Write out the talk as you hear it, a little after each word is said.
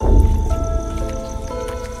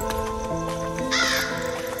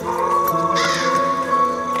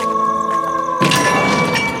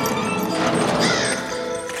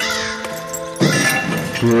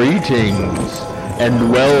Greetings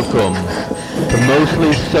and welcome to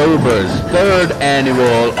Mostly Sober's 3rd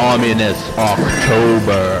annual Ominous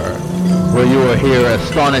October, where you will hear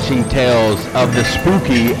astonishing tales of the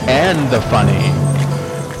spooky and the funny.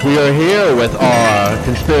 We are here with our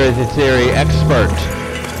conspiracy theory expert,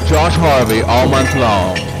 Josh Harvey, all month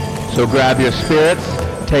long. So grab your spirits,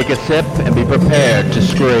 take a sip, and be prepared to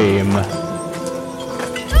scream.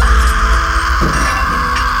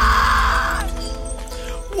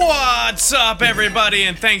 What's up, everybody,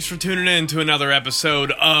 and thanks for tuning in to another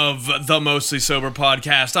episode of the Mostly Sober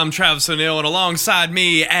Podcast. I'm Travis O'Neill, and alongside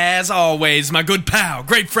me, as always, my good pal,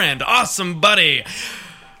 great friend, awesome buddy,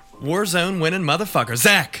 Warzone winning motherfucker,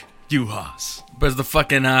 Zach Uhas. Where's the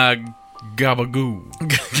fucking gabagoo?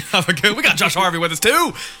 Gabagoo. We got Josh Harvey with us,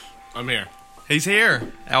 too. I'm here. He's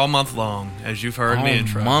here all month long, as you've heard me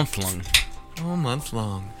intro. All month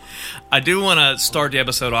long. I do want to start the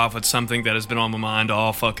episode off with something that has been on my mind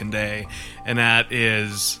all fucking day, and that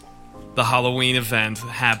is the Halloween event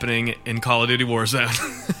happening in Call of Duty Warzone.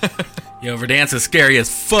 Yo, Verdansk is scary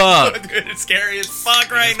as fuck. Dude, it's scary as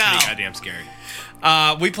fuck right now. Pretty goddamn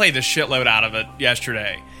scary. We played the shitload out of it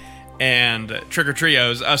yesterday, and Trick or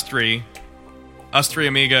Trios, us three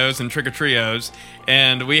amigos and Trick or Trios,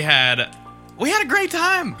 and we had a great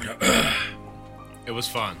time. It was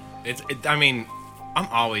fun. I mean, I'm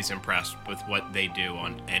always impressed with what they do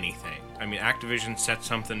on anything. I mean, Activision sets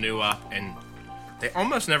something new up, and they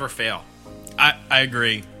almost never fail. I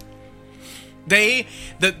agree. The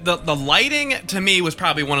lighting, to me, was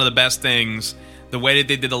probably one of the best things. The way that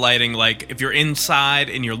they did the lighting, like, if you're inside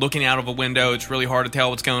and you're looking out of a window, it's really hard to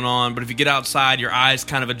tell what's going on. But if you get outside, your eyes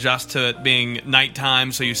kind of adjust to it being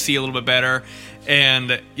nighttime, so you see a little bit better.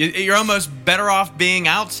 And you're almost better off being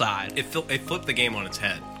outside. It flipped the game on its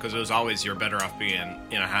head, because it was always you're better off being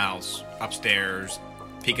in a house, upstairs,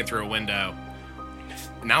 peeking through a window.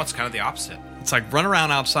 Now it's kind of the opposite. It's like, run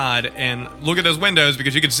around outside and look at those windows,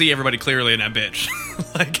 because you can see everybody clearly in that bitch.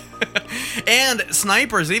 And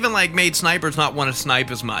snipers, even like made snipers not want to snipe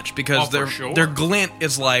as much, because their glint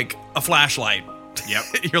is like a flashlight. Yep.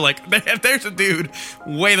 You're like, there's a dude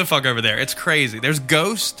way the fuck over there. It's crazy. There's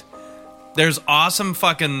Ghost. There's awesome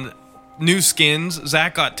fucking new skins.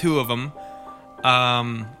 Zach got 2 of them.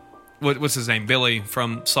 What's his name? Billy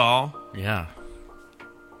from Saw. Yeah.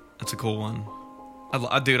 That's a cool one.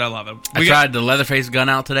 Dude, I love it. I tried the Leatherface gun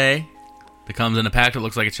out today. That comes in a pack that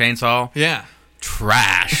looks like a chainsaw. Yeah.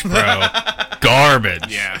 Trash, bro. Garbage.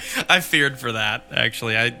 Yeah. I feared for that,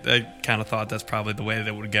 actually. I kind of thought that's probably the way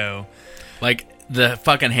that would go. Like, the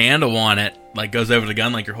fucking handle on it, like, goes over the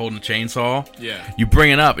gun like you're holding a chainsaw. Yeah. You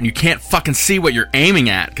bring it up, and you can't fucking see what you're aiming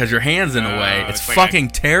at, because your hand's in the way. It's like fucking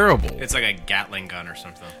terrible. It's like a Gatling gun or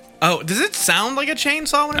something. Oh, does it sound like a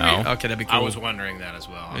chainsaw whenever No. Okay, that'd be cool. I was wondering that as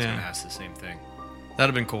well. I was going to ask the same thing. That'd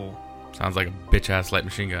have been cool. Sounds like a bitch-ass light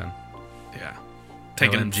machine gun. Yeah.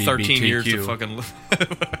 Taking 13 years to fucking...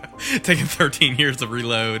 taking 13 years to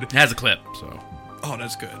reload. It has a clip, so... Oh,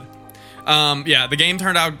 that's good. Yeah, the game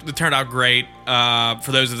turned out great.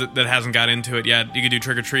 For those that hasn't got into it yet, you can do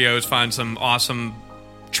Trick or Trios, find some awesome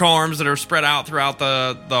charms that are spread out throughout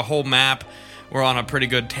the whole map. We're on a pretty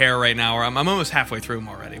good tear right now. I'm almost halfway through them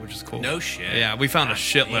already, which is cool. No shit. Yeah, we found a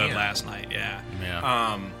shitload last night.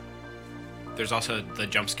 Yeah. There's also the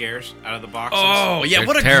jump scares out of the boxes. Oh, yeah, They're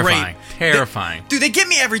what a terrifying. Dude, they get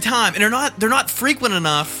me every time, and they're not frequent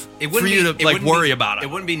enough for you to like worry about it.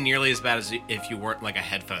 It wouldn't be nearly as bad as if you weren't like a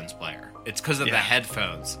headphones player. It's because of the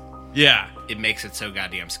headphones. Yeah. It makes it so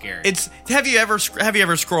goddamn scary. Have you ever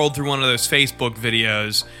scrolled through one of those Facebook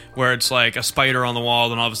videos where it's like a spider on the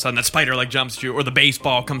wall, and all of a sudden that spider like jumps at you, or the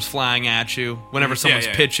baseball comes flying at you whenever someone's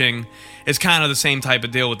pitching? It's kind of the same type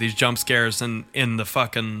of deal with these jump scares in the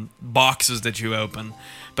fucking boxes that you open.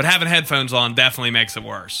 But having headphones on definitely makes it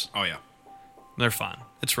worse. Oh yeah. They're fun.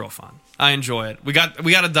 It's real fun. I enjoy it. We got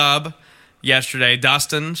a dub yesterday.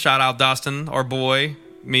 Dustin, shout out Dustin, our boy.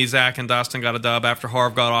 Me, Zach, and Dustin got a dub after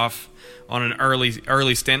Harv got off on an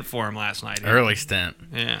early stint for him last night. Early stint.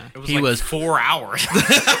 Yeah. It was 4 hours.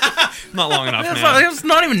 Not long enough, man. It's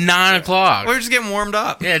not even 9 o'clock. We're just getting warmed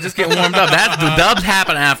up. Yeah, just get warmed up. The dubs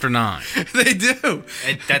happen after 9. They do.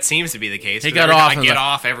 That seems to be the case. He got off. I get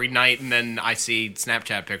off every night, and then I see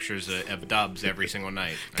Snapchat pictures of dubs every single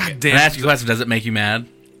night. God damn. Can I ask you a question? Does it make you mad?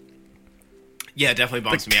 Yeah, it definitely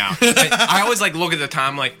bumps me out. I always like look at the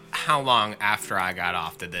time, like how long after I got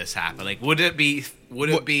off did this happen? Like, would it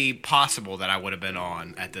be possible that I would have been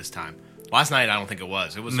on at this time? Last night, I don't think it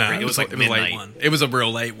was. It was like midnight. Late one. It was a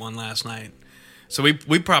real late one last night. So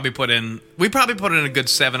we probably put in a good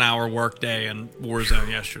 7-hour work day in Warzone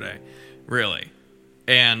yesterday, really,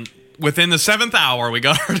 and within the 7th hour, we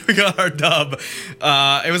got our dub.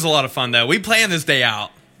 It was a lot of fun though. We planned this day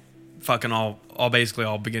out, fucking all basically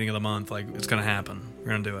all beginning of the month. Like it's gonna happen.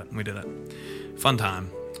 We're gonna do it. And we did it. Fun time.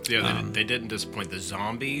 Yeah, they didn't disappoint. The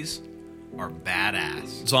zombies are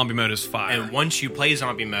badass. Zombie mode is fire. And once you play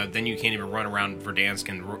zombie mode, then you can't even run around Verdansk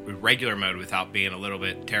in regular mode without being a little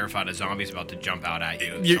bit terrified of zombies about to jump out at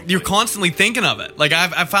you. You're constantly thinking of it. Like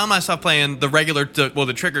I found myself playing the regular,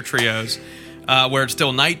 the trigger trios, where it's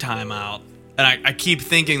still nighttime out, and I keep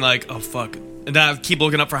thinking like, oh fuck, and then I keep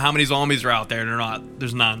looking up for how many zombies are out there, and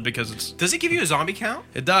there's none because it's. Does it give you a zombie count?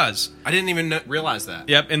 It does. I didn't even realize that.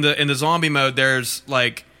 Yep. In the zombie mode, there's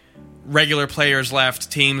like regular players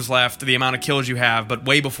left, teams left, the amount of kills you have, but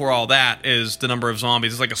way before all that is the number of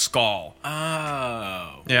zombies. It's like a skull.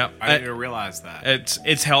 Oh. Yeah. I didn't even realize that.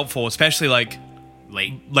 It's helpful, especially like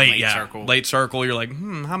late circle. Late circle, you're like,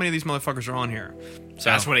 how many of these motherfuckers are on here? So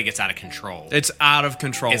that's when it gets out of control. It's out of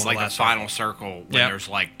control. It's like the final circle when there's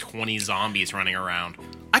like 20 zombies running around.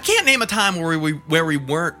 I can't name a time where we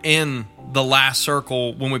weren't in the last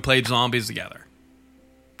circle when we played zombies together.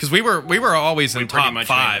 Because we were always in top 5.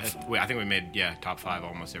 I think we made top 5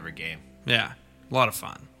 almost every game. Yeah, a lot of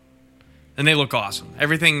fun, and they look awesome.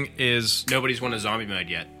 Everything is. Nobody's won a zombie mode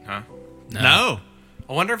yet, huh? No.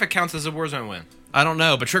 I wonder if it counts as a Warzone win. I don't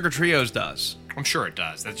know, but Trigger Trios does. I'm sure it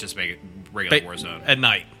does. That's just make it regular Warzone at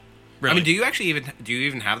night. Really. I mean, do you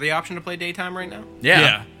even have the option to play daytime right now?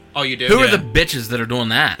 Yeah. Oh, you do? Who are the bitches that are doing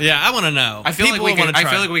that? Yeah, I want to know. I feel like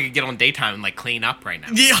we could get on daytime and like clean up right now.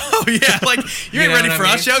 Yeah, like you're getting ready for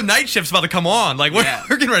us, yo. Night shift's about to come on. Like we're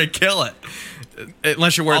getting ready to kill it.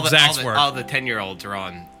 Unless you're where Zach's work. All the 10-year-olds are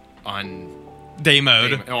on day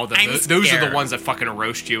mode. Those are the ones that fucking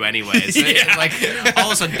roast you anyways. Like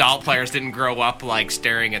all us adult players didn't grow up like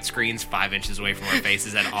staring at screens 5 inches away from our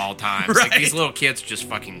faces at all times. Right. Like these little kids just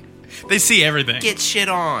fucking. They see everything. Get shit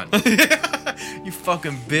on. You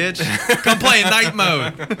fucking bitch. Come play in night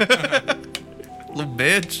mode. Little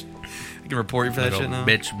bitch. I can report you for that shit now.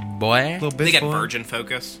 Bitch boy. Little bitch they got boy. virgin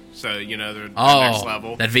focus, so you know they're next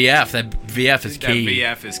level. That VF is key.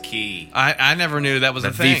 That VF is key. I never knew that was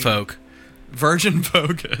a thing. V-folk. Virgin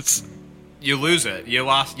focus. You lose it. You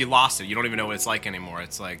lost it. You don't even know what it's like anymore.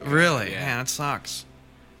 It's like really? Yeah, it sucks.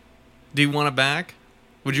 Do you want it back?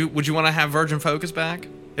 Would you want to have virgin focus back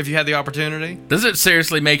if you had the opportunity? Does it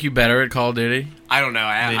seriously make you better at Call of Duty? I don't know.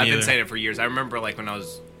 I've been saying it for years. I remember like when I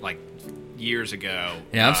was like years ago.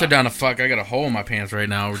 Yeah, I'm so down to fuck. I got a hole in my pants right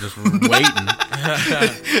now. We're just waiting.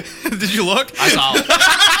 Did you look? I saw it.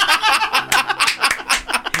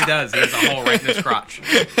 He does. He has a hole right in his crotch.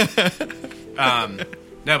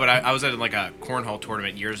 No, but I was at like a cornhole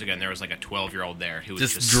tournament years ago, and there was like a 12-year-old there who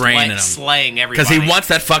was just draining him, slaying everybody because he wants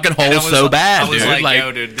that fucking hole so bad. I was dude. like,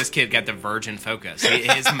 yo, dude, this kid got the virgin focus. He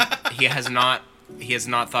has not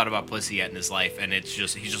thought about pussy yet in his life, and he's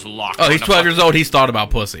just locked. Oh, he's 12 years old. He's thought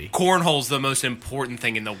about pussy. Cornhole's the most important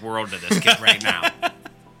thing in the world to this kid right now.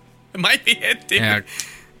 It might be it, dude. Yeah.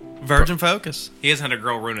 Virgin focus. He hasn't had a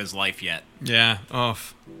girl ruin his life yet. Yeah. Oh,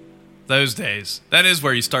 those days. That is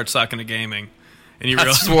where you start sucking at gaming. And you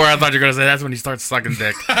I swore I thought you were going to say that's when you start sucking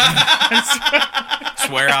dick.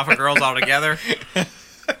 Swear off of girls altogether.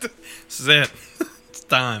 This is it. It's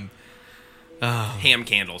time. Ham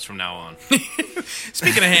candles from now on.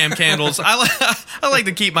 Speaking of ham candles, I like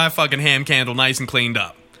to keep my fucking ham candle nice and cleaned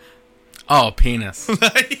up. Oh, penis.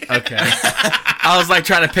 Okay. I was like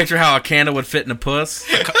trying to picture how a candle would fit in a puss.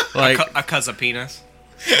 Like a cuz of penis.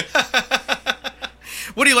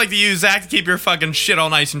 What do you like to use, Zach, to keep your fucking shit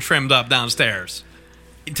all nice and trimmed up downstairs?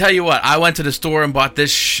 Tell you what, I went to the store and bought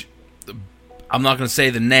this I'm not going to say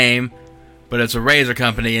the name, but it's a razor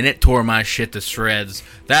company, and it tore my shit to shreds.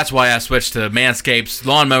 That's why I switched to Manscaped's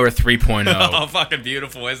Lawnmower 3.0. Oh, fucking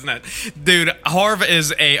beautiful, isn't it? Dude, Harv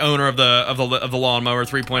is a owner of the Lawnmower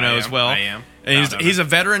 3.0 as well. I am. And he's a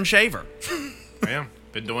veteran shaver. I am.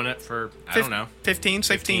 Been doing it for, I don't know. 15,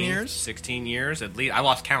 16 years? 16 years at least. I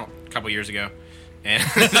lost count a couple years ago.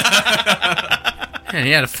 And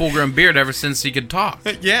he had a full-grown beard ever since he could talk.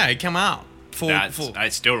 Yeah, he came out. Full. I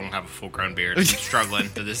still don't have a full-grown beard. I'm struggling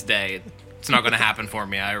to this day. It's not going to happen for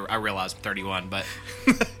me. I realize I'm 31, but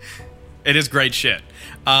it is great shit.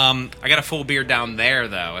 I got a full beard down there,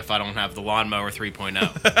 though, if I don't have the Lawnmower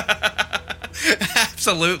 3.0.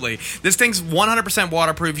 Absolutely. This thing's 100%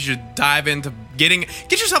 waterproof. You should dive into get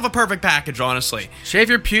yourself a perfect package, honestly. Shave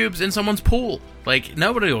your pubes in someone's pool. Like,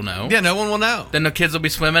 nobody will know. Yeah, no one will know. Then the kids will be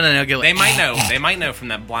swimming and they'll get like... They might know. They might know from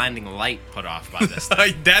that blinding light put off by this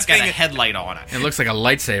thing. It's got a headlight on it. It looks like a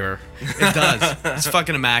lightsaber. It does. It's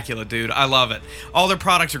fucking immaculate, dude. I love it. All their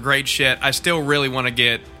products are great shit. I still really want to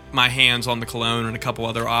get my hands on the cologne and a couple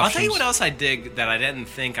other options. I'll tell you what else I dig that I didn't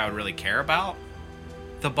think I would really care about.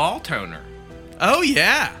 The ball toner. Oh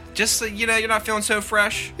yeah, Just so, you know, you're not feeling so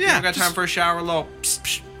fresh. Yeah, You don't got just- time for a shower. A little psh,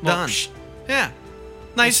 psh, little done. psh, Yeah,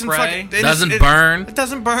 nice and spray. fucking. it Doesn't is- burn. It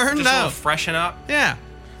doesn't burn. just a No. little freshen up. Yeah.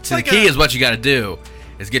 It's So like the key a- is what you got to do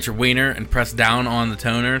is get your wiener and press down on the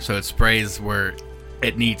toner so it sprays where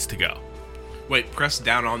it needs to go. Wait, press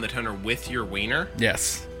down on the toner with your wiener?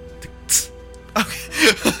 Yes. I'll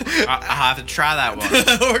have to try that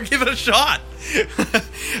one. or give it a shot.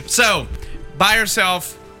 So, buy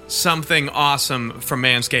yourself something awesome from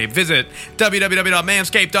Manscaped. Visit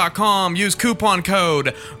www.manscaped.com. Use coupon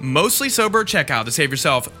code Mostly Sober at checkout to save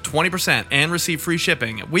yourself 20% and receive free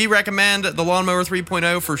shipping. We recommend the Lawnmower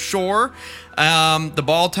 3.0 for sure. The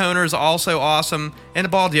ball toner is also awesome, and the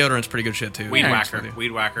ball deodorant's pretty good shit too. Weed Yeah, whacker. it's with you.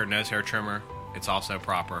 Weed whacker, nose hair trimmer. It's also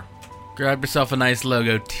proper. Grab yourself a nice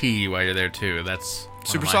logo tee while you're there too. That's one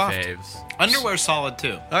Super of my soft. faves. Underwear's solid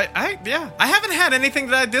too. I haven't had anything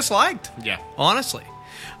that I disliked. Yeah. Honestly.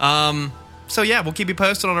 So yeah, we'll keep you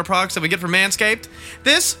posted on our products that we get from Manscaped.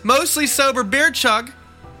 This Mostly Sober beer chug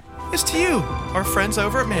is to you, our friends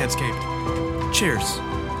over at Manscaped. Cheers.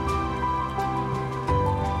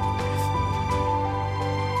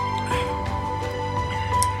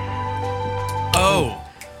 Oh,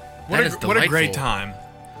 That is what a great delightful. time.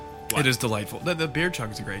 It is delightful. The beer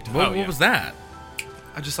chug is a great time. What, yeah. what was that?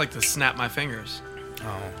 I just like to snap my fingers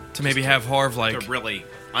Oh. to maybe have Harv like To really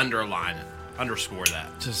underline it, underscore that.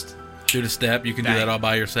 just Do the step. You can do Bang. that all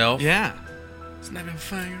by yourself. yeah. Snap your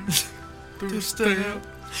fingers. To step.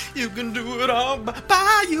 You can do it all.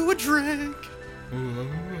 Buy you a drink.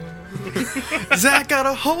 Zach got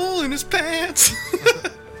a hole in his pants.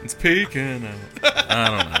 It's peeking out. I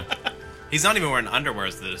don't know. He's not even wearing underwear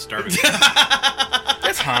is the disturbing.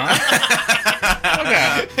 That's hot.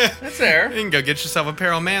 Okay. That's there. You can go get yourself a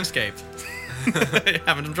pair on Manscaped. You're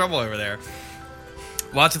having some trouble over there.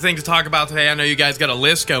 Lots of things to talk about today. I know you guys got a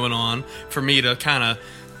list going on for me to kind of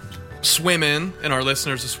swim in, and our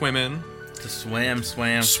listeners to swim in. To swim,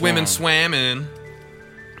 swam, Swim and swam. swam in.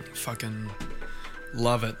 Fucking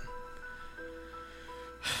love it.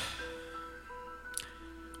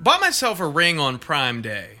 Bought myself a ring on Prime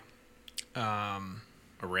Day. A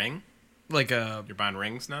ring? Like a You're buying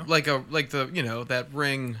rings now? like the you know that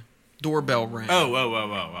ring doorbell ring. Oh, whoa.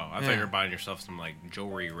 I thought Yeah. you were buying yourself some like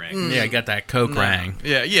jewelry ring. Yeah, I got that Coke ring.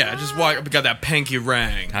 Yeah, I just got that pinky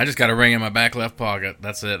ring. I just got a ring in my back left pocket.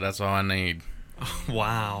 That's it. That's all I need.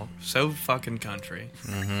 Wow, so fucking country.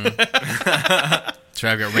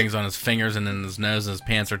 Trav got rings on his fingers and in his nose, and his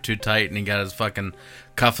pants are too tight, and he got his fucking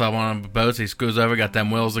cuffs up on boats. He screws over, got them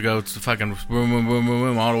wheels to go to fucking boom, boom, boom, boom,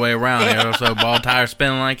 boom, all the way around. You know, so ball tire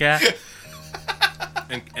spinning like that.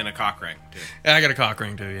 And a cock ring, too. Yeah, I got a cock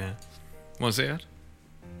ring too. Yeah, want to see it?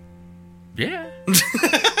 Yeah.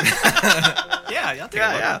 Yeah, I'll take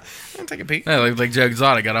a look. I'll take a peek. Yeah, like Joe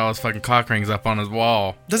Exotic got all his fucking cock rings up on his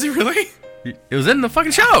wall. Does he really? It was in the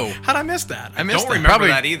fucking show. How'd I miss that? I missed Don't that. remember Probably-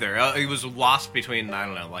 that either. It was lost between, I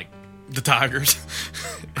don't know, like The Tigers.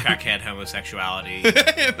 crackhead homosexuality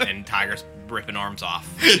and tigers ripping arms off.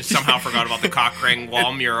 Just somehow forgot about the cock ring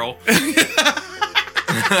wall mural.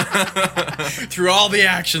 Through all the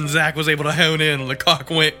action, Zach was able to hone in on the cock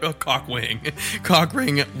ring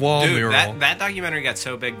wall Dude, mural. that documentary got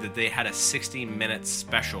so big that they had a 60-minute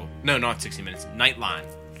special. No, not 60 minutes. Nightline.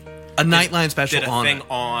 A Nightline special Did a on thing it.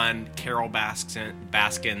 on Carol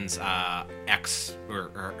Baskin's ex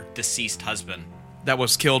or deceased husband. That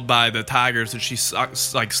was killed by the tigers that she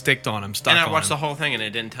sticked on him, stuck And I on watched him. the whole thing, and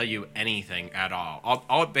it didn't tell you anything at all.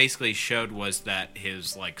 All it basically showed was that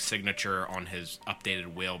his like signature on his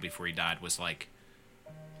updated will before he died was like,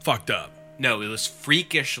 Fucked up. no, it was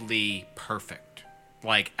freakishly perfect,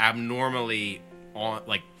 like abnormally on,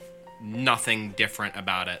 like nothing different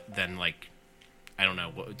about it than like, I don't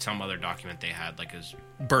know, some other document they had, like his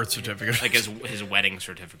Birth certificate. like his wedding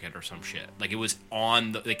certificate or some shit. Like it was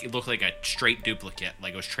on the, like it looked like a straight duplicate,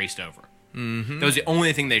 like it was traced over. Mm-hmm. That was the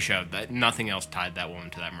only thing they showed. That nothing else tied that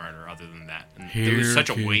woman to that murder other than that. And it was Here,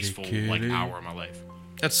 such a kitty, wasteful like kitty. hour of my life.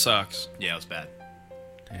 That sucks. Yeah, it was bad.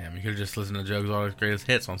 Damn, you could have just listened to Joe's All His Greatest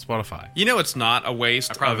Hits on Spotify. You know it's not a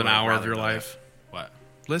waste probably of an would've hour of rather your done life? What?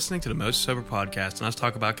 Listening to the Most Sober podcast and us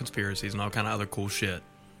talk about conspiracies and all kind of other cool shit.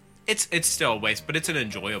 It's still a waste, but it's an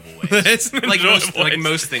enjoyable waste. It's an like enjoyable waste.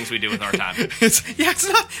 most things we do with our time.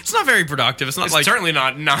 It's not very productive. It's not It's like certainly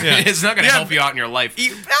not. Yeah. It's not going to Yeah. help you out in your life.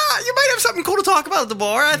 you might have something cool to talk about at the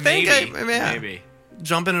bar. I think. Maybe.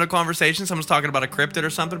 Jump into a conversation. Someone's talking about a cryptid or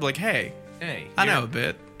something. Be like, hey, Hey, I know a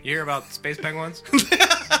bit. You hear about space penguins?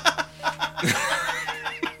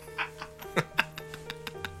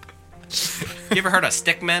 You ever heard of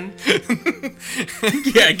stickmen?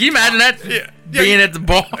 Yeah, can you imagine that being at the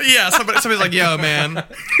bar? Yeah, somebody's like, yo, man.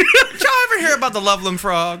 Did y'all ever hear about the Loveland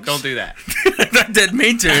frogs? Don't do that. I didn't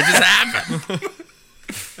mean to. It just happened.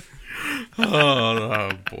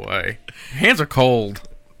 Oh boy, hands are cold.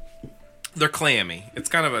 They're clammy. It's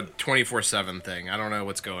kind of a 24/7 thing. I don't know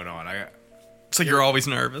what's going on. So you're always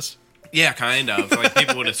nervous. Yeah, kind of. Like,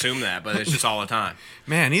 people would assume that, but it's just all the time.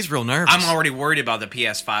 Man, he's real nervous. I'm already worried about the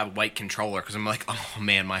PS5 white controller because I'm like, oh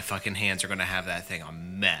man, my fucking hands are going to have that thing a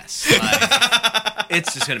mess. Like,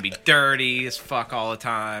 it's just going to be dirty as fuck all the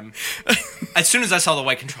time. As soon as I saw the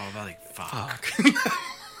white controller, I was like, fuck.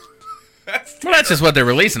 Well, that's just what they're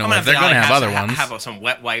releasing them with. They're going to have other ones. Have some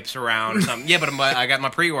wet wipes around or something. Yeah, but I got my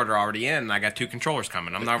pre-order already in, and I got 2 controllers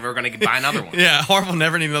coming. I'm never going to buy another one. Yeah, Harv will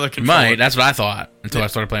never need another controller. Might. That's what I thought until I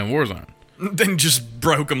started playing Warzone. Then just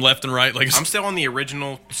broke them left and right. Like I'm still on the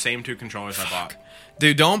original same 2 controllers I bought.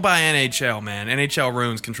 Dude, don't buy NHL, man. NHL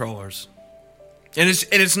ruins controllers. And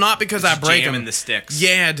it's not because I break them in the sticks.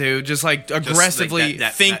 Yeah, dude, just like aggressively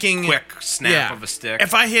that thinking. that quick snap of a stick.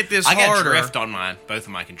 If I hit this I harder, get drift on both of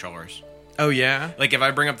my controllers. Oh yeah. Like if I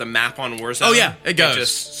bring up the map on Warzone, Oh, yeah, it goes.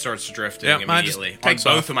 just starts drifting Yep, mine just immediately on takes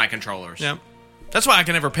both off. of my controllers. Yep. That's why I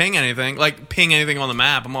can never ping anything. Like ping anything on the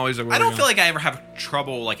map. I'm always. I don't feel like I ever have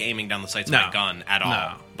trouble like aiming down the sights of No. my gun at all.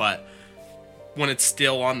 No. But when it's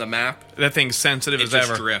still on the map, that thing's sensitive it as just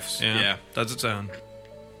ever. drifts. Yeah. does its own.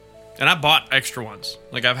 And I bought extra ones.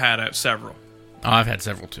 Like I've had several. Oh, I've had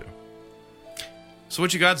several too. So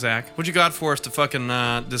what you got, Zach? What you got for us to fucking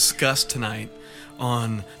discuss tonight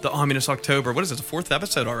on the Ominous October? What is it? The 4th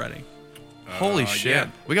episode already? Holy shit! yeah.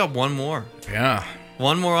 We got one more. Yeah.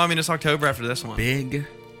 One more Ominous October after this one. Big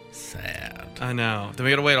sad. I know. Then we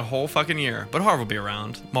gotta wait a whole fucking year. But Harv will be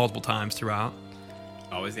around multiple times throughout.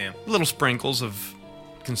 always am. Little sprinkles of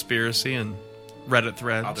conspiracy and Reddit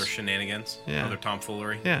threads. Other shenanigans, Yeah. other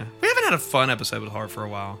tomfoolery. Yeah. We haven't had a fun episode with Harv for a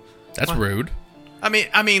while. That's What? rude. I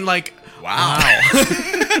mean, like, Wow.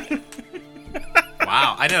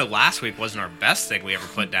 Wow. I know last week wasn't our best thing we ever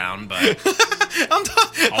put down, but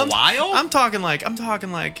I'm while? I'm talking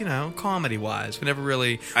like, you know, comedy wise. We never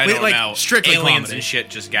really. I we, don't like, know. Strictly Aliens comedy. and shit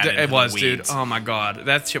just got into It was, the dude. weeds. Oh my god,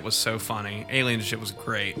 that shit was so funny. Alien shit was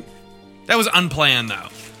great. That was unplanned though.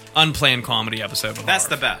 Unplanned comedy episode. With That's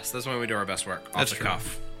Harv. the best. That's when we do our best work. Off That's the true.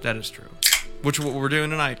 cuff. That is true. Which what we're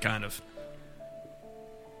doing tonight, kind of.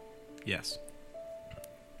 Yes.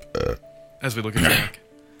 As we look at Zach.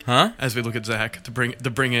 Huh? As we look at Zach to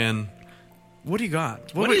bring in. What do you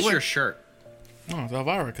got? What is your shirt? Oh, it's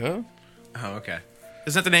Elvira Code. Oh, okay.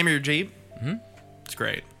 Is that the name of your Jeep? Mm-hmm. It's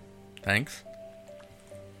great. Thanks.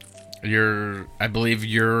 I believe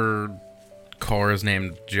your car is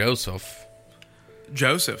named Joseph.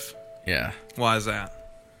 Joseph. Yeah. Why is that?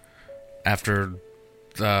 After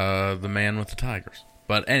the man with the tigers.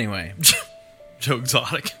 But anyway. Joe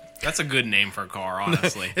Exotic. That's a good name for a car,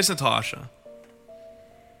 honestly. It's Natasha.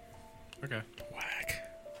 Okay. Whack.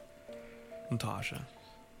 Natasha.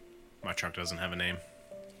 My truck doesn't have a name.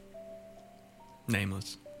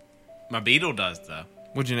 Nameless. My Beetle does, though.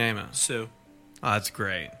 What'd you name it? Sue. Oh, that's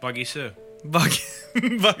great. Buggy Sue.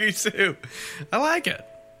 Buggy Sue. I like it.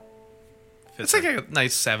 Fits It's like her. a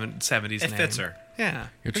nice 70s name. It fits her. Yeah.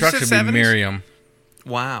 Your You truck said should be 70s? Miriam.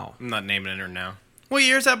 Wow. I'm not naming her now. What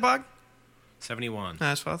year is that, Bug? 71.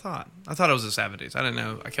 That's what I thought. I thought it was the 70s. I didn't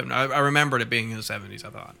know. I remembered it being in the 70s, I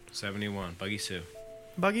thought. 71. Buggy Sue.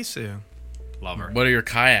 Buggy Sue. Love her. What are your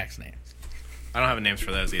kayaks names? I don't have names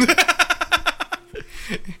for those either.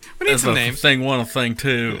 We need some names. Thing 1 and thing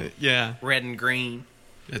 2. Yeah. Red and green.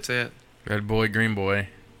 That's it. Red boy, green boy.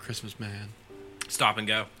 Christmas man. Stop and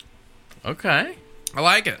go. Okay. I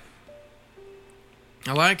like it.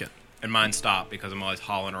 I like it. And mine stop because I'm always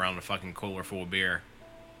hauling around a fucking cooler full of beer.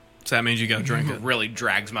 So that means you gotta drink It it. really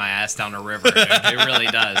drags my ass down the river. Dude. It really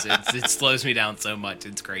does. It slows me down so much.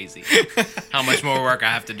 It's crazy. How much more work I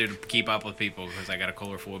have to do to keep up with people because I got a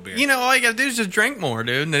cooler full of beer. You know, all you gotta do is just drink more,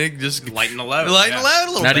 dude. And then it just Lighten the load. Lighten the load a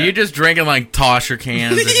little Now, bit. do you just drink in like tosher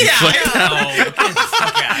cans? And you flick- Oh, get the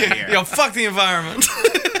fuck out of here. Yo, fuck the environment.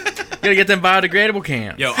 You gotta get them biodegradable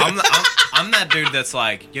cans. Yo, I'm that dude that's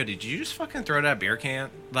like, yo, did you just fucking throw that beer can?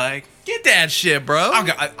 Like, Get that shit, bro.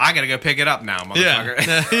 I gotta go pick it up now, motherfucker.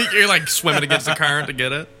 Yeah. You're like swimming against the current to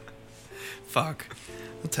get it. Fuck.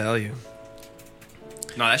 I'll tell you.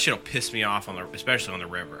 No, that shit'll piss me off especially on the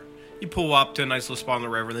river. You pull up to a nice little spot on the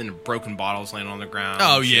river, then the broken bottles laying on the ground.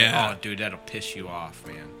 Oh, and shit. yeah. Oh, dude, that'll piss you off,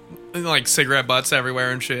 man. And, like cigarette butts everywhere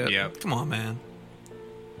and shit. Yep. Come on, man.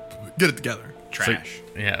 Get it together. Trash.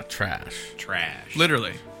 Yeah, trash. Trash.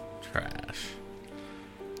 Literally. Trash.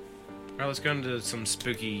 All right, let's go into some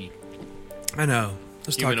spooky. I know.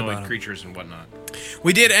 Let's talk humanoid about it. creatures and whatnot.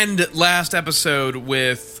 We did end last episode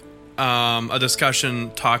with a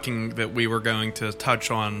discussion talking that we were going to touch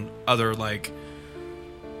on other, like,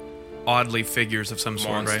 oddly figures of some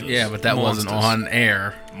sort, right? Monsters. Yeah, but that wasn't Monsters. on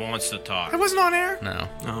air. Monster talk. It wasn't on air? No.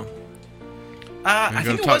 No. I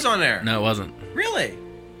think it was on there. No, it wasn't. Really?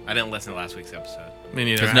 I didn't listen to last week's episode. Me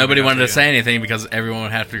neither. Because I nobody haven't wanted to got say anything because everyone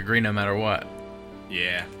would have to agree no matter what.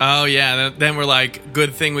 Yeah. Oh, yeah. Then we're like,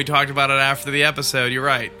 good thing we talked about it after the episode. You're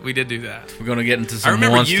right. We did do that. We're going to get into some I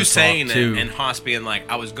remember monster you talk, saying it too. and Haas being like,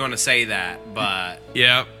 I was going to say that, but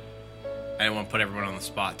Yep. I didn't want to put everyone on the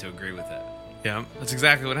spot to agree with it. Yeah. That's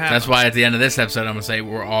exactly what happened. That's why at the end of this episode, I'm going to say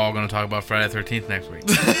we're all going to talk about Friday the 13th next week.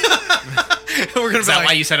 we're going to Is that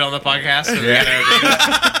why you said it on the podcast? So we Yeah. gotta agree?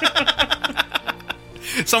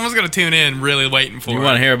 Someone's going to tune in really waiting for You it.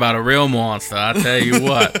 want to hear about a real monster, I tell you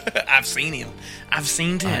what. I've seen him. I've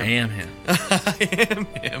seen him. I am him. I am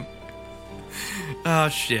him. Oh,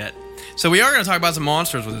 shit. So we are going to talk about some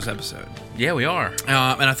monsters with this episode. Yeah, we are.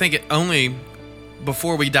 And I think only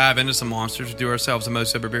before we dive into some monsters, we do ourselves a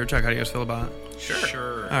Most Sober Beer Chuck. How do you guys feel about it?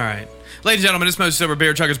 Sure. All right. Ladies and gentlemen, this Most Sober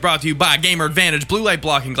Beer Chuck is brought to you by Gamer Advantage. Blue light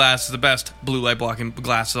blocking glasses, the best blue light blocking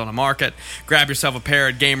glasses on the market. Grab yourself a pair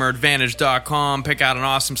at GamerAdvantage.com. Pick out an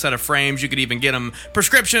awesome set of frames. You could even get them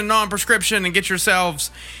prescription, non-prescription, and get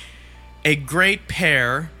yourselves a great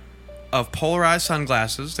pair of polarized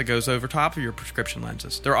sunglasses that goes over top of your prescription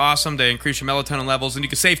lenses. They're awesome. They increase your melatonin levels, and you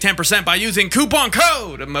can save 10% by using coupon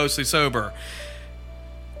code Mostly Sober.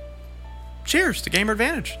 Cheers to Gamer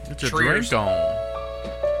Advantage. It's a Cheers. drink on.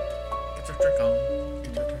 Get your drink on.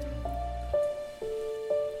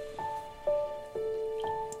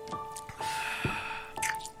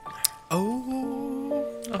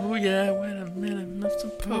 Oh yeah, wait a minute,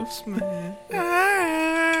 Mr. Postman.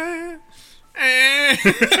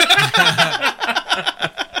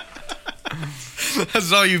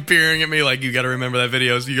 That's all you peering at me like you gotta remember that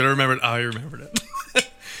video. So you gotta remember it. Oh, you remembered it.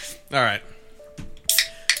 All right.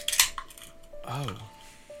 Oh.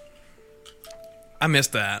 I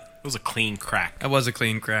missed that. It was a clean crack. That was a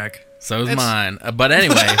clean crack. So is It's- mine. But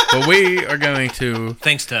anyway, but we are going to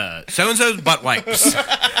Thanks to so-and-so's butt wipes.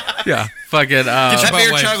 fucking That butt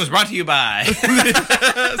beer wipes. chug was brought to you by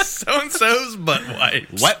So-and-so's butt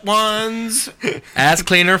wipes. Wet Ones. ass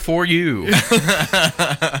cleaner for you.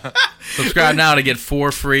 Subscribe now to get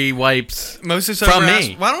 4 free wipes. Mostly sober From ass.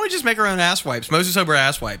 me. Why don't we just make our own ass wipes? Mostly sober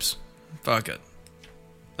ass wipes. Fuck it.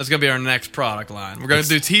 That's gonna be our next product line. We're gonna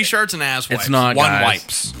do t-shirts and ass wipes. It's not One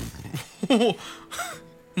guys. wipes.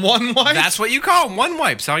 one wipe. That's what you call them. One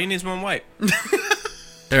wipes. All you need is one wipe.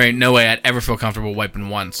 There ain't no way I'd ever feel comfortable wiping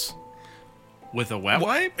once. With a wet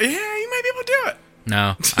wipe? Yeah, you might be able to do it.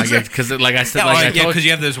 No, I get because like I said, Yeah, like I yeah, told because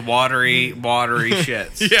you have those watery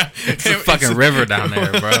shits. Yeah, it's a fucking river down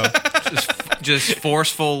there, bro. Just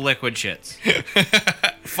forceful liquid shits.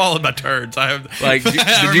 followed by turds. I have Like, did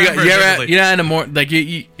I you remember ever, vividly. you know, in the morning, like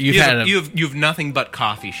you've had a, You have nothing but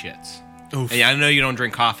coffee shits. Oof. And I know you don't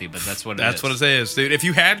drink coffee, but that's what it is. That's what it is, dude. If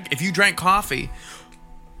you drank coffee,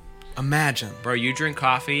 imagine. Bro, you drink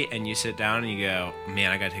coffee and you sit down and you go,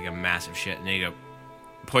 man, I gotta take a massive shit. And then you go,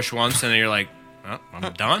 push once, and then you're like, oh,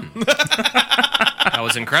 I'm done. That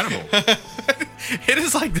was incredible. It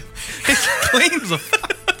is like it cleans the.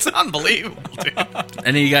 It's unbelievable, dude.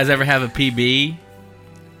 any of you guys ever have a PB?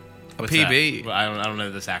 What's PB? that? Well, I don't know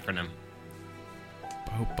this acronym.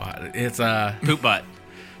 It's Poop butt.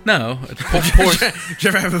 no, it's Did you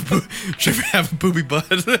ever have a booby butt?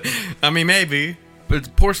 I mean, maybe. it's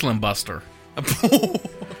porcelain buster.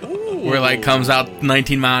 Where it, like comes out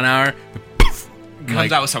 19 mile an hour.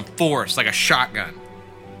 Comes out with some force, like a shotgun.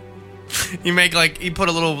 You make you put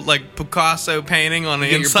a little Picasso painting on the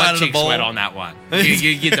You get your inside butt of the cheek bowl. sweat on that one.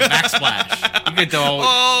 You get the backsplash. You get the whole.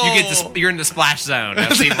 Oh. You're in the splash zone of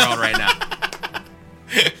SeaWorld right now.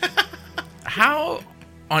 How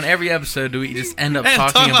on every episode do we just end up And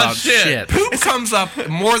talking about shit. shit? Poop comes up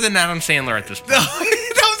more than Adam Sandler at this point.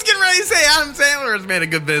 I was getting ready to say Adam Sandler has made a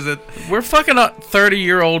good visit. We're fucking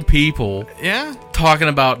 30-year-old people Yeah. talking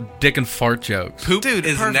about dick and fart jokes. Poop Dude,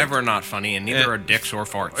 is perfect. never not funny, and neither Yeah. are dicks or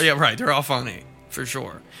farts. Yeah, right. They're all funny for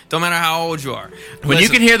sure. Don't matter how old you are. When you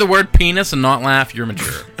can hear the word penis and not laugh, you're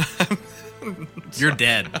mature. You're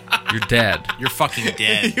dead. You're dead. You're fucking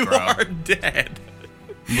dead, you bro. are dead.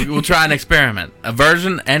 We'll try an experiment. A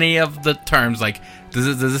version, any of the terms, like,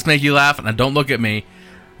 does this make you laugh? And don't look at me.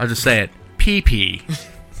 I'll just say it. Pee-pee.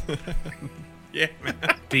 Yeah, man.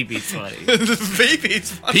 Pee-pee's funny.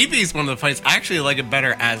 Baby's funny. Pee-pee's one of the funniest. I actually like it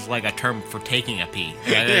better as like a term for taking a pee.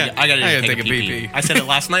 Yeah. I gotta I gotta take a take a pee-pee. pee-pee. I said it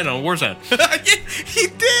last night on Warzone. He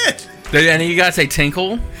did. Did any of you guys say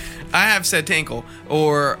tinkle? I have said tinkle.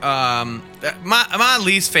 Or my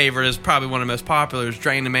least favorite is probably one of the most popular is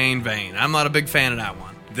drain the main vein. I'm not a big fan of that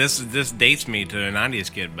one. This dates me to a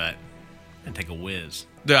 90s kid, but I take a whiz.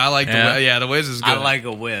 Dude, I like Yeah. the whiz is good. I like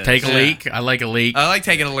a whiz. Take a leak. I like a leak. I like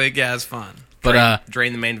taking a leak. Yeah, it's fun. But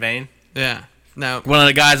Drain the main vein. Yeah. No. one of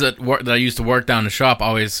the guys that I used to work down the shop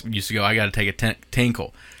always used to go, I got to take a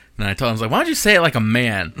tinkle. And I told him, I was like, why don't you say it like a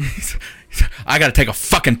man? I got to take a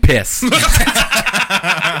fucking piss.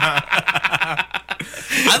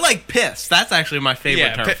 I like piss. That's actually my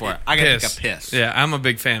favorite term for it. I gotta take a piss. Yeah, I'm a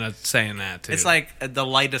big fan of saying that too. It's like the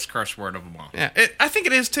lightest curse word of them all. yeah, I think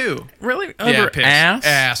it is too. Really? Yeah, Over piss. ass?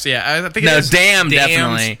 Ass. Yeah, I think No, it is. damn, Dams.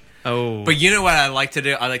 definitely. Oh, But you know what I like to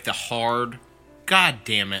do? I like the hard. God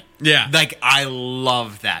damn it. Yeah. Like I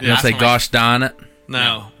love that. You don't say my- gosh darn it?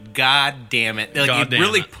 no. God damn it. Like God it damn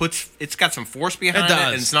really it. it's got some force behind it, does.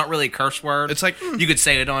 and it's not really a curse word. It's like, you could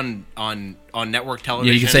say it on network Yeah,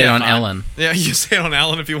 television. you can say it on Fine. Ellen. Yeah, you say it on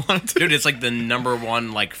Alan if you wanted to. Dude, it's like the number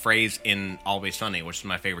one like phrase in Always Sunny, which is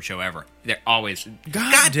my favorite show ever. They're always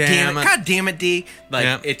God damn it. God damn it, D. Like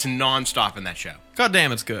Yeah. it's nonstop in that show. God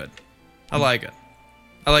damn, it's good. I like it.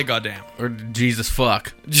 I like goddamn. Or Jesus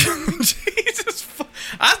fuck. Jesus,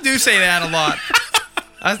 I do say that a lot.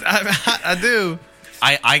 I do.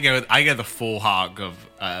 I go the full hog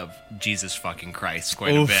of Jesus fucking Christ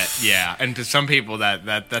quite Oof. a bit. Yeah. And to some people that's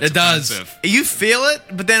It does. offensive. You feel it,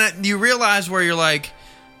 but then you realize where you're like,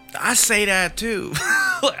 I say that too,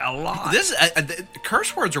 a lot. This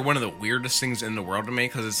curse words are one of the weirdest things in the world to me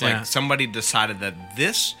because it's like Yeah. somebody decided that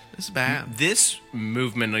this It's bad. this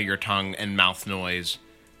movement of your tongue and mouth noise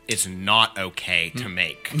is not okay to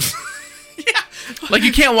make. Like,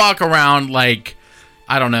 you can't walk around like,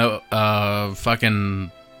 I don't know,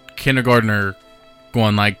 fucking kindergartner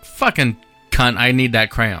going like, fucking cunt, I need that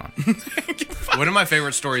crayon. One of my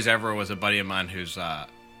favorite stories ever was a buddy of mine whose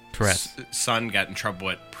Tourette's. son got in trouble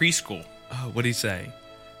at preschool Oh, what'd he say?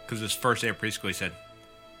 because his first day of preschool he said,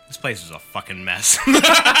 "This place is a fucking mess."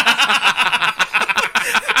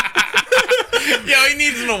 Yo, he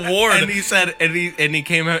needs an award. And he said, and he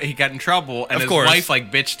came out, he got in trouble, and Of his course. wife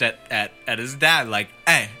like bitched at his dad, like,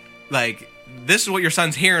 "Hey, like this is what your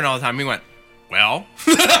son's hearing all the time." He went, "Well,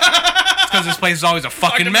 it's because this place is always a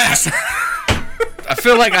fucking mess." I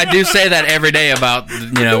feel like I do say that every day about,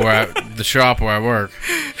 the shop where I work.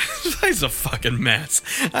 This place is a fucking mess.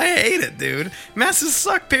 I hate it, dude. Messes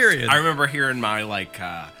suck, period. I remember hearing my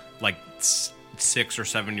 6 or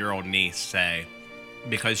 7 year old niece say,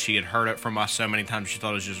 because she had heard it from us so many times, she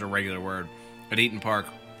thought it was just a regular word. At Eaton Park,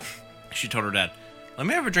 she told her dad, "Let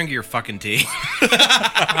me have a drink of your fucking tea."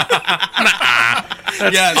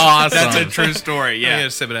 Yes, awesome. That's a true story. I Yeah.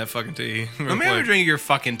 gotta sip of that fucking tea. Let me have a drink of your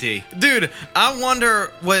fucking tea. Dude, I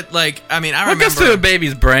wonder what, I What remember. goes through a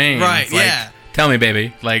baby's brain? Right, Like, yeah. Tell me,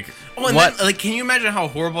 baby. Like, Oh, and what? then, can you imagine how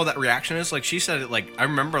horrible that reaction is? Like, she said it, I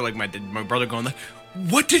remember, my brother going, like,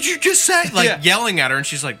 "What did you just say?" Yelling at her, and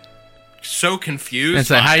she's, so confused. and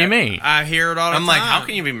say, by how you it. mean? I hear it all the I'm time. like, how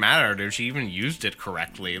can you be mad at her, dude? She even used it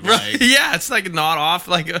correctly. Right. Yeah, it's not off.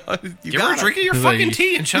 You Give her a got drink of your Like- fucking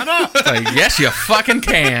tea and shut up. Like, yes, you fucking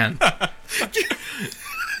can.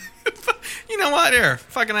 You know what? Here,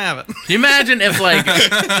 fucking have it. Can you imagine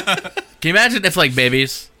if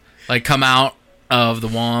babies come out of the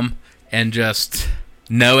womb and just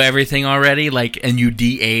know everything already, and you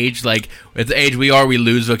de-age, at the age we are, we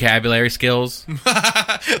lose vocabulary skills.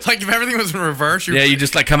 If everything was in reverse, Yeah, you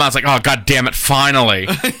just come out, it's like, oh, god damn it, finally.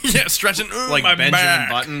 yeah, stretching Like my Benjamin back.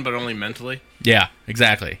 Button, but only mentally. Yeah,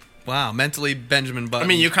 exactly. Wow, mentally Benjamin Button. I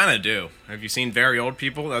mean, you kind of do. Have you seen very old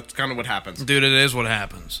people? That's kind of what happens. dude, it is what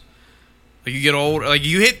happens. You get old,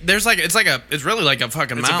 you hit. It's really like a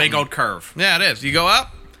fucking It's mountain. a big old curve. Yeah, it is. You go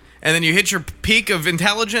up, and then you hit your peak of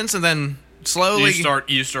intelligence, and then slowly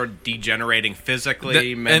You start degenerating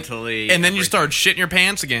physically, mentally, and then you everything. start shitting your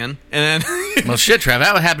pants again, and then Well, shit, Trav,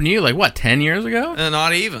 that would happen to you, 10 years ago?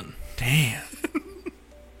 not even Damn.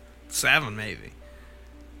 7 maybe.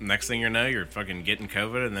 Next thing you know, you're fucking getting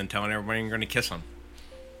COVID and then telling everybody you're going to kiss them.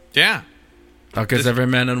 Yeah, I'll kiss every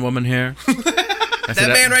man and woman here. That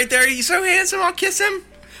man right there, he's so handsome. I'll kiss him.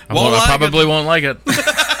 I probably won't like it.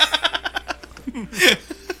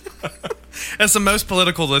 that's the most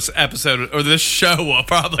political this episode or this show will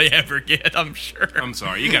probably ever get. I'm sure. I'm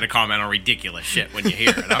sorry, you got to comment on ridiculous shit when you hear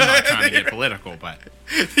it. I'm not trying to get political, but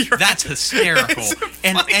that's hysterical.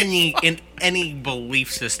 In any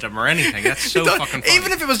belief system or anything, that's so fucking funny.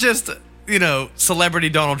 Even if it was just celebrity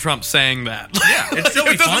Donald Trump saying that. Yeah, it'd still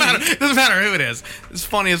be it doesn't funny. matter. It doesn't matter who it is. It's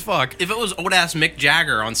funny as fuck. If it was old ass Mick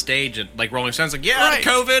Jagger on stage at Rolling Stones, I Right. had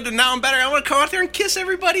COVID and now I'm better. I want to go out there and kiss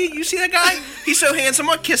everybody. You see that guy? He's so handsome.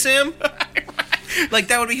 I'll kiss him. Like,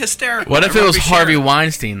 that would be hysterical. What if it Everyone was would be Harvey sharing.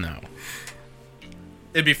 Weinstein though?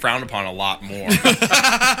 It'd be frowned upon a lot more.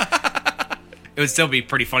 It would still be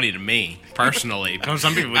pretty funny to me, personally. Because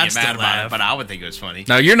some people would I'd get mad still about laugh. it, but I would think it was funny.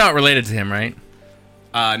 No, you're not related to him, right?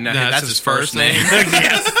 No, that's his first name.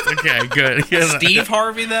 Yes. Okay, good. Steve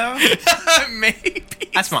Harvey, though? Maybe.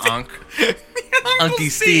 That's my Unc. Uncle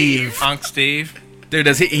Steve. Unc Steve. Dude,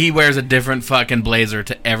 does he wears a different fucking blazer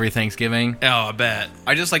to every Thanksgiving? Oh, I bet.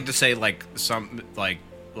 I just like to say, like, some, like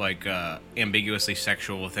ambiguously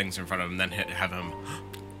sexual things in front of him, then have him...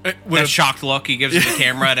 That shocked look he gives the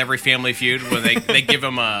camera at every Family Feud when they give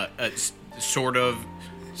him a sort of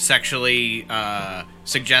sexually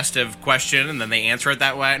suggestive question and then they answer it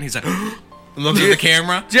that way and he's like looks at the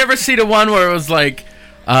camera. Did you ever see the one where it was like,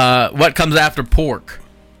 what comes after pork?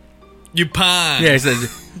 You pine. Yeah, he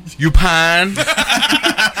says, you pine? And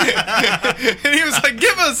he was like,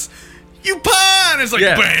 give us, you pine. It's like,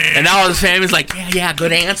 Yeah. bam. And all his family's like, yeah,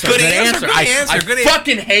 good answer. Good answer. I good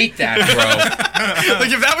fucking hate that, bro. Like,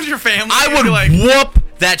 if that was your family, I you'd would be like, whoop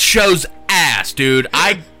that show's ass, dude.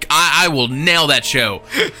 I will nail that show.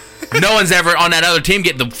 No one's ever on that other team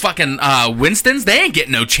getting the fucking Winstons. They ain't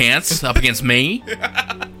getting no chance up against me.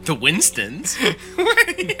 The Winstons. have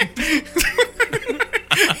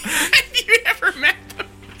you ever met them?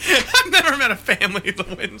 I've never met a family of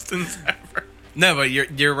the Winstons ever. No, but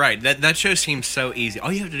you're right. That show seems so easy.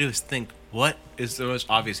 All you have to do is think, what is the most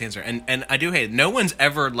obvious answer? And I do hate it. No one's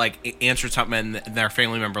ever like answered something and their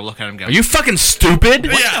family member look at him and go, Are you fucking stupid?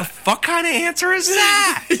 what Yeah. the fuck kind of answer is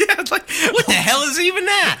that? Yeah, it's like, What the hell is even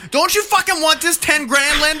that? don't you fucking want this 10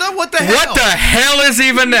 grand, Linda? What the hell? What the hell is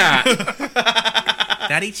even that?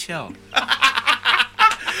 Daddy, chill.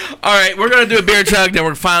 All right, we're going to do a beer chug, then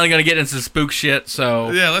we're finally going to get into spook shit,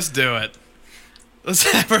 so... Yeah, let's do it. Let's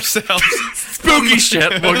have ourselves Spooky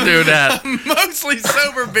shit, we'll do that. mostly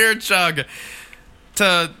sober beer chug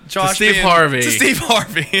to Josh Steve being, Harvey. To Steve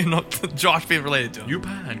Harvey and not to Josh being related to him. You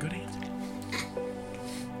pine, good answer.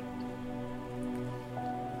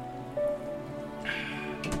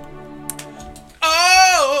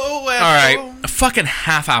 Oh, well. All right, a fucking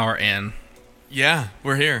half hour in. Yeah,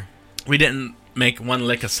 we're here. We didn't make one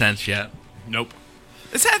lick of sense yet. Nope.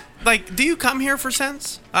 Is that, like, do you come here for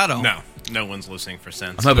sense? I don't. No one's listening for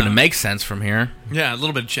sense. I'm hoping to make sense from here. Yeah, a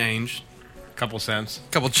little bit of change. Couple cents.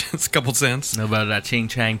 Couple cents. No about that ching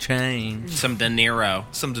chang chang. Some De Niro.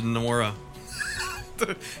 Some Denora.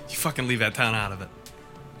 You fucking leave that town out of it.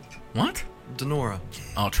 What? Denora.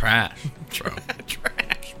 Oh, trash.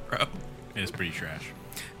 Trash, bro. It is pretty trash.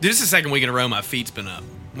 Dude, this is the second week in a row my feet's been up.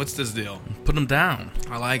 What's this deal? Put them down.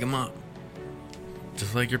 I like them up.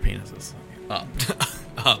 Just like your penises. Up.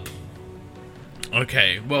 Up.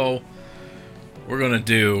 Okay, well, we're gonna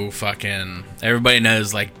do fucking... Everybody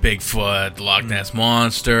knows, like, Bigfoot, Loch Ness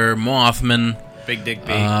Monster, Mothman. Big Dick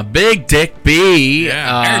B. Big Dick B.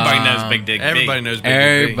 Yeah, Everybody knows Big Dick B. Everybody knows Big Dick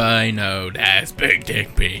B. Everybody know that's Big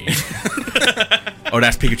Dick B. Oh,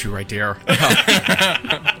 that's Pikachu right there.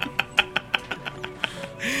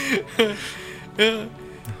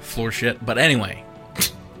 Floor shit. But anyway,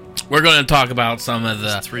 we're going to talk about some of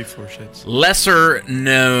the 3 floor shits. lesser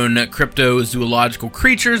known cryptozoological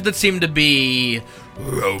creatures that seem to be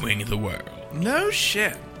roaming the world. No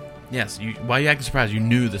shit. Yes, why are you acting surprised? You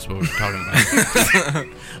knew this was what we were talking about.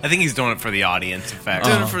 I think he's doing it for the audience effect.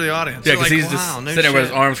 Doing it for the audience. Yeah, They're because like, he's wow, just no sitting there with his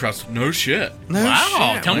shit. arms crossed. No shit. No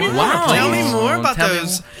Wow, shit. tell me Like, more, wow, Tell me please. more about Tell me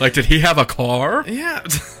those. more. Like, did he have a car? Yeah.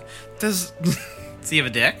 Does Does he have a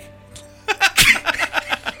dick?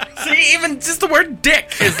 See, even just the word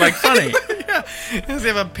dick is like funny. does he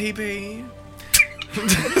have a pee-pee?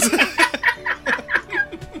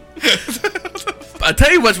 I'll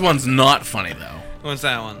tell you which one's not funny though. What's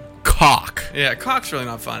that one? Cock. Yeah, cock's really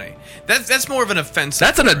not funny. That's more of an offensive.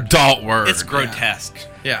 That's an adult word. It's grotesque.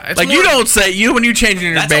 Yeah, it's Like more, you don't say when you're changing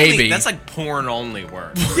your That's baby. only, that's like porn only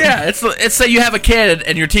word. Yeah, it's say you have a kid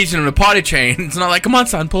and you're teaching him to potty train. It's not like, come on,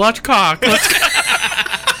 son, pull out your cock. Let's go.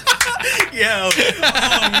 Yo,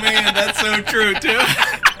 oh man, that's so true too.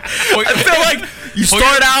 I feel like you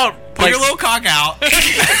start out Put like your little cock out.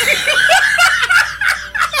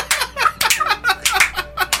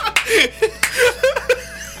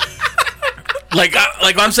 like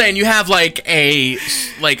I'm saying, you have like a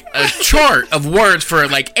chart of words for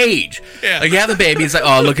like age. Yeah. Like you have a baby, it's like,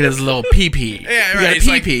 oh, look at his little pee-pee. Yeah, You right. got a It's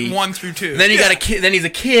like pee-pee. 1 through 2. Then you got a kid. Then he's a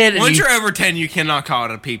kid. And Once you, you're over 10, you cannot call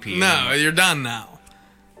it a pee-pee. No, you're done now.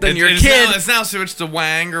 then your It's kid. Now, it's now switched to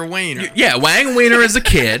Wang or Wiener. Yeah, Wang Wiener is a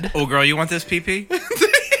kid. Oh, girl, you want this pee-pee?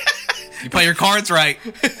 You play your cards right.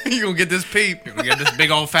 You gonna get this peep. We got this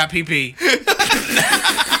big old fat pee-pee.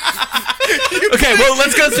 You Okay, well,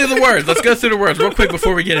 let's go through the words. Let's go through the words real quick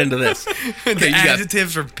before we get into this. The you got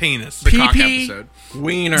adjectives for penis. cock pee-pee, episode.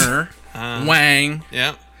 wiener, wang,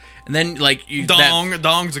 Yeah. and then like you Dong.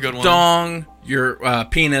 Dong's a good one. dong. Your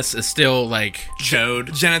penis is still like Chode.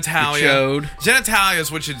 Genitalia. Your chode. Genitalia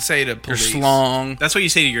is what you'd say to your police. slong. That's what you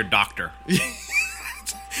say to your doctor.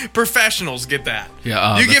 Professionals get that.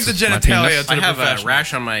 Yeah, you give the this is my genitalia penis. to I the have a professional.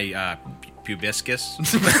 rash on my pubiscus.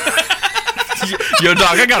 Yo,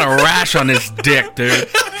 dog, I got a rash on this dick, dude.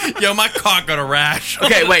 Yo, my cock got a rash.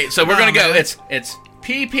 Okay, wait. So we're Come gonna on, go. man. It's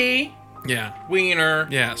pee-pee, Yeah. wiener,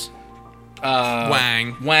 Yes.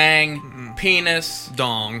 wang, penis,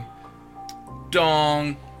 Dong.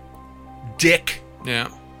 dong, dick, Yeah.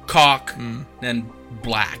 cock, and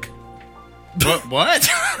black. What?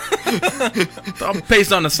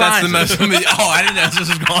 Based on the That's size. the most. Oh, I didn't know this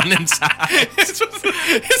was going inside.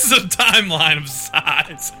 This is a timeline of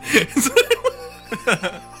size.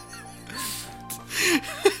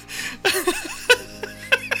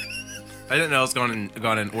 I didn't know it was going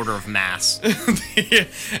in order of mass. Yeah,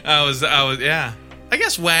 I was, yeah. I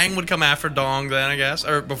guess Wang would come after Dong then, I guess.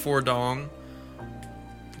 Or before Dong.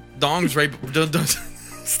 Dong's right.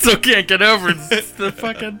 Still can't get over the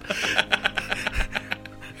fucking.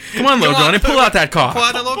 Come on, little Johnny, pull out that cock. Pull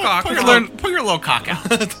out that little cock. Pull your little cock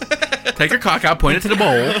out. Take your cock out, point it to the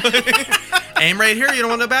bowl. Aim right here. You don't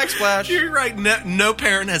want no backsplash. You're right. No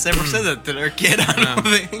parent has ever said that to their kid. I don't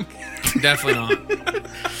think. Definitely not.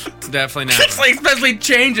 Definitely not. It's like especially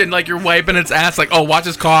changing, like you're wiping its ass, like, oh, watch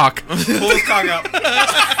his cock. Pull his cock out.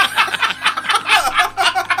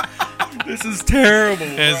 This is terrible.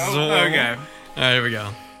 Okay. All right, here we go.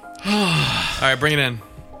 All right, bring it in.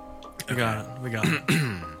 We got it. We got it.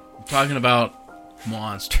 Talking about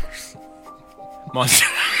monsters. Monster.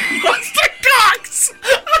 Monster cocks!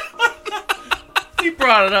 He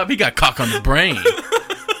brought it up. He got cock on the brain.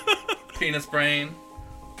 Penis brain.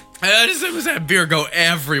 I just was that beer go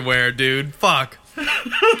everywhere, dude. Fuck.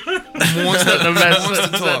 Monster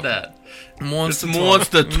talk. that. Monster talk.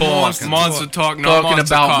 Monster talk. Monster talk. No Talking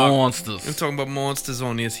monster about cock. I'm monsters. talking about monsters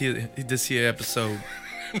on this here episode.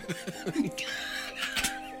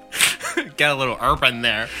 Got a little urban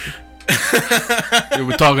there. Yeah,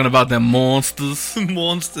 we're talking about them monsters.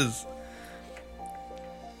 Monsters.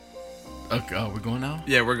 Okay, oh, we're going now?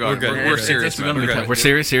 Yeah, we're going. We're good. We're Yeah, serious. We're, man. gonna be good. we're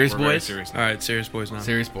serious We're very boys? serious. All right, serious boys now.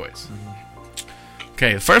 Serious boys.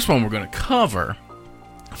 Okay, the first one we're going to cover,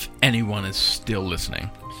 if anyone is still listening,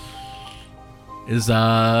 is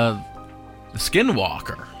the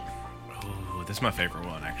Skinwalker. Ooh, this is my favorite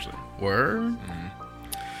one, actually. Word?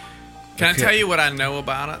 Can I Okay. tell you what I know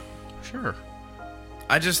about it? Sure.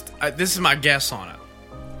 This is my guess on it.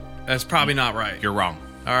 That's probably not right. You're wrong.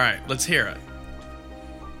 All right, let's hear it.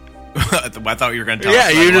 I thought you were going to tell Yeah,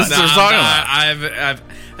 us. you what it just- was. was talking about.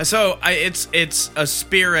 It's a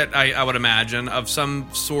spirit. I would imagine of some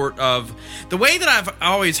sort of. The way that I've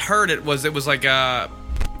always heard it was like a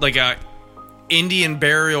Indian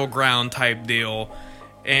burial ground type deal,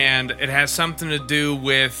 and it has something to do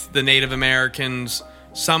with the Native Americans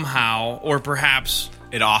somehow, or perhaps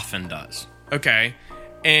It often does. okay,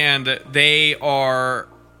 and they are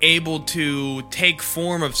able to take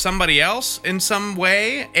form of somebody else in some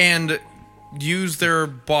way and use their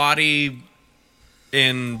body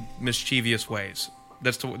in mischievous ways.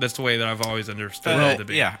 That's the way that I've always understood it to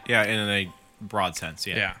be. Yeah, in a broad sense.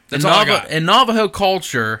 Yeah. Yeah. That's all I got. In Navajo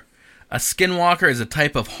culture, a skinwalker is a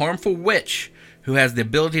type of harmful witch who has the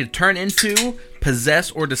ability to turn into, possess,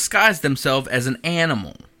 or disguise themselves as an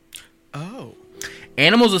animal. Oh.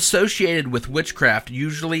 Animals associated with witchcraft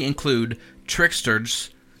usually include tricksters,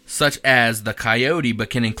 such as the coyote, but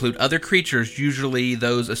can include other creatures, usually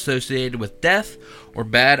those associated with death or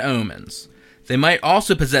bad omens. They might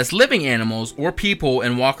also possess living animals or people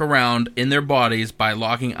and walk around in their bodies by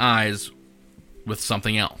locking eyes with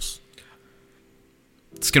something else.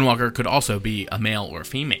 Skinwalker could also be a male or a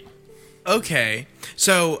female. Okay.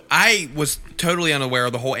 So I was totally unaware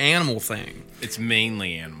of the whole animal thing, It's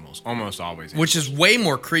mainly animals. Almost always. which is way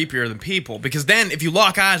more creepier than people, because then if you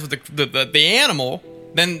lock eyes with the animal,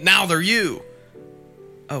 then now they're you.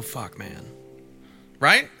 Oh, fuck, man.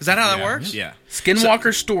 Right? Is that how that works? Yeah.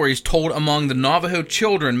 Skinwalker stories told among the Navajo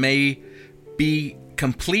children may be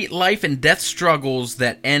complete life and death struggles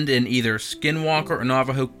that end in either Skinwalker or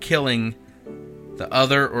Navajo killing the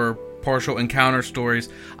other, or partial encounter stories.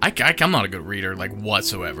 I'm not a good reader, like,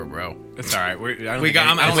 whatsoever, bro. It's all right. I don't We think, got-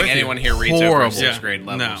 I I'm don't with think you. anyone here reads over a Horrible. sixth grade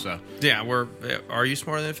level. No. So Yeah, are you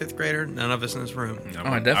smarter than a fifth grader? None of us in this room. no,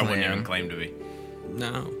 I definitely I wouldn't am. even claim to be.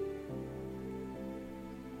 No.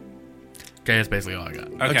 Okay, that's basically all I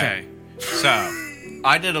got. Okay. So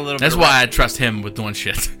I did a little. That's bit why I trust him with doing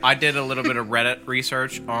shit. I did a little bit of Reddit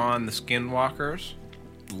research on the Skinwalkers.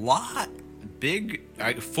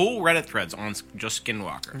 Full Reddit threads on just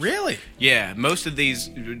Skinwalkers. Really? Yeah, most of these.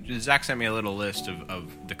 Zach sent me a little list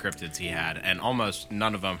of the cryptids he had, and almost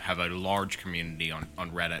none of them have a large community on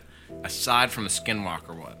Reddit, aside from the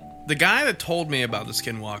Skinwalker one. The guy that told me about the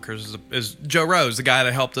Skinwalkers is Joe Rose, the guy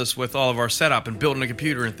that helped us with all of our setup and building a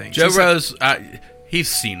computer and things. Joe Rose, he's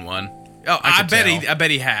seen one. Oh, I bet tell.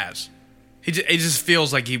 he has. He just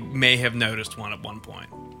feels like he may have noticed one at one point.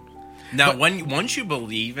 Now, once you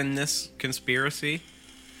believe in this conspiracy,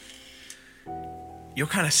 you'll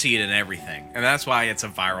kind of see it in everything, and that's why it's a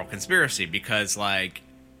viral conspiracy. Because, like,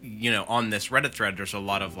 you know, on this Reddit thread, there's a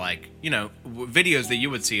lot of, like, you know, videos that you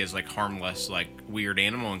would see as like harmless, like weird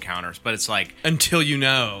animal encounters, but it's like until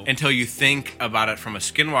you think about it from a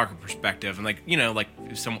Skinwalker perspective, and like, you know, like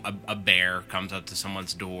a bear comes up to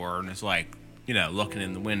someone's door and is like, you know, looking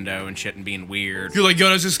in the window and shit and being weird. You're like, yo,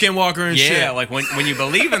 that's a Skinwalker and shit. Yeah, like when you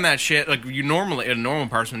believe in that shit, like a normal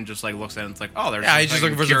person just like looks at it and it's like, oh, there's he's just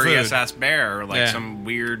looking for some curious food. ass bear or like some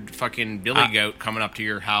weird fucking billy goat coming up to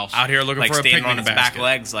your house out here looking like for a standing on picnic its back basket.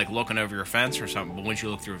 legs, like looking over your fence or something. But once you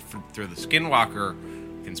look through the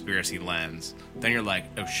Skinwalker conspiracy lens, then you're like,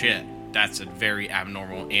 oh shit, that's a very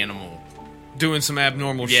abnormal animal Doing some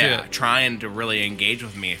abnormal shit. trying to really engage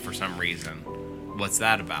with me for some reason. What's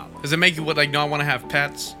that about? Does it make you not want to have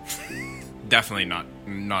pets? Definitely not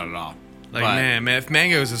at all. Like, man, if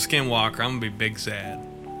Mango's a Skinwalker, I'm gonna be big sad.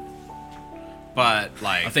 But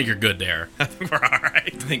like, I think you're good there. We're all right.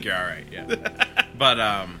 I think you're all right. Yeah. But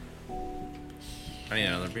I need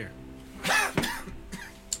another beer.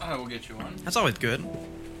 I will get you one. That's always good.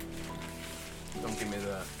 Don't give me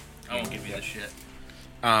that. I won't give you the shit.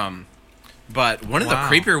 But one of the Wow.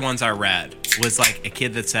 creepier ones I read was like a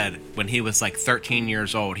kid that said when he was like 13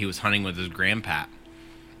 years old, he was hunting with his grandpa,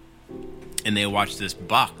 and they watched this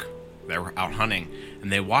buck. They were out hunting,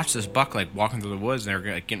 and they watched this buck like walking through the woods, and they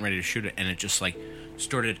were like, getting ready to shoot it, and it just like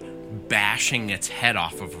started bashing its head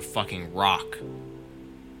off of a fucking rock.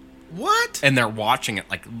 What? And they're watching it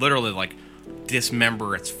like literally like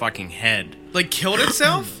dismember its fucking head. Like killed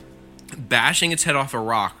itself? Bashing its head off a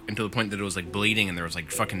rock until the point that it was like bleeding and there was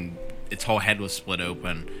like fucking its whole head was split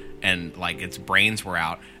open and like its brains were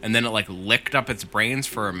out, and then it like licked up its brains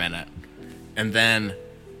for a minute and then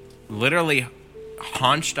literally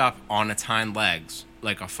hunched up on its hind legs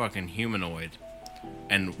like a fucking humanoid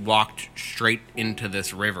and walked straight into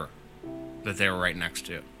this river that they were right next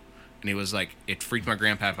to. And he was like, it freaked my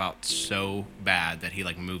grandpa out so bad that he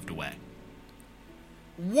like moved away.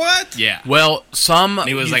 What? Yeah. Well, And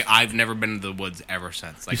he was like, I've never been to the woods ever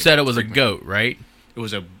since. Like, you said it was a goat, right? It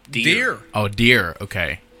was a Deer. Oh, deer.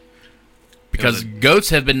 Okay. Because goats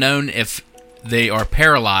have been known if they are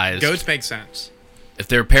paralyzed. Goats make sense. If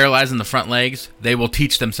they're paralyzed in the front legs, they will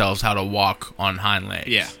teach themselves how to walk on hind legs.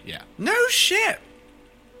 Yeah, yeah. No shit.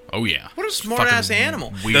 Oh yeah. What a smart ass Fucking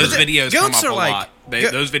animal. weird. Those videos come Goats up are a like- lot.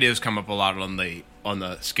 Those videos come up a lot on the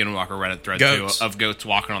Skinwalker Reddit thread Goats. too, of goats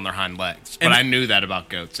walking on their hind legs. But And- I knew that about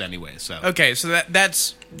goats anyway. So Okay, so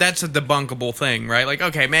that's a debunkable thing, right? Like,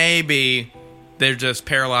 okay, maybe they're just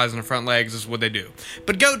paralyzed in the front legs is what they do.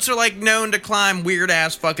 But goats are like known to climb weird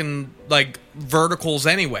ass fucking like verticals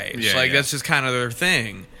anyways. Yeah, like yeah. that's just kind of their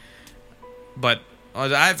thing. But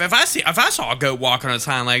if I saw a goat walking on its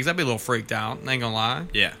hind legs, I'd be a little freaked out. I ain't gonna lie.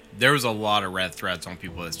 yeah, there was a lot of Reddit threads on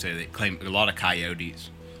people that say they claim a lot of coyotes.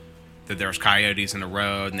 That there was coyotes in the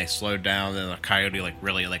road and they slowed down and the coyote like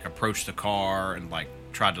really like approached the car and like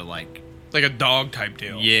tried to like Like a dog type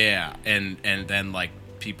deal. yeah and then like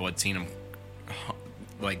people had seen them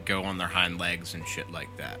like go on their hind legs and shit like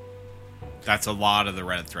that. That's a lot of the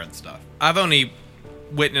Reddit thread stuff. I've only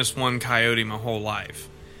witnessed one coyote my whole life,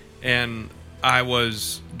 and I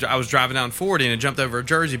was driving down 40 and it jumped over a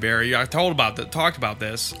Jersey bear. I talked about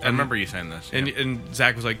this. I remember you saying this. And, yeah. and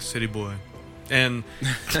Zach was like, "City boy," and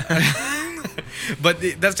but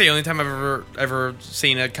that's the only time I've ever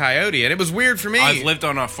seen a coyote, and it was weird for me. I've lived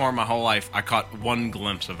on a farm my whole life. I caught one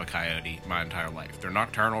glimpse of a coyote my entire life. They're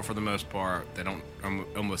nocturnal for the most part. They don't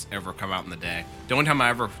almost ever come out in the day. The only time I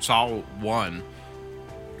ever saw one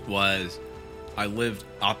was I lived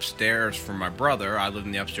upstairs from my brother. I lived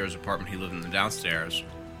in the upstairs apartment. He lived in the downstairs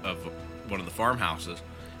of one of the farmhouses.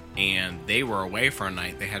 And they were away for a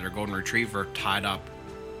night. They had their golden retriever tied up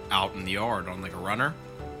out in the yard on like a runner.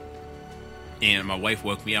 And my wife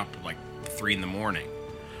woke me up at like 3 in the morning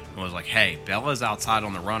and was like, hey, Bella's outside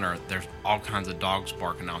on the runner. There's all kinds of dogs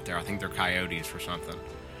barking out there. I think they're coyotes or something.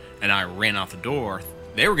 And I ran out the door.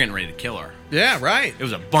 They were getting ready to kill her. yeah, right, It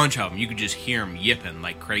was a bunch of them. You could just hear them yipping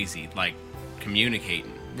like crazy, like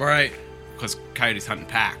communicating. right. because coyotes hunt in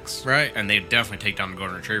packs, Right. And they'd definitely take down a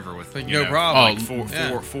golden retriever with Like, you no know, problem.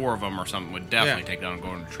 Like four of them or something would definitely take down a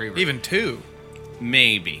golden retriever. Even 2.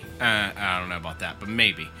 Maybe. I don't know about that, but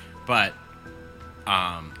maybe. But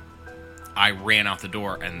I ran out the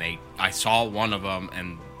door, and I saw one of them,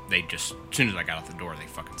 and they just, as soon as I got out the door, they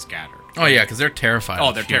fucking scattered. Oh yeah, because they're terrified. Oh,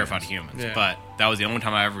 of they're humans. terrified of humans. Yeah. But that was the only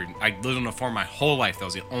time I lived on a farm my whole life. That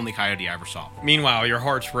was the only coyote I ever saw. Meanwhile, your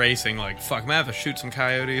heart's racing like, fuck, man, I have to shoot some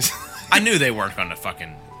coyotes. I knew they weren't going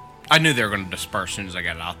to I knew they were going to disperse as soon as I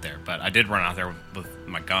got out there, but I did run out there with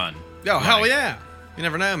my gun. Oh, hell yeah. You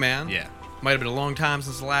never know, man. Yeah. Might have been a long time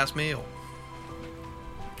since the last meal.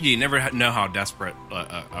 You never know how desperate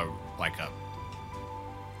a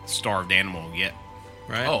starved animal will get.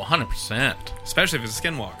 Right? Oh, 100%. Especially if it's a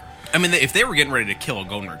skinwalker. I mean, if they were getting ready to kill a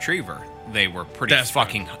golden retriever, they were pretty Desperate.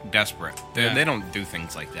 fucking desperate. Yeah. They don't do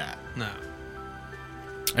things like that. No.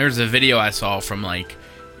 There's a video I saw from like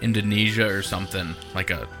Indonesia or something, like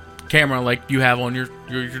a camera like you have on your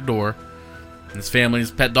door. And this family's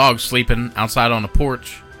pet dog sleeping outside on the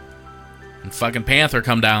porch. And fucking panther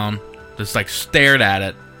come down, just like stared at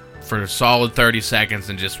it for a solid 30 seconds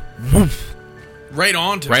and just woof, Right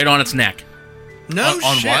onto right on its neck. No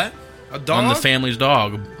On shit. what? A dog? On the family's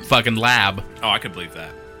dog, fucking lab. Oh, I could believe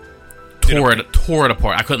that. Tore it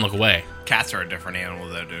apart. I couldn't look away. Cats are a different animal,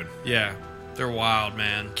 though, dude. Yeah. They're wild,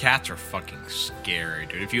 man. Cats are fucking scary,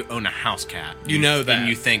 dude. If you own a house cat, You know that. and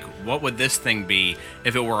you think, what would this thing be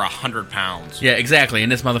if it were 100 pounds? Yeah, exactly.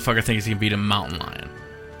 And this motherfucker thinks he can beat a mountain lion.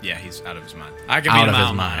 Yeah, he's out of his mind. I can Out beat of him his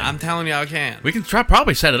out, mind. I'm telling you, I can. We can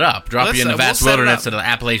probably set it up. Drop you in the We'll vast set it wilderness up. of the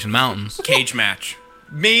Appalachian Mountains. Cage match.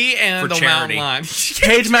 Me and For the charity. mountain lion.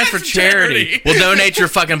 Cage match for charity. We'll donate your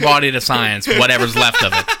fucking body to science, whatever's left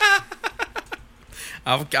of it.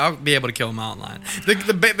 I'll be able to kill a mountain lion.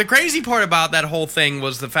 The crazy part about that whole thing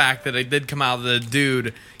was the fact that it did come out that the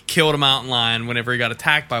dude killed a mountain lion whenever he got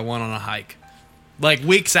attacked by one on a hike. Like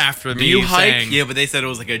weeks after me you hike? saying, Yeah, but they said it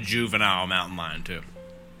was like a juvenile mountain lion, too.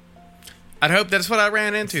 I'd hope that's what I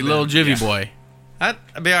ran into. Little then. juvie boy. I'd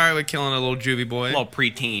be alright with killing a little juvie boy. A little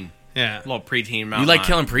preteen. Yeah. A little preteen mountain You like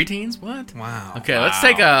lion. killing preteens? What? Wow. Okay, let's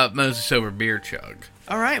take a mostly sober beer chug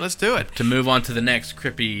Alright, let's do it. to move on to the next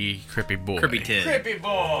crippy boy. Kirby Tid. Creepy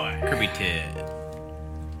boy. Kirby Tid.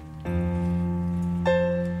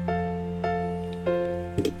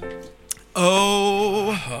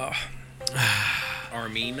 Oh.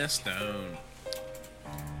 Armina Stone.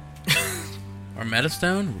 Or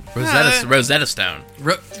Metastone? Yeah. Rosetta Stone.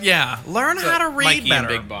 Yeah. Learn how to read Mikey better.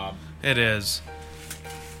 and Big Bob. It is.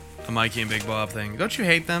 A Mikey and Big Bob thing. Don't you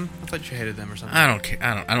hate them? I thought you hated them or something. I don't care.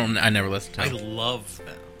 I never listened to I them. love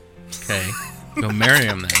them. Okay. Go marry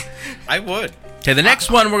him then. I would. Okay, the next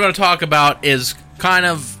one we're going to talk about is kind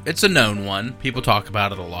of, it's a known one. People talk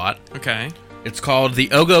about it a lot. Okay. It's called the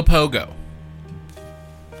Ogopogo.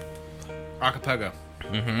 Acapulco.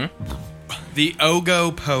 The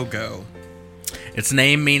Ogopogo. Its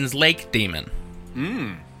name means lake demon.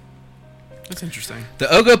 That's interesting. The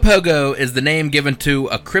Ogopogo is the name given to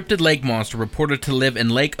a cryptid lake monster reported to live in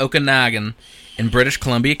Lake Okanagan in British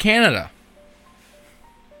Columbia, Canada.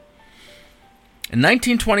 In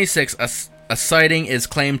 1926, a sighting is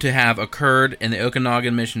claimed to have occurred in the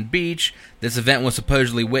Okanagan Mission Beach. This event was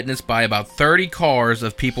supposedly witnessed by about 30 cars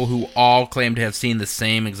of people who all claimed to have seen the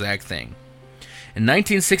same exact thing. In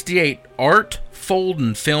 1968, Art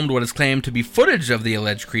Folden filmed what is claimed to be footage of the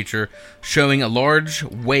alleged creature, showing a large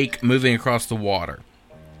wake moving across the water.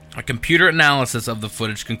 A computer analysis of the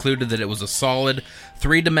footage concluded that it was a solid,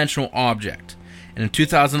 three-dimensional object. And in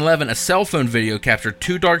 2011, a cell phone video captured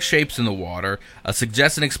two dark shapes in the water, a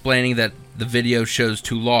suggestion explaining that the video shows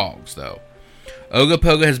two logs, though.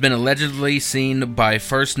 Ogopogo has been allegedly seen by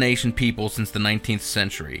First Nation people since the 19th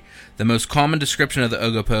century. The most common description of the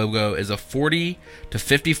Ogopogo is a 40 to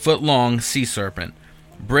 50 foot long sea serpent.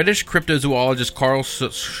 British cryptozoologist Carl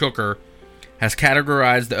Schucker has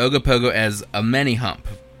categorized the Ogopogo as a many hump.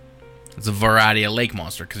 It's a variety of lake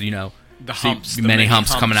monster because, you know, The see humps. many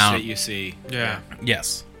humps coming out. that you see. Yeah.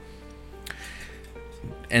 Yes.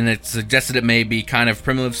 And it suggested it may be kind of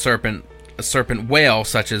primitive serpent, a serpent whale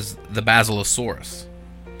such as the Basilosaurus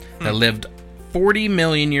that lived 40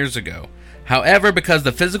 million years ago. However, because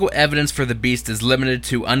the physical evidence for the beast is limited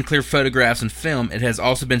to unclear photographs and film, it has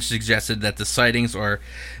also been suggested that the sightings are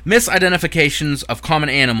misidentifications of common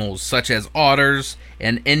animals such as otters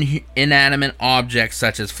and inanimate objects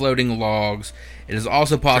such as floating logs. It is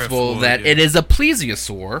also possible Driftwood, that yeah. it is a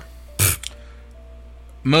plesiosaur.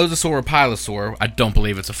 Mosasaur or pilosaur. I don't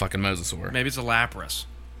believe it's a fucking mosasaur. Maybe it's a Lapras.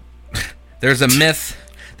 There's a myth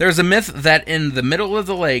that in the middle of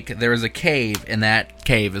the lake there is a cave, and that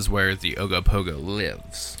cave is where the Ogopogo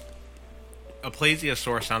lives. a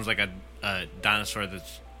plesiosaur sounds like a dinosaur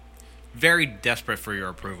that's very desperate for your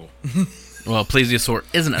approval. Well, plesiosaur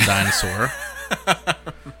isn't a dinosaur.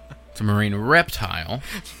 It's a marine reptile.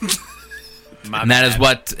 My And that is bad.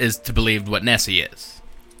 what is to believe what Nessie is.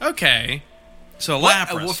 Okay. So What,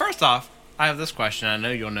 Lapras. well, first off, I have this question. I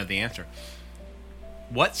know you'll know the answer.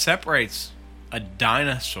 What separates a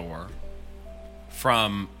dinosaur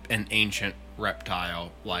from an ancient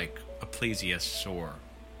reptile like a plesiosaur?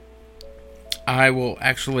 I will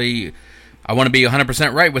actually... I want to be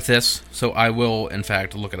 100% right with this, so I will, in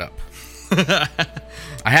fact, look it up.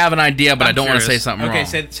 I have an idea, but I I'm don't want to say curious. something Okay,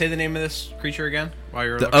 wrong. say the name of this creature again while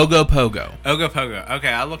you're The looking. Ogopogo. Ogopogo. Okay,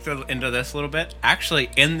 I looked into this a little bit. Actually,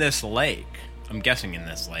 in this lake, I'm guessing in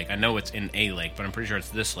this lake. I know it's in a lake, but I'm pretty sure it's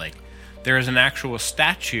this lake. There is an actual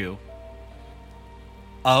statue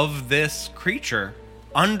of this creature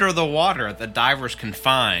under the water that divers can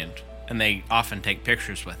find, and they often take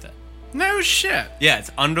pictures with it. No shit. Yeah,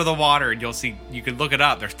 it's under the water, and you'll see. You can look it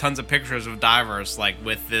up. There's tons of pictures of divers like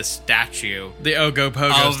with this statue The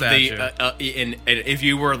Ogopogo of statue. and if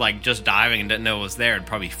you were like just diving and didn't know it was there, it'd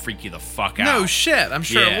probably freak you the fuck out. no shit. I'm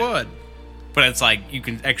sure Yeah. it would. But it's like you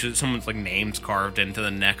can actually someone's like names carved into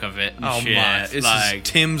the neck of it and Oh shit. my! It's like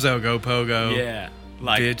just Tim's Ogopogo. yeah,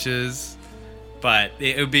 like Bitches. but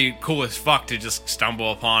it would be cool as fuck to just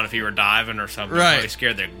stumble upon if you were diving or something. Right. Probably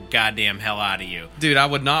scared the goddamn hell out of you. Dude, I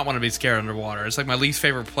would not want to be scared underwater. It's like my least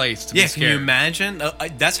favorite place to Yeah, be can you scared. imagine?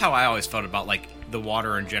 That's how I always felt about like the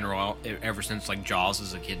water in general. Ever since like Jaws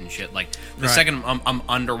as a kid and shit. Like the Right. second I'm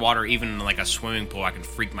underwater, even in like a swimming pool, I can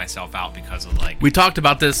freak myself out because of like. We talked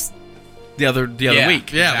about this the other Yeah.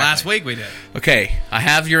 week. Yeah, Exactly. last week we did. Okay, I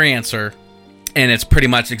have your answer, and it's pretty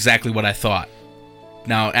much exactly what I thought.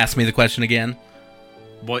 Now, ask me the question again.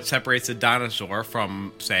 What separates a dinosaur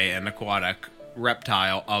from, say, an aquatic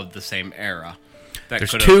reptile of the same era? That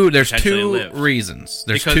There's could've two potentially lived? reasons.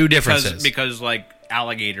 There's Because- two differences. Because like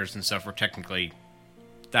alligators and stuff were technically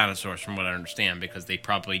dinosaurs, from what I understand, because they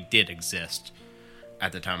probably did exist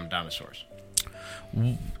at the time of dinosaurs.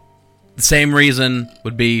 The same reason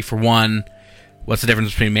would be, for one, what's the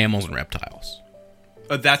difference between mammals and reptiles?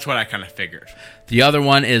 That's what I kind of figured. The other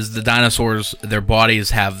one is the dinosaurs, their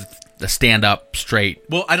bodies have the stand up straight.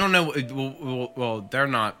 Well, I don't know. Well, they're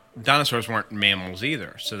not. Dinosaurs weren't mammals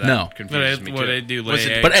either, so that No. confuses me What too. they do, Was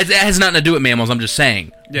lay it- But it has nothing to do with mammals, I'm just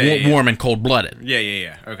saying. Yeah, yeah, yeah. Warm and cold blooded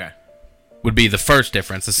Yeah. Okay. would be the first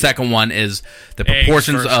difference. The second one is the Eggs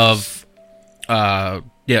proportions versus- of,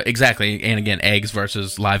 yeah, exactly. And again, eggs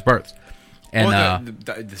versus live births. And Well,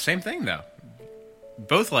 the same thing though.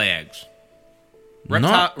 Both lay eggs.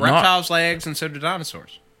 not- Reptiles lay eggs, and so do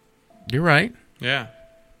dinosaurs. you're right. Yeah.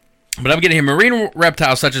 But I'm getting here. Marine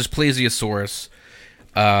reptiles such as Plesiosaurus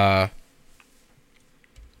are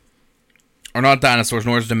not dinosaurs,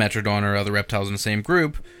 nor is Dimetrodon or other reptiles in the same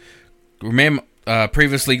group.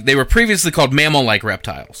 They were previously called mammal-like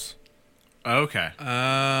reptiles, Okay.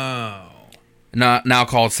 Oh. now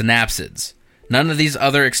called synapsids. None of these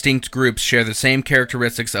other extinct groups share the same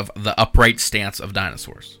characteristics of the upright stance of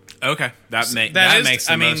dinosaurs. Okay. That That makes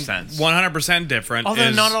the most sense. 100% different. Although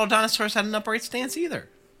is- not all dinosaurs had an upright stance either.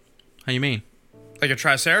 How you mean? like a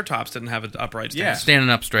Triceratops didn't have an upright Yeah. stance. Standing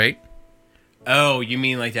up straight. Oh, you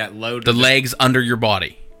mean like that load? The legs under your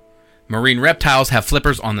body. Marine reptiles have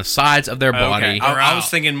flippers on the sides of their body. Okay. I was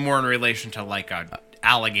thinking more in relation to like a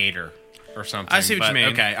alligator or something. I see what you but, mean.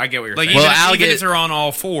 Okay, I get what you're Like saying. Well, even, even alligator- if they're on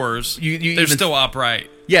all fours, You they're even- still upright.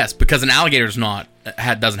 Yes, because an alligator's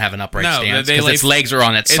doesn't have an upright No, stance they because lay- its legs are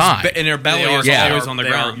on its side. And their belly is Yeah. always on the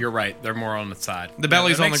ground. You're right. They're more on the side. The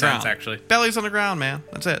belly's that on the makes ground. sense, actually. Belly's on the ground, man.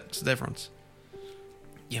 That's it. It's the difference.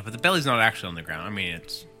 Yeah, but the belly's not actually on the ground. I mean,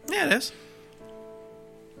 it's Yeah, it is.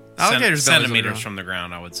 Alligator's belly's on the centimeters ground. from the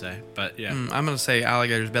ground, I would say. But yeah. I'm gonna say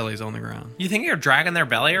alligator's belly's on the ground. You think you're dragging their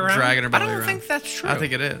belly around? Dragging their belly I don't around. think that's true. I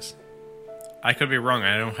think it is. I could be wrong.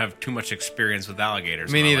 I don't have too much experience with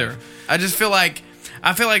alligators. Me in my neither. life. I just feel like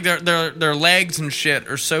their legs and shit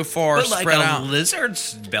are so far But like spread a out.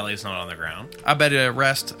 lizard's belly's not on the ground. I bet you it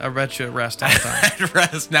rest all the time. At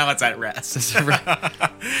rest. Now it's at rest.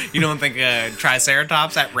 You don't think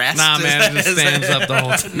Triceratops at rest? Nah, man, it just stands up the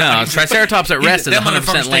whole time. No, Triceratops at rest is Them 100%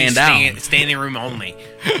 motherfuckers laying think down. Standing room only,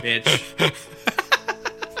 bitch.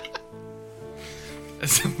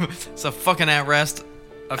 It's a fucking at rest.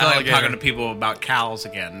 I feel like I'm Alligator. talking to people about cows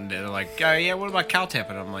again. They're like, oh, yeah, what about cow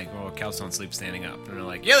tipping? I'm like, well, cows don't sleep standing up. And they're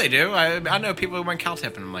like, yeah, they do. I know people who went cow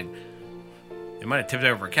tipping. I'm like, they might have tipped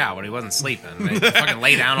over a cow, but he wasn't sleeping. They fucking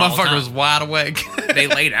lay down all the Motherfucker was time. wide awake. They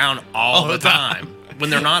lay down all the time. when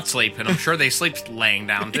they're not sleeping. I'm sure they sleep laying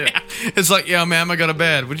down too. It's like, yeah, man, I go to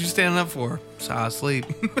bed. What you standing up for? So I sleep.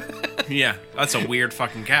 Yeah, that's a weird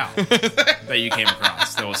fucking cow that you came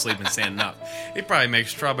across that was sleeping standing up. He probably makes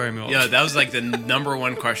strawberry milk. Yeah, that was like the number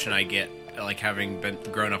one question I get, like having been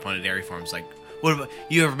grown up on a dairy farm. It's like, what about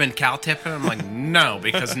you? Ever been cow tipping? I'm like, no,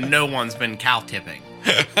 because no one's been cow tipping.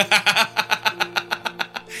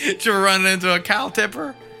 Did you ever run into a cow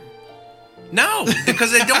tipper? No,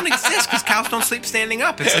 because they don't exist. Because cows don't sleep standing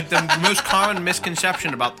up. It's like the most common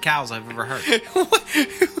misconception about cows I've ever heard.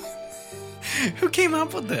 Who came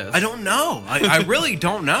up with this? I don't know. I really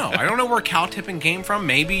don't know. I don't know where cow tipping came from.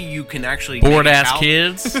 Maybe you can actually Bored make a ass cow-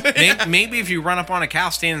 kids. Maybe if you run up on a cow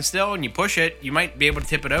standing still and you push it, you might be able to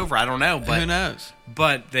tip it over. I don't know, Who but knows?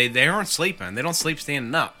 they aren't sleeping. They don't sleep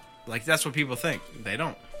standing up. Like that's what people think. They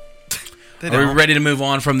don't. Are we ready to move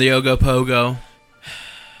on from the Ogopogo?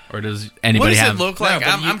 Or does What anybody does have it look like? No,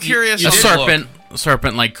 but I'm curious. a how it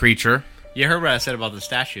serpent-like creature? You heard what I said about the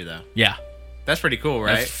statue, though. Yeah, That's pretty cool,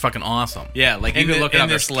 right? that's fucking awesome. Yeah, like you In can the- look it in up.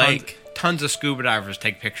 this There's lake. tons of scuba divers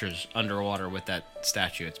take pictures underwater with that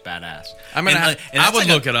statue. It's badass. I mean, I that's would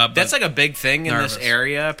look it up, That's but like a big thing in nervous. this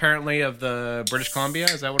area, apparently, of the British Columbia.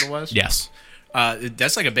 Is that what it was? Yes.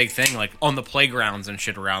 That's like a big thing. Like on the playgrounds and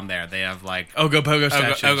shit around there, they have like Ogopogo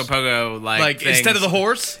statues. Ogopogo Like instead of the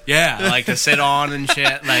horse? Yeah, like to sit on and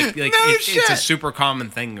shit. Like No it's a shit. super common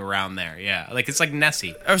thing around there. Yeah, like it's like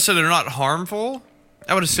Nessie. Oh, so they're not harmful?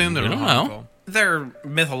 I would assume they're I not don't know. harmful. They're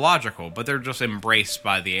mythological, but they're just embraced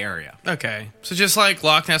by the area. Okay. So just like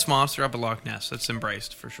Loch Ness Monster up at Loch Ness, that's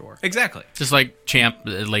embraced for sure. Exactly. Just like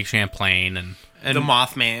Lake Champlain and And The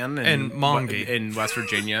Mothman and Mongi. in West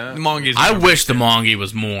Virginia. Mongi's I wish the Mongi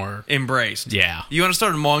was more. embraced. Yeah. You want to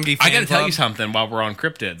start a Mongi fan I gotta tell club? you something while we're on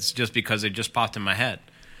cryptids, just because it just popped in my head.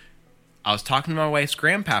 I was talking to my wife's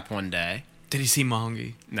grandpap one day. Did he see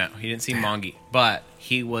Mongi? No, he didn't see Mongi, but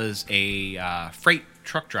he was a freight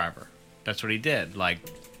truck driver. That's what he did. Like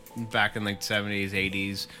back in like 70s,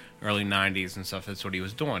 80s, early 90s and stuff. That's what he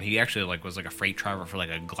was doing. He actually like was like a freight driver for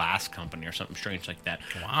like a glass company or something strange like that.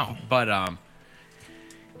 Wow. But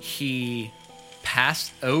he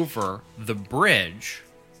passed over the bridge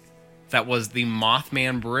that was the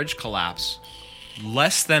Mothman Bridge collapse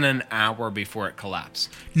less than an hour before it collapsed.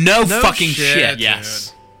 No, No fucking shit, shit. dude.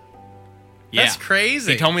 Yes. That's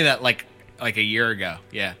crazy. He told me that like a year ago.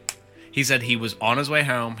 Yeah. He said he was on his way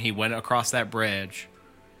home. He went across that bridge.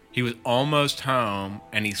 He was almost home,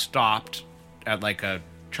 and he stopped at like a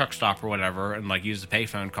truck stop or whatever, and like used the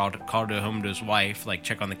payphone, called home to his wife, like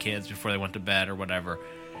check on the kids before they went to bed or whatever.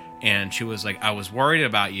 And she was like, "I was worried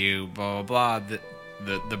about you." Blah blah blah.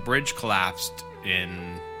 The bridge collapsed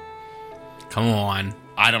in, Come on.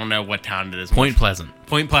 I don't know what town it is. Point Pleasant.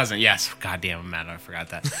 Point Pleasant. Yes. God damn, I'm mad. I forgot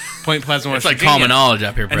that. Point Pleasant. It's West like Virginia. common knowledge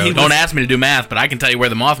up here, And bro. he Don't was- ask me to do math, but I can tell you where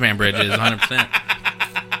the Mothman Bridge is 100%.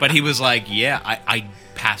 But he was like, "Yeah, I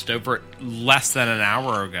passed over it less than an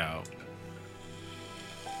hour ago."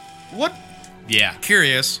 What? Yeah.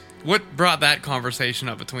 Curious. What brought that conversation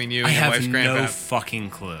up between you I and your have wife's no grandpa?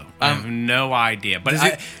 fucking clue. I have no idea. But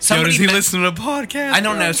Does somebody he men- listen to a podcast? I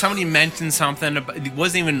don't bro? know. Somebody mentioned something. It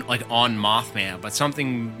wasn't even like on Mothman, but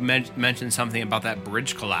something mentioned something about that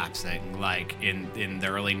bridge collapsing, like in the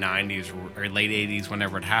early '90s or late '80s,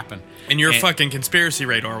 whenever it happened. And your fucking conspiracy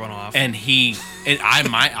radar went off. And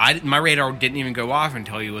my radar didn't even go off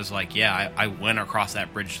until he was like, "Yeah, I went across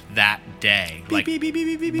that bridge that day, like beep, beep, beep,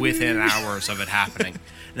 beep, beep, beep, within beep. hours of it happening."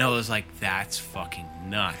 And I was like, "That's fucking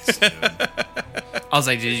nuts, dude." I was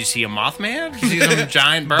like, "Did you see a Mothman? Did you see some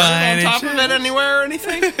giant bird By on any top of it chance? anywhere or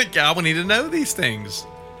anything?" God, we need to know these things.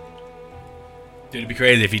 Dude, it'd be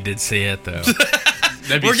crazy if he did see it, though.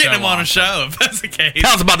 That'd be We're getting so him on a awesome. show if that's the case.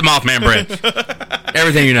 Tell us about the Mothman Bridge.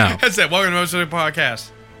 Everything you know. That's it. Welcome to Most of the Podcast.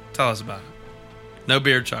 Tell us about it. No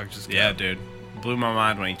beard chugs. Just go. Yeah, dude, blew my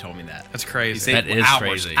mind when he told me that. That's He crazy. said That is hours,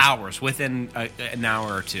 crazy. hours within an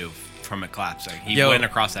hour or two from it collapsing. He Yo. went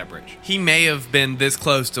across that bridge. He may have been this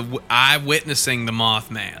close to eyewitnessing the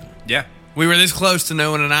Mothman. Yeah. We were this close to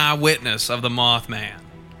knowing an eyewitness of the Mothman.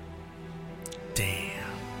 Damn.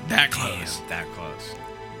 That close. Damn, that close.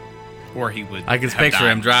 Or he would. I can have picture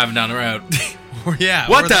died. him driving down the road. Yeah.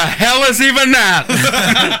 What we're the hell is even that?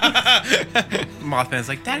 Mothman's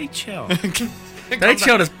like, "Daddy, chill. They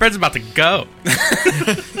showed his friend's about to go.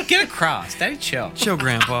 Get across. Daddy, chill." Chill,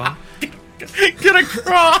 Grandpa. Get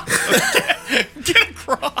across. Get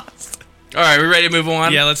across. All right, we ready to move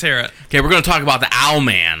on? Yeah, let's hear it. Okay, we're going to talk about the Owl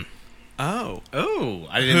Man. Oh. Oh,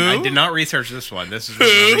 I Who? did not research this one. This is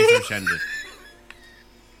where my research ended.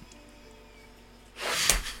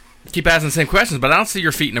 Keep asking the same questions, but I don't see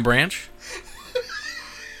your feet in a branch.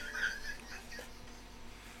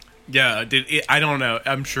 Yeah, I don't know.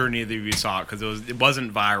 I'm sure neither of you saw it because it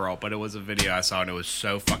wasn't viral, but it was a video I saw and it was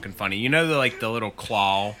so fucking funny. You know the little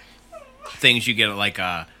claw things you get at like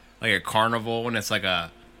a carnival and it's like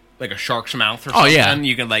a shark's mouth or something. Oh, yeah.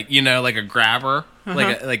 You can like a grabber,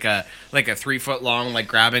 like a 3 foot long like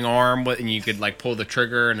grabbing arm, and you could like pull the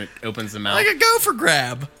trigger and it opens the mouth. Like a gopher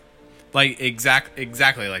grab. Like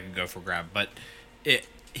exactly like a gopher grab, but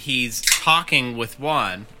he's talking with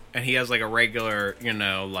one, and he has like a regular,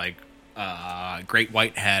 great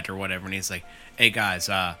white head or whatever, and he's like, "Hey guys,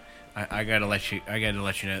 I gotta let you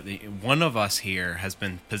know that one of us here has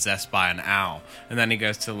been possessed by an owl," and then he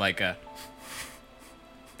goes to like a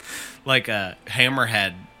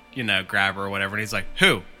hammerhead, grabber or whatever, and he's like,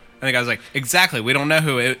 "Who?" And the guy's like, "Exactly, we don't know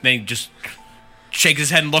who." And he just shakes his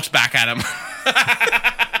head and looks back at him.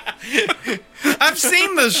 I've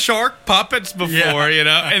seen those shark puppets before,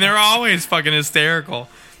 and they're always fucking hysterical.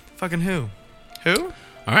 Fucking who? Who?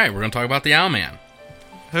 All right, we're going to talk about the Owlman.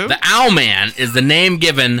 Who? The Owlman is the name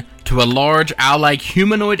given to a large owl-like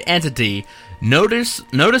humanoid entity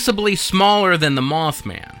noticeably smaller than the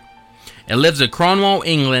Mothman. It lives in Cornwall,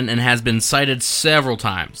 England, and has been sighted several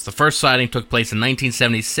times. The first sighting took place in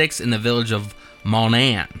 1976 in the village of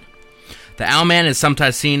Monan. The Owlman is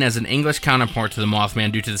sometimes seen as an English counterpart to the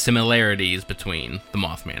Mothman due to the similarities between the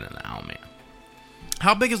Mothman and the Owlman.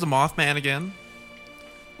 How big is the Mothman again?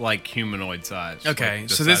 Like humanoid size. Okay, like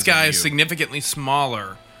the so this size guy of is you. significantly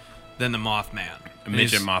smaller than the Mothman. A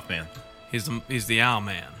midget Mothman. He's the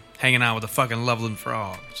Owlman, hanging out with the fucking Loveland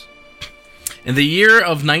frogs. In the year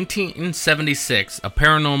of 1976, a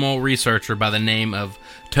paranormal researcher by the name of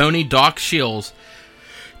Tony Doc Shields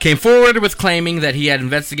came forward with claiming that he had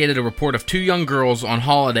investigated a report of 2 young girls on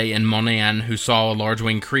holiday in Monan who saw a large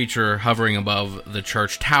winged creature hovering above the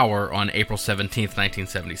church tower on April 17th,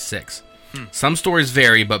 1976. Some stories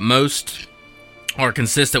vary, but most are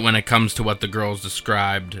consistent when it comes to what the girls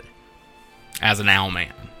described as an Owlman.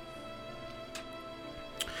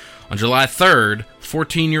 On July 3rd,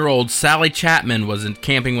 14-year-old Sally Chapman was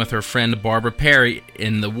camping with her friend Barbara Perry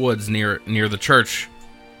in the woods near the church.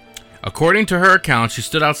 According to her account, she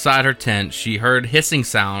stood outside her tent. She heard hissing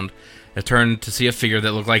sound and turned to see a figure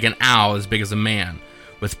that looked like an owl as big as a man,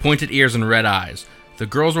 with pointed ears and red eyes. The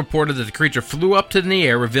girls reported that the creature flew up to the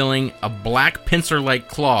air, revealing a black pincer-like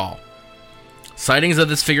claw. Sightings of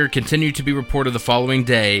this figure continued to be reported the following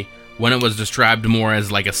day, when it was described more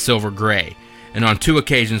as like a silver gray, and on 2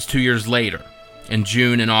 occasions 2 years later, in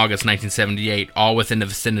June and August 1978, all within the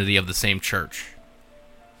vicinity of the same church.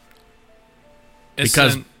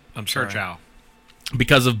 Church owl.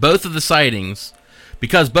 Because both of the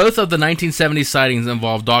 1970 sightings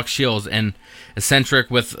involved Doc Shields and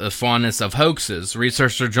eccentric with a fondness of hoaxes,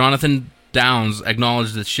 researcher Jonathan Downs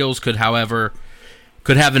acknowledged that Shields could have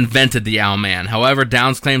invented the Owlman. However,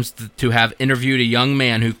 Downs claims to have interviewed a young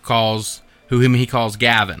man whom he calls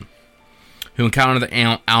Gavin, who encountered the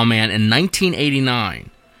Owlman in 1989,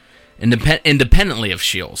 independently of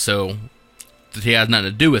Shields, so he has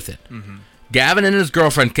nothing to do with it. Mm-hmm. Gavin and his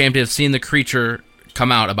girlfriend claimed to have seen the creature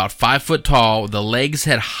come out about 5 foot tall. The legs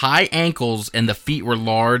had high ankles and the feet were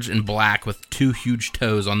large and black with 2 huge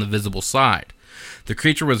toes on the visible side. The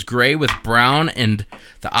creature was gray with brown and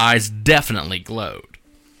the eyes definitely glowed.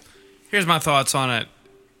 Here's my thoughts on it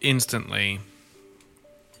instantly.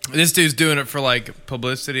 This dude's doing it for like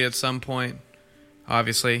publicity at some point.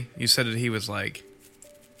 Obviously, you said that he was like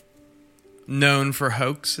known for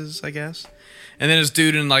hoaxes, I guess. And then this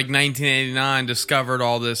dude in like 1989 discovered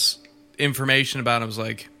all this information about him. Was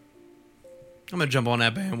like, I'm gonna jump on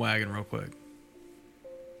that bandwagon real quick.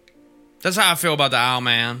 That's how I feel about the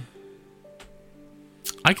Owlman.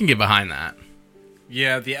 I can get behind that.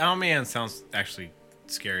 Yeah, the Owlman sounds actually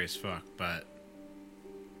scary as fuck, but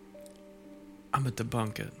I'm gonna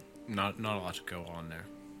debunk it. Not a lot to go on there.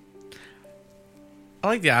 I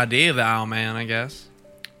like the idea of the Owlman, I guess.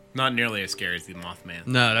 Not nearly as scary as the Mothman.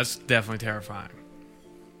 No, that's definitely terrifying.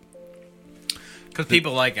 Because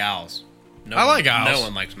people like owls. I like owls. No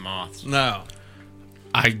one likes moths. No.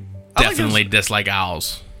 I definitely dislike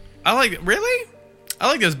owls. Really? I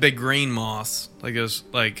like those big green moths. Like those,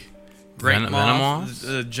 like, great Venom moths.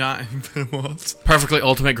 moths? Giant venom moths. Perfectly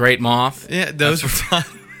ultimate great moth. Yeah, those are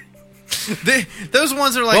those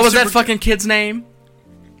ones are like. What was that fucking kid's name?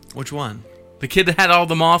 Which one? The kid that had all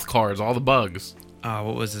the moth cards, all the bugs. Oh,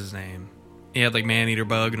 what was his name? He had like man-eater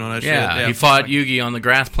bug and all that Yeah, shit. he fought Yugi on the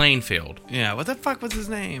grass playing field. Yeah, what the fuck was his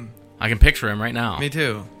name? I can picture him right now. Me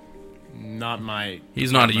too. Not my...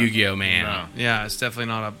 He's not a Yu-Gi-Oh man. No. Yeah, it's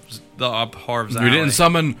definitely not the up Harv's You alley. didn't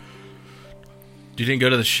summon... You didn't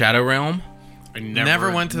go to the Shadow Realm? I Never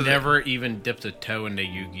went to never even dipped a toe into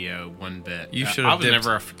Yu-Gi-Oh! One bit. You should I have was dipped.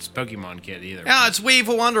 never a Pokemon kid either. Yeah, it's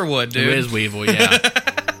Weevil Underwood, dude. It is Weevil, yeah.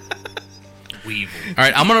 Weevil. All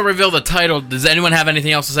right, I'm going to reveal the title. Does anyone have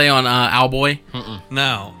anything else to say on Owlboy?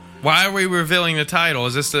 No. Why are we revealing the title?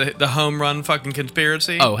 Is this the home run fucking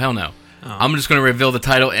conspiracy? Oh, hell no. I'm just going to reveal the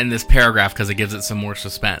title in this paragraph because it gives it some more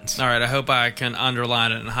suspense. All right, I hope I can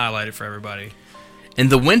underline it and highlight it for everybody. In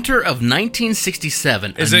the winter of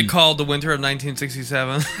 1967... Is it called The Winter of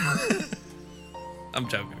 1967? I'm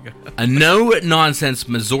joking. A no-nonsense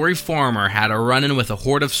Missouri farmer had a run-in with a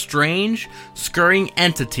horde of strange, scurrying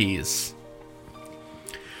entities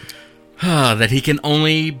that he can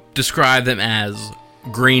only describe them as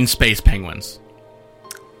green space penguins.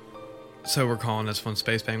 So we're calling this one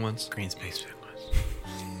Space Penguins? Green Space Penguins.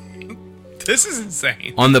 This is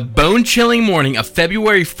insane. On the bone-chilling morning of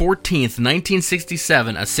February 14th,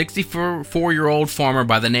 1967, a 64-year-old farmer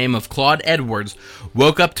by the name of Claude Edwards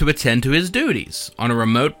woke up to attend to his duties on a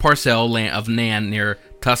remote parcel of land near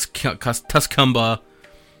Tuscumba,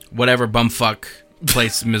 whatever bumfuck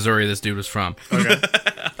place in Missouri this dude was from. Okay.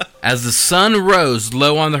 As the sun rose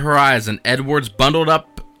low on the horizon, Edwards bundled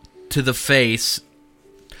up to face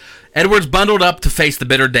the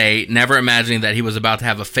bitter day, never imagining that he was about to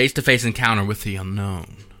have a face-to-face encounter with the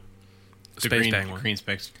unknown. Green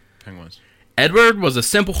Space Penguins. Edward was a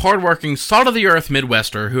simple, hard-working, salt-of-the-earth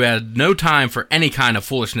Midwester who had no time for any kind of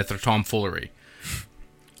foolishness or tomfoolery.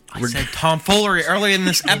 I said tomfoolery early in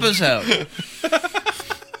this episode.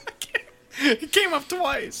 It came up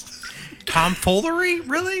twice. Tomfoolery?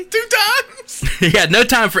 Really? 2 times? He had no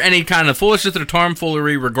time for any kind of foolishness or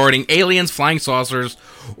tomfoolery regarding aliens, flying saucers,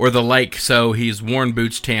 or the like, so his worn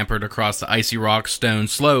boots tampered across the icy rock stone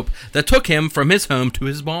slope that took him from his home to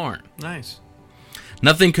his barn. Nice.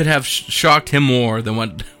 Nothing could have shocked him more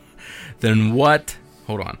than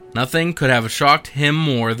Nothing could have shocked him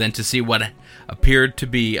more than to see what appeared to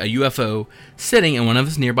be a UFO sitting in one of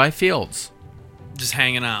his nearby fields. Just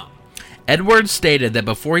hanging out. Edwards stated that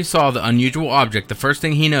before he saw the unusual object, the first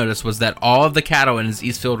thing he noticed was that all of the cattle in his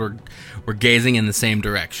east field were gazing in the same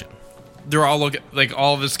direction. They're all looking, like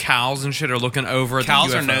all of his cows and shit are looking over at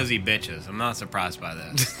Cows the are UFO. nosy bitches. I'm not surprised by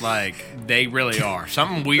this. Like, they really are.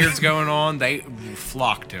 Something weird's going on, they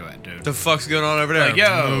flock to it, dude. The fuck's going on over there? Like,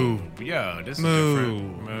 yo, this is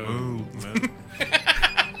different.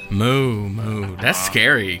 Moo. That's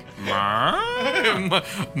scary.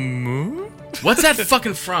 Moo? What's that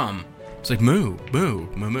fucking from? It's like moo.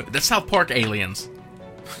 That's South Park aliens.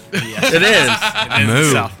 Yes. It is.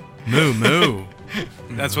 is South. Moo.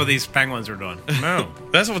 That's what these penguins are doing. Moo.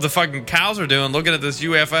 That's what the fucking cows are doing, looking at this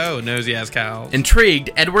UFO, nosy ass cows.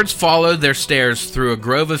 Intrigued, Edwards followed their stares through a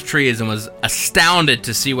grove of trees and was astounded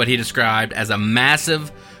to see what he described as a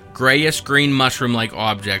massive, grayish-green mushroom-like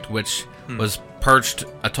object, which was perched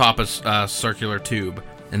atop a circular tube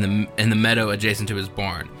in the meadow adjacent to his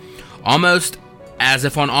barn. Almost as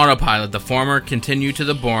if on autopilot, the farmer continued to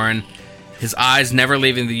the barn, his eyes never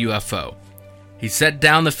leaving the UFO. He set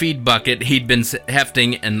down the feed bucket he'd been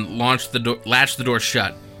hefting and latched the door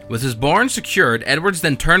shut. With his barn secured, Edwards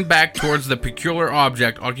then turned back towards the peculiar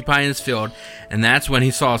object occupying his field, and that's when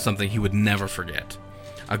he saw something he would never forget.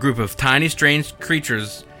 A group of tiny, strange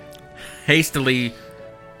creatures hastily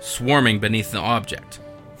swarming beneath the object.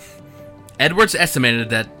 Edwards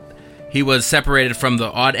estimated that he was separated from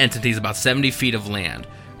the odd entities about 70 feet of land,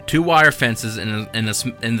 2 wire fences, and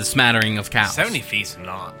the smattering of cows. 70 feet's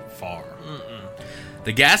not far.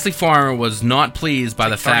 The ghastly farmer was not pleased by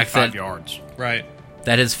the fact that 35 yards. Right.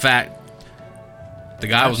 that his fact. The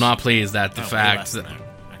guy was not pleased that the No, way fact less that than that,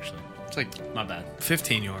 actually. It's like My bad.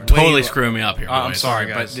 15 yards. totally screwing me up here. I'm boys. sorry,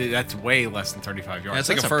 Sorry, but guys. dude, that's way less than 35 yards. That's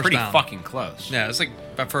like That's a first pretty down. fucking close. Yeah, it's like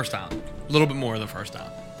my first down. A little bit more than first down.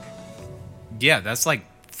 Yeah, that's like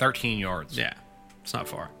 13 yards. Yeah. It's not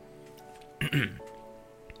far.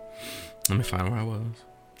 Let me find where I was.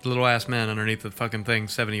 The little ass man underneath the fucking thing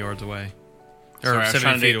 70 yards away. Or Sorry, I was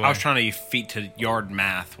 70 feet away. I was trying to use feet to yard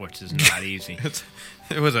math, which is not easy.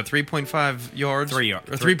 It was a 3.5 yards? 3 yards.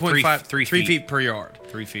 Or 3.5 3 3 feet. feet per yard.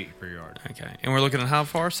 3 feet per yard. Okay. And we're looking at how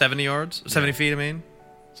far? 70 yards? 70 feet, I mean?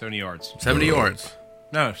 70 yards. 70 yards.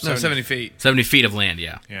 No, No, 70 feet. 70 feet of land,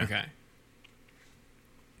 yeah. Yeah. Okay.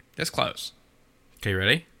 That's close. Okay, you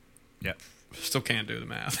ready? Yep. Still can't do the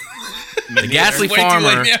math. The ghastly Way too late in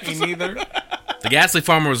farmer. the episode. neither. The ghastly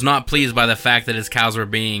farmer was not pleased by the fact that his cows were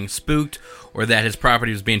being spooked or that his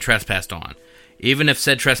property was being trespassed on, even if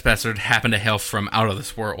said trespasser happened to hail from out of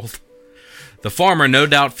this world. The farmer, no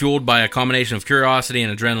doubt fueled by a combination of curiosity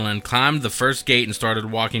and adrenaline, climbed the first gate and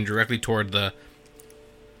started walking directly toward the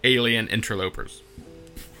alien interlopers.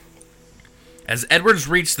 As Edwards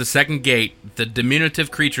reached the second gate, the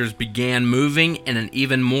diminutive creatures began moving in an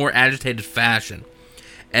even more agitated fashion.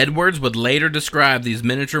 Edwards would later describe these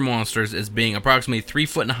miniature monsters as being approximately 3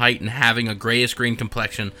 foot in height and having a grayish-green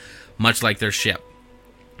complexion, much like their ship.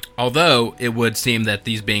 Although, it would seem that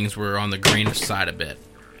these beings were on the greenish side a bit.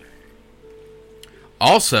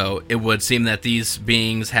 Also, it would seem that these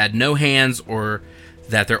beings had no hands or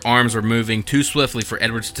that their arms were moving too swiftly for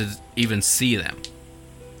Edwards to even see them.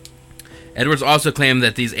 Edwards also claimed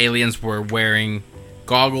that these aliens were wearing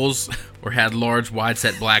goggles or had large,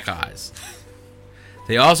 wide-set black eyes.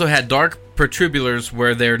 They also had dark protuberance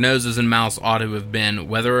where their noses and mouths ought to have been,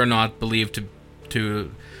 whether or not he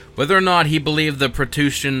believed the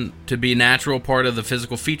protrusion to be a natural part of the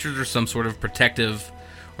physical features or some sort of protective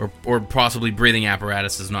or possibly breathing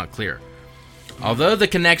apparatus is not clear. Although the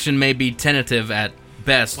connection may be tentative at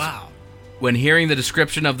best, when hearing the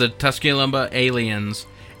description of the Tusculumba aliens,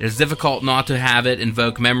 it is difficult not to have it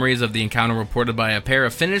invoke memories of the encounter reported by a pair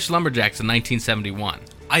of Finnish lumberjacks in 1971.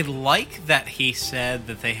 I like that he said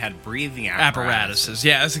that they had breathing apparatuses.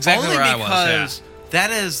 Yeah, that's exactly Only where I was. because that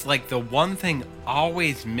is like the one thing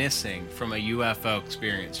always missing from a UFO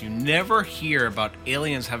experience. You never hear about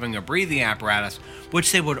aliens having a breathing apparatus,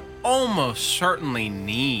 which they would almost certainly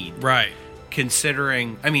need. Right.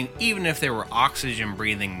 Considering, I mean, even if they were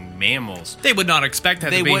oxygen-breathing mammals, They would not expect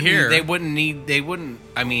that to be here.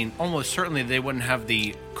 I mean, almost certainly they wouldn't have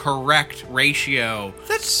the correct ratio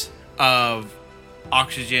of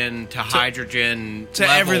oxygen to hydrogen to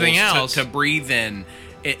levels everything else to breathe in.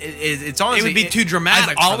 It's honestly, It would be too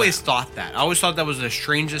dramatic I've for always them. thought that. I always thought that was the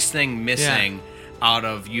strangest thing missing out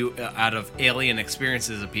of alien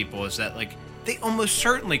experiences of people is that like they almost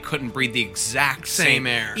certainly couldn't breathe the exact Same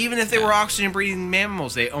air. Even if they were oxygen breathing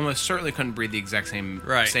mammals, they almost certainly couldn't breathe the exact same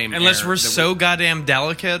same Unless air we're that so goddamn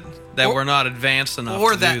delicate that we're not advanced enough to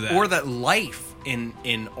do that. or that life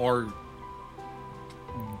in our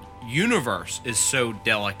universe is so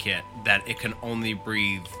delicate that it can only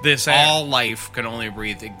breathe This air. all life can only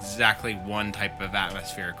breathe exactly one type of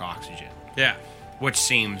atmospheric oxygen, Yeah. which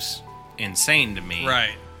seems insane to me.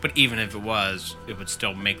 Right. But even if it was, it would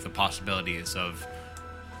still make the possibilities of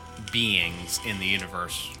beings in the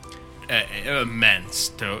universe immense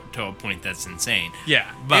to a point that's insane. Yeah,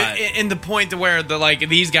 But- in the point to where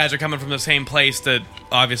these guys are coming from the same place that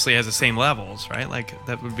obviously has the same levels, right? Like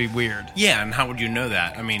that would be weird. Yeah, and how would you know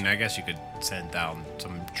that? I mean, I guess you could send down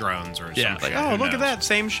some drones or Yeah, something. like look at that,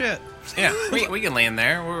 same shit. Yeah, we can land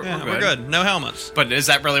there. We're good. No helmets. But is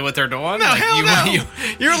that really what they're doing? No, Like, hell no.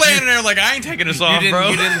 You're laying there like I ain't taking this off, bro.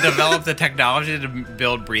 You didn't develop the technology to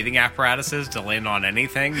build breathing apparatuses to land on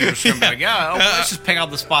anything. You're just gonna be like, let's just pick out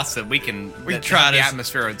the spots that we can. We that try have the this.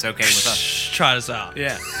 atmosphere. It's okay with us. Try this out.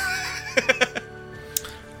 Yeah.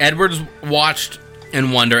 Edwards watched in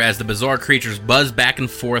wonder as the bizarre creatures buzzed back and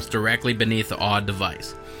forth directly beneath the odd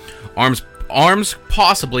device, arms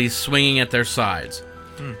possibly swinging at their sides.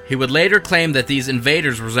 He would later claim that these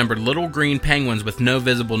invaders resembled little green penguins with no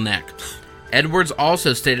visible neck. Edwards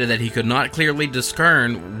also stated that he could not clearly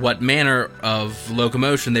discern what manner of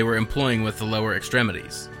locomotion they were employing with the lower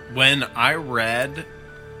extremities. When I read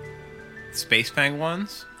Space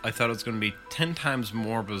Penguins, I thought it was going to be 10 times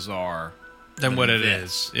more bizarre Than what it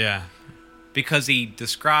this. is. Yeah. Because he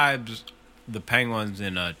describes the penguins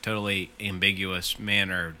in a totally ambiguous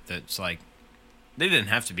manner that's like, they didn't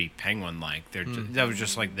have to be penguin-like. That was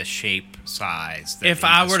just like the shape, size. That If he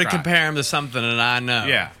I were to described. compare him to something that I know,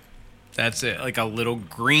 Yeah. that's it. Like a little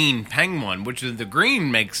green penguin, which is the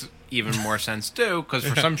green makes even more sense too, because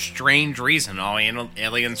for some strange reason, all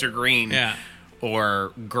aliens are green Yeah.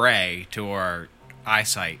 or gray to our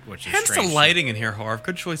eyesight, which is Hence the strange. lighting in here, Harv.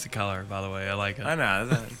 Good choice of color, by the way. I like it. I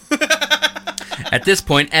know. At this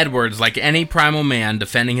point, Edwards, like any primal man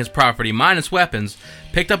defending his property minus weapons,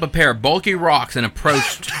 picked up a pair of bulky rocks and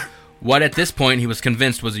approached what at this point he was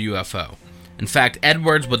convinced was a UFO. In fact,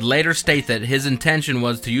 Edwards would later state that his intention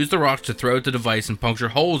was to use the rocks to throw at the device and puncture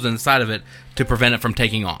holes inside of it to prevent it from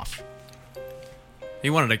taking off. He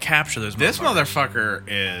wanted to capture those. This motherfucker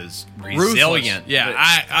is resilient. Yeah,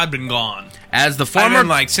 I've been gone. As the I've former... been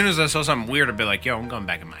like, as soon as I saw something weird, I'd be like, yo, I'm going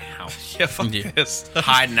back in my house. Yeah, fuck Yeah. this.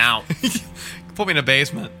 Hiding out, Put me in a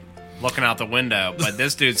basement. looking out the window. But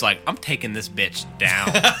this dude's like, I'm taking this bitch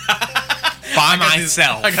down. By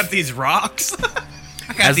myself. I got these rocks.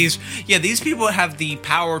 I got these. Yeah, these people have the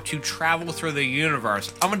power to travel through the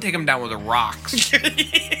universe. I'm gonna take them down with the rocks,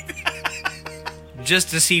 just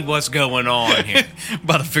to see what's going on here.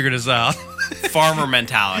 About to figure this out. Farmer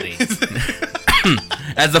mentality.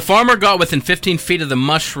 As the farmer got within 15 feet of the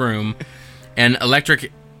mushroom and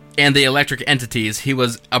the electric entities, he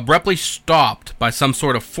was abruptly stopped by some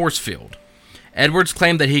sort of force field. Edwards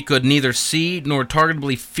claimed that he could neither see nor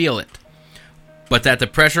targetably feel it, but that the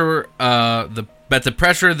pressure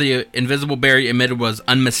the invisible barrier emitted was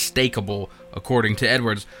unmistakable, according to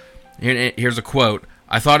Edwards. Here's a quote: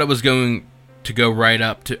 "I thought it was going to go right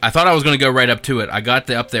up to. I thought I was going to go right up to it. I got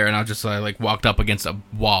up there and I just like walked up against a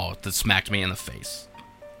wall that smacked me in the face."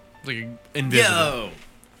 Like invisible. Yo,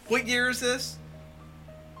 what year is this?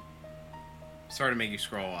 Sorry to make you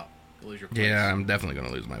scroll up. You'll lose your place. Yeah, I'm definitely going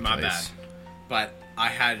to lose my My place. bad. But I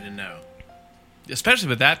had to know. Especially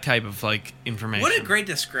with that type of like information. What a great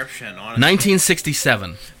description, honestly.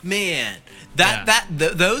 1967. Man, Yeah.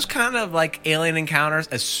 those kind of like alien encounters,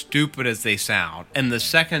 as stupid as they sound, and the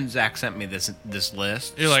second Zach sent me this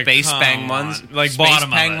list, You're like, Space come Bang on. ones, Like, Space bottom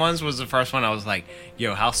of Bang it. ones was the first one. I was like,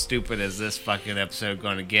 yo, how stupid is this fucking episode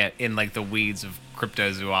going to get in like the weeds of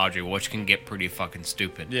cryptozoology, which can get pretty fucking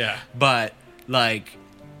stupid. Yeah. But like,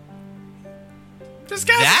 This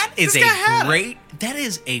guy. that is that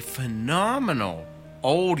is a phenomenal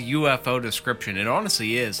old UFO description. It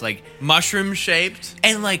honestly is like. mushroom shaped.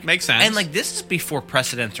 And like Makes sense. And like this is before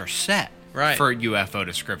precedents are set Right. for UFO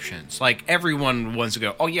descriptions. Like everyone wants to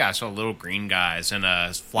go, oh yeah, I saw little green guys and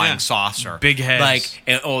a flying Yeah. saucer, Big heads. Like,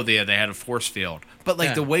 and oh yeah, they had a force field. But like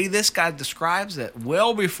Yeah. the way this guy describes it,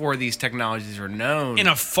 well before these technologies are known. In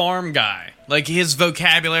a farm guy, like his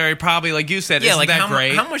vocabulary probably, like you said, yeah, isn't like that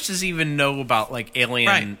great. how much does he even know about like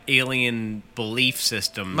Right. alien belief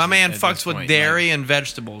systems? My man at fucks this with point? dairy Like, and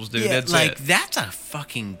vegetables, dude. yeah, That's like it. that's a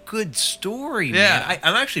fucking good story, Yeah. man.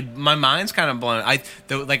 I'm actually, my mind's kind of blown.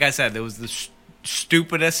 Like I said, there was the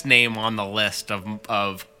stupidest name on the list of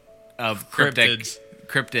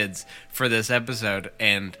cryptids for this episode,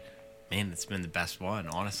 and man, it's been the best one,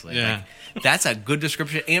 honestly. Yeah. Like, that's a good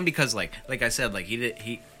description, and because like I said, like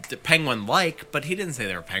the penguin but he didn't say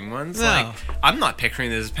they were penguins. No. Like I'm not picturing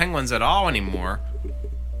this as penguins at all anymore,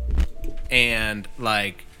 and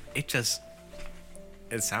like it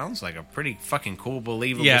sounds like a pretty fucking cool,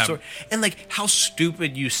 believable Yeah. story. And like how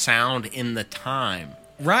stupid you sound in the time,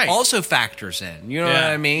 Right. also factors in. You know what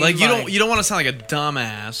I mean? Like you don't want to sound like a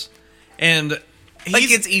dumbass, and like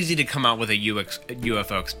he's- it's easy to come out with a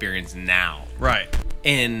UFO experience now. right.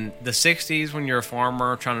 In the 60s, when you're a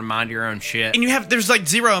farmer trying to mind your own shit, And there's like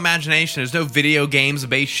zero imagination. There's no video games to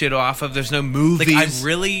base shit off of. There's no like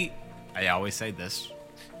movies. I always say this.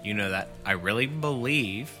 You know that I really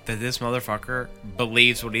believe that this motherfucker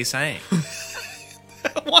believes what he's saying.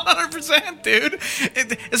 100%, dude.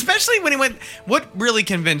 Especially when he went. What really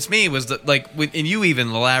convinced me was that, like, and you even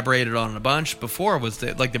elaborated on it a bunch before, was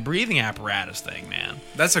the breathing apparatus thing, man.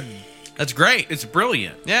 That's great. It's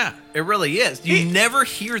brilliant. Yeah. It really is. You never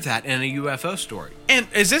hear that in a UFO story. And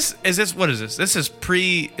is this what is this? Is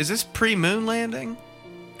this pre-moon landing?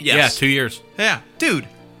 Yes. Yeah, 2 years. Yeah, dude.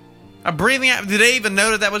 A breathing app. Did they even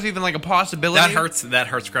know that was even like a possibility? That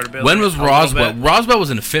hurts credibility. When was a little Roswell? bit. Roswell was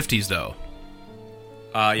in the 50s, though.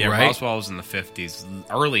 Yeah, Right? Roswell was in the 50s,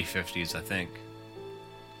 early 50s, I think.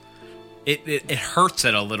 It hurts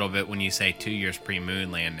it a little bit when you say 2 years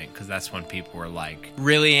pre-moon landing, because that's when people were like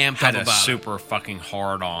Really amped had up a about super fucking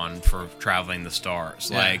hard on for traveling the stars.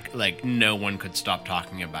 Yeah. Like no one could stop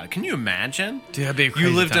talking about it. Can you imagine? Dude, that'd be a You crazy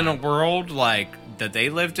lived in a time. world like that they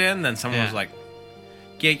lived in, then someone Yeah. was like,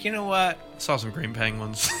 "Yeah, you know what? it. Saw some green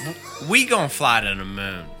penguins. We gonna fly to the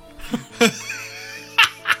moon."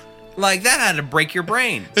 Like that had to break your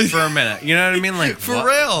brain for a minute. You know what I mean? Like For what?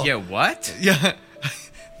 real. Yeah, what? Yeah.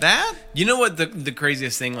 That? You know what the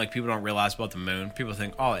craziest thing like people don't realize about the moon? People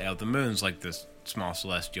think, oh yeah, the moon's like this small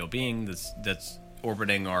celestial being that's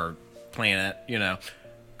orbiting our planet, you know,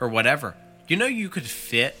 or whatever. You know, you could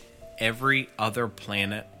fit every other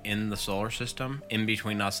planet in the solar system in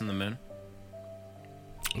between us and the moon.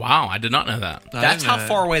 Wow, I did not know that. That's didn't know how that.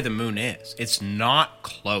 far away the moon is. It's not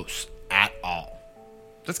close at all.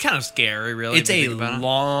 That's kind of scary, really. It's to a think about it.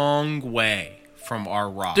 long way from our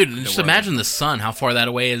rock. Dude, that just we're imagine the sun, how far that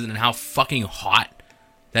away is and how fucking hot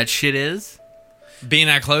that shit is. Being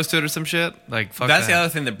that close to it or some shit. Like, fuck That's that. the other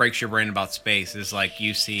thing that breaks your brain about space is like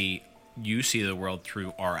you see the world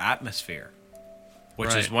through our atmosphere, which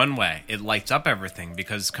is Right. one way. It lights up everything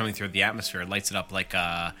because it's coming through the atmosphere. It lights it up like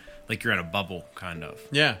you're in a bubble, kind of.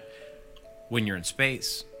 Yeah. When you're in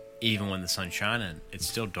space, even when the sun's shining, it's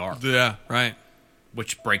still dark, Yeah, right.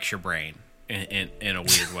 which breaks your brain in a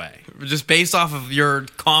weird way. Just based off of your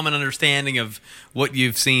common understanding of what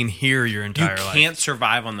you've seen here your You entire life. can't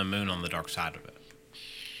survive on the moon on the dark side of it.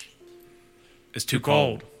 It's too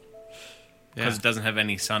cold because Yeah. it doesn't have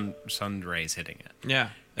any sun rays hitting it. Yeah.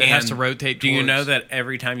 It has to rotate Do you towards- know that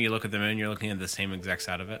every time you look at the moon, you're looking at the same exact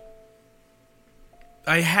side of it?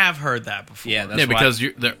 I have heard that before. Yeah, that's Yeah, why because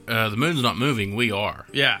the moon's not moving. We are.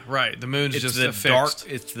 Yeah, right. The moon's it's just the fixed. dark.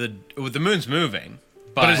 It's the moon's moving,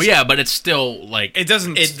 but Well, yeah, but it's still like It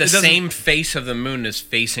doesn't. the it doesn't- same face of the moon is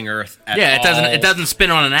facing Earth. At it doesn't spin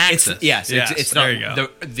on an It's, axis. yes, Yes, it's there not. you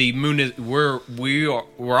go. The moon is we're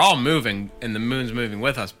all moving, and the moon's moving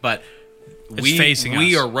with us, but It's facing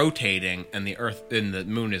we us. are rotating, and the Earth and the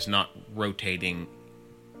moon is not rotating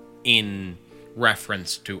in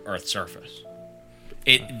reference to Earth's surface.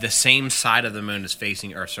 The same side of the moon is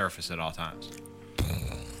facing Earth's surface at all times.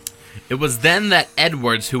 It was then that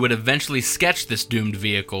Edwards, who would eventually sketch this doomed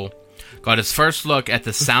vehicle, got his first look at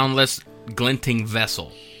the soundless, glinting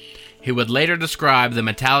vessel. He would later describe the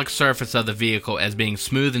metallic surface of the vehicle as being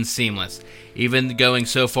smooth and seamless, even going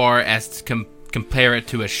so far as to compare it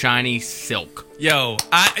to a shiny silk. Yo,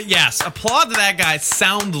 yes, applaud to that guy.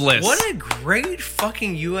 Soundless. What a great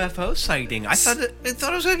fucking UFO sighting! I thought it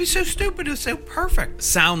was gonna be so stupid. It was so perfect.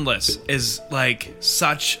 Soundless is like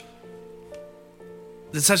such.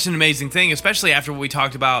 It's such an amazing thing, especially after what we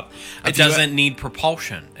talked about. It doesn't need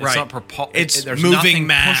propulsion. It's Right. not propulsion. It's moving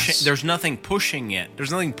mass. There's nothing pushing it.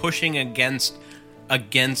 There's nothing pushing against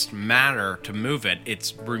matter to move it.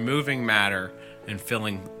 It's removing matter and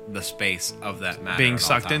filling the space of that matter. being at all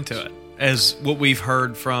sucked times. into it, as what we've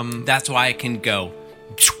heard from. That's why it can go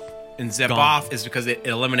and zip Gone. off, is because it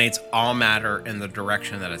eliminates all matter in the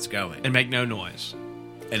direction that it's going, And make no noise.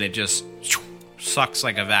 and it just sucks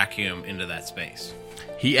like a vacuum into that space.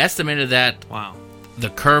 He estimated that Wow. the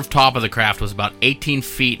curved top of the craft was about 18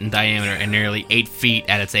 feet in diameter and nearly 8 feet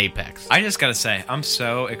at its apex. I just gotta say, I'm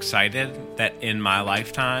so excited that in my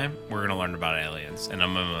lifetime we're gonna learn about aliens, and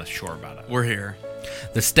I'm almost sure about it. We're here.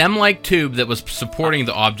 The stem-like tube that was supporting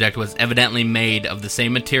the object was evidently made of the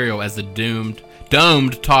same material as the domed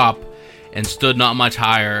top, and stood not much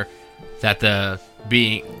higher than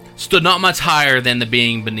the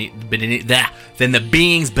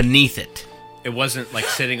beings beneath it. It wasn't like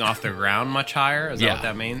sitting off the ground much higher. Is that Yeah. what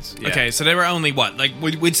that means? Yeah. Okay, so they were only what? Like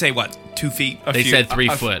we'd say what? 2 feet? They said 3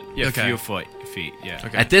 foot. Yeah, Okay. a few feet. Yeah.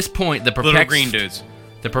 Okay. At this point, the Little green dudes.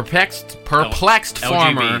 perplexed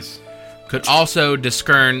farmer LGBs. could also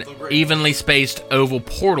discern evenly spaced oval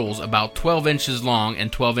portals about 12 inches long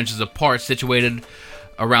and 12 inches apart, situated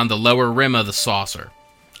around the lower rim of the saucer.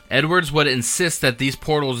 Edwards would insist that these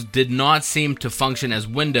portals did not seem to function as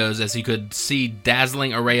windows, as he could see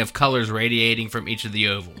dazzling array of colors radiating from each of the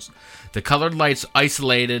ovals. The colored lights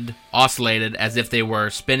oscillated as if they were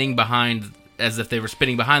spinning behind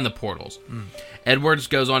the portals. Edwards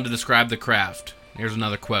goes on to describe the craft. Here's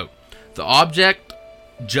another quote. The object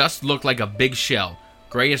just looked like a big shell,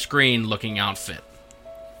 grayish-green looking outfit.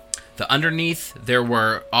 The underneath, there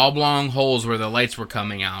were oblong holes where the lights were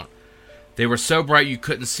coming out. They were so bright you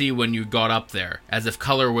couldn't see when you got up there, as if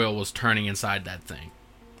color wheel was turning inside that thing.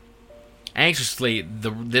 Anxiously,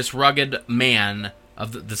 this rugged man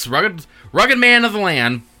of the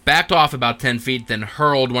land backed off about 10 feet, then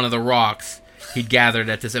hurled one of the rocks he'd gathered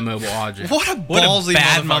at this immobile object. What a ballsy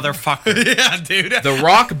bad motherfucker. Yeah, dude. The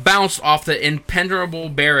rock bounced off the impenetrable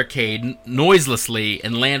barricade noiselessly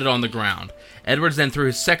and landed on the ground. Edwards then threw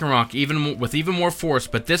his second rock with even more force,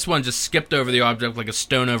 but this one just skipped over the object like a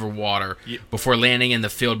stone over water before landing in the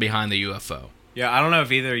field behind the UFO. Yeah, I don't know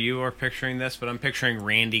if either of you are picturing this, but I'm picturing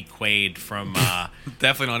Randy Quaid from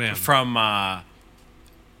Definitely not him. from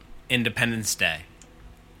Independence Day.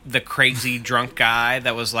 The crazy drunk guy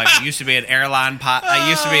that was like used to be an airline pilot.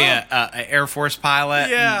 Used to be a Air Force pilot.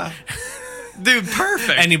 Yeah. Dude,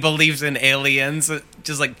 perfect. And he believes in aliens,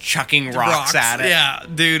 just like chucking rocks at it. Yeah,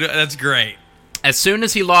 dude, that's great. As soon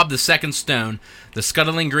as he lobbed the second stone, the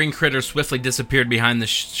scuttling green critter swiftly disappeared behind the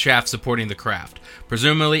shaft supporting the craft,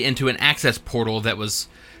 presumably into an access portal that was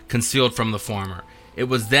concealed from the former. It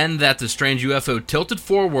was then that the strange UFO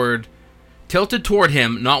tilted toward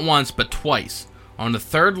him not once but twice. On the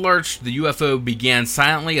third lurch, the UFO began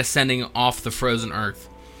silently ascending off the frozen earth.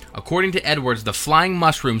 According to Edwards, the flying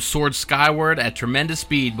mushroom soared skyward at tremendous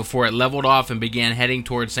speed before it leveled off and began heading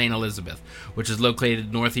toward St. Elizabeth, which is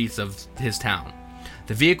located northeast of his town.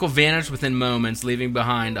 The vehicle vanished within moments, leaving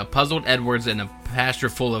behind a puzzled Edwards and a pasture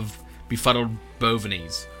full of befuddled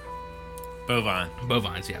bovines.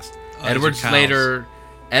 Bovines, yes. Edwards later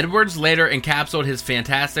encapsulated his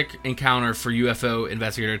fantastic encounter for UFO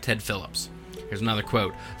investigator Ted Phillips. Here's another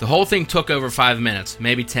quote. The whole thing took over 5 minutes,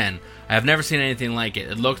 maybe 10. I have never seen anything like it.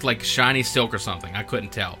 It looked like shiny silk or something. I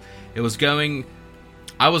couldn't tell. I was going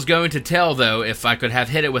to tell, though, if I could have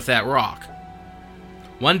hit it with that rock.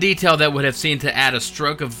 One detail that would have seemed to add a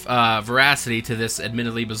stroke of veracity to this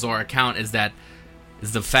admittedly bizarre account is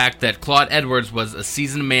is the fact that Claude Edwards was a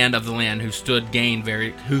seasoned man of the land who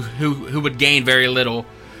would gain very little,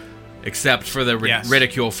 except for the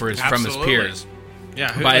ridicule from his peers.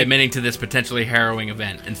 Yeah, By admitting to this potentially harrowing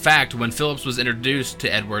event. In fact, when Phillips was introduced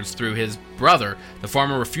to Edwards through his brother, the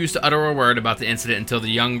farmer refused to utter a word about the incident until the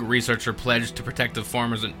young researcher pledged to protect the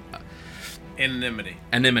farmer's anonymity,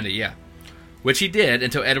 which he did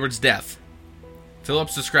until Edwards' death.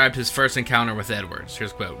 Phillips described his first encounter with Edwards.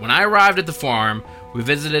 Here's a quote. When I arrived at the farm, we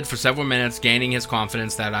visited for several minutes, gaining his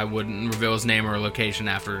confidence that I wouldn't reveal his name or location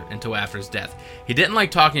until after his death. He didn't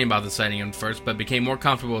like talking about the sighting at first, but became more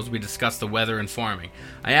comfortable as we discussed the weather and farming.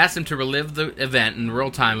 I asked him to relive the event in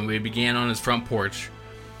real time, and we began on his front porch,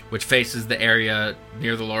 which faces the area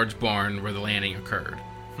near the large barn where the landing occurred.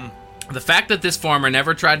 The fact that this farmer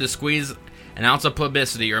never tried to squeeze an ounce of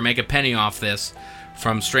publicity or make a penny off this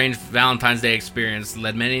from strange Valentine's Day experience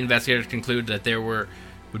led many investigators to conclude that there would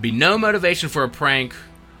be no motivation for a prank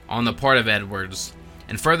on the part of Edwards.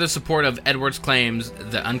 In further support of Edwards' claims,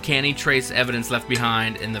 the uncanny trace evidence left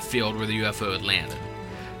behind in the field where the UFO had landed.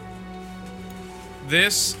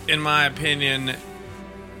 This, in my opinion,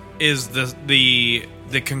 is the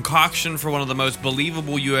concoction for one of the most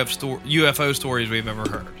believable UFO stories we've ever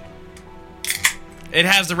heard. It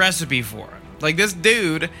has the recipe for it. Like, this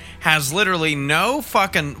dude has literally no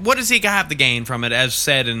fucking... What does he have to gain from it, as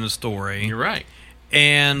said in the story? You're right.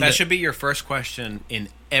 And that should be your first question in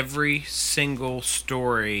every single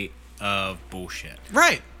story of bullshit.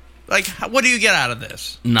 Right. Like, what do you get out of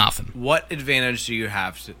this? Nothing. What advantage do you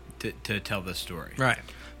have to tell this story? Right.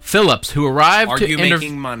 Phillips, who arrived Are to you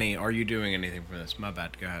making money? Are you doing anything for this? My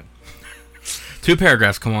bad. Go ahead. 2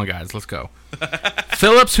 paragraphs. Come on, guys. Let's go.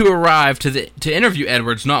 Phillips, who arrived to interview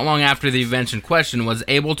Edwards not long after the event in question, was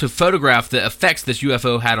able to photograph the effects this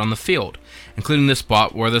UFO had on the field, including the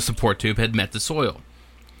spot where the support tube had met the soil.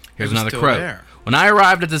 Here's another quote. There. When I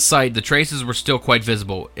arrived at the site, the traces were still quite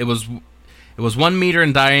visible. It was 1 meter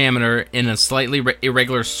in diameter in a slightly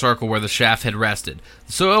irregular circle where the shaft had rested.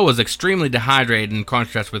 The soil was extremely dehydrated in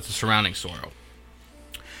contrast with the surrounding soil.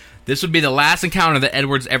 This would be the last encounter that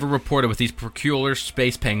Edwards ever reported with these peculiar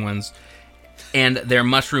space penguins and their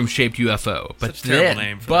mushroom-shaped UFO. Such a terrible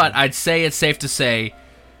name for but them. I'd say it's safe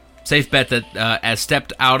bet that as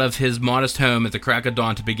stepped out of his modest home at the crack of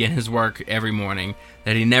dawn to begin his work every morning,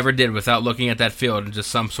 that he never did without looking at that field and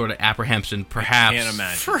just some sort of apprehension, perhaps. I can't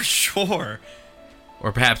imagine. For sure.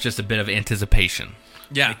 Or perhaps just a bit of anticipation.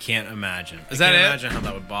 Yeah. I can't imagine. Is that I can't it? imagine how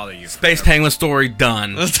that would bother you. Space Penguin story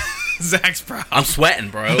done. Zach's problem. I'm sweating,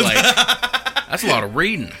 bro. Like, that's a lot of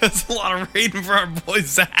reading. That's a lot of reading for our boy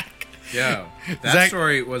Zach. Yeah. That Zach-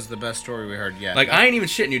 story was the best story we heard yet. Like, I ain't even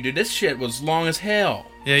shitting you, dude. This shit was long as hell.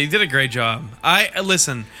 Yeah, you did a great job.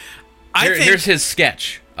 Listen. I think Here's his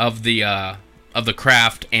sketch of the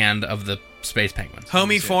craft and of the space penguins.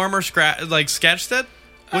 Homie Farmer sketched it.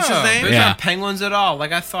 What's his name? Those Yeah. aren't penguins at all,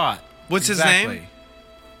 like I thought. What's his Exactly. name?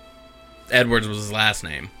 Edwards was his last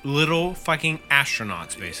name. Little fucking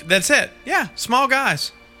astronauts, basically. That's it. Yeah, small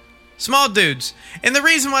guys. Small dudes. And the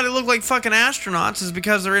reason why they look like fucking astronauts is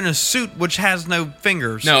because they're in a suit which has no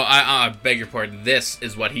fingers. No, I beg your pardon. This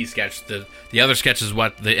is what he sketched. The other sketch is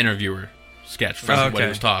what the interviewer sketched from what he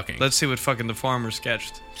was talking. Let's see what fucking the farmer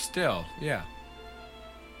sketched. Still, yeah.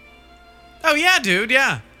 Oh, yeah, dude,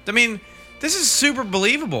 yeah. I mean, this is super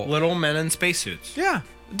believable. Little men in spacesuits. Yeah.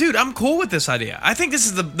 Dude, I'm cool with this idea. I think this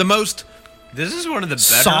is the most... This is one of the better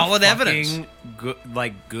Solid fucking evidence.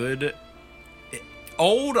 Good.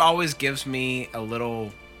 Old always gives me a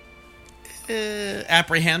little.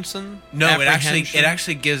 apprehension. No, it Apprehension.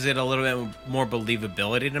 actually gives it a little bit more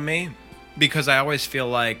believability to me, because I always feel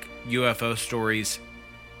like UFO stories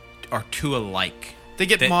are too alike. They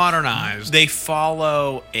get modernized. They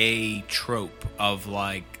follow a trope of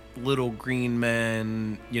like little green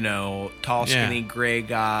men, tall, skinny, gray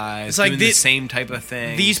guys. It's like doing the same type of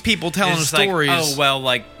thing. These people telling It's stories. Like, oh well,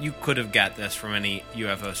 like you could have got this from any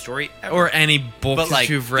UFO story ever. Or any book But that like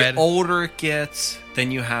you've read. the older it gets,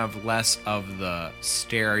 then you have less of the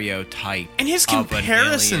stereotype And his of an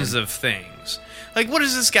comparisons alien. of things. Like, what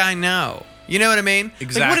does this guy know? You know what I mean?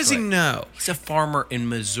 Exactly. Like, what does he know? He's a farmer in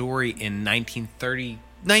Missouri in 1930.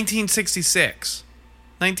 1966.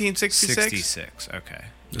 1966? 66. Okay.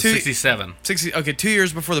 67. 2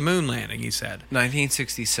 years before the moon landing, he said.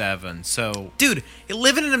 1967. So Dude,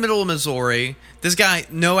 living in the middle of Missouri, this guy,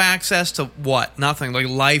 no access to what? Nothing. Like,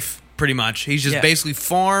 life, pretty much. He's just Yeah. basically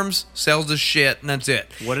farms, sells his shit, and that's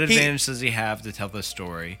it. what advantage does he have to tell this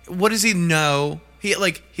story? What does he know?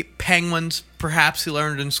 Penguins, perhaps he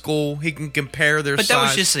learned in school. He can compare their But size. that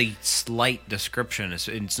was just a slight description.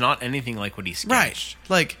 It's not anything like what he sketched. Right.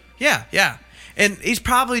 Like, Yeah. And he's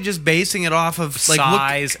probably just basing it off of like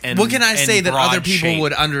size and what can I say that broad other people shape.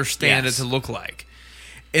 would understand Yes. it to look like,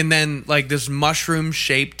 and then like this mushroom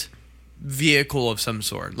shaped vehicle of some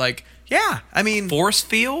sort. Like, yeah, I mean, Force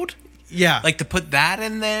field? yeah, Like to put that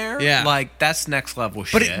in there? Yeah. Like that's next level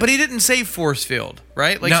but shit. but he didn't say force field,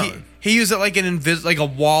 right? Like No. he used it like like a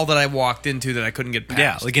wall that I walked into that I couldn't get past.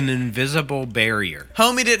 yeah, like an invisible barrier.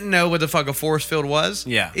 Homie didn't know what the fuck a force field was.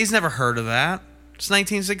 Yeah. He's never heard of that. It's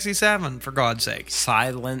 1967, for God's sake.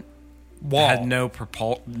 Silent. Wall. Had no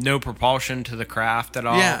propulsion to the craft at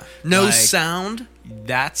all. Yeah. No Like, sound.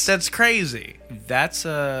 That's crazy. That's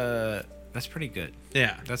pretty good.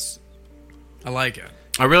 Yeah. I like it.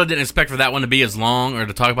 I really didn't expect for that one to be as long, or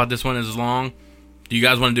to talk about this one as long. Do you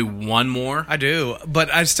guys want to do one more? I do,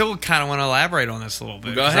 but I still kind of want to elaborate on this a little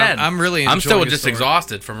bit. Go 'cause ahead. I'm really enjoying I'm still the just story.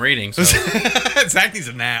 exhausted from reading, so Zach needs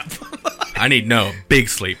a nap. I need big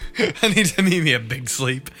sleep. I need to need me a big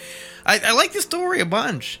sleep. I like the story a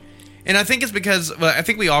bunch. And I think it's because, well, I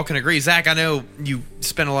think we all can agree. Zach, I know you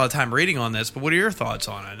spent a lot of time reading on this, but what are your thoughts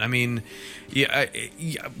on it? I mean, do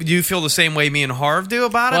you feel the same way me and Harv do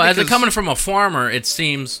about Well, it? as it coming from a farmer, it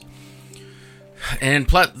seems, and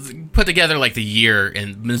put together like the year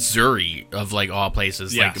in Missouri of like all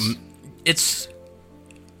places, Yes. like it's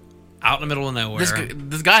out in the middle of nowhere.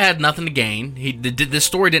 this guy had nothing to gain. This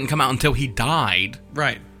story didn't come out until he died.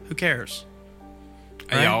 Right. Who cares?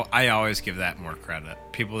 Right? I always give that more credit.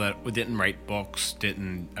 People that didn't write books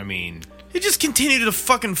He just continued to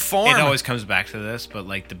fucking farm. it always comes back to this, but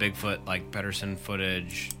like the Bigfoot, like Pedersen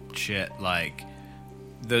footage shit, like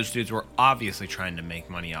those dudes were obviously trying to make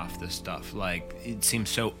money off this stuff. Like it seems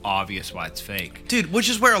so obvious why it's fake. Dude, which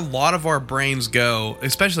is where a lot of our brains go,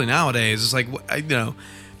 especially nowadays. It's like,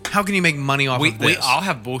 how can you make money off of this? We all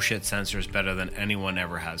have bullshit sensors better than anyone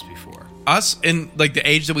ever has before. Us in like the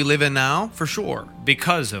age that we live in now, for sure.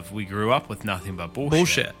 Because we grew up with nothing but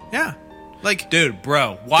Bullshit. Yeah. Like, Dude,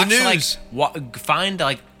 bro, watch news. find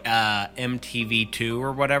MTV2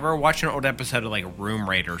 or whatever. Watch an old episode of like Room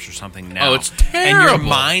Raiders or something now. Oh, it's And your terrible.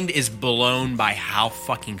 mind is blown by how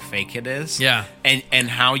fucking fake it is. Yeah. And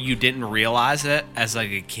how you didn't realize it as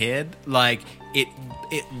like a kid. Like it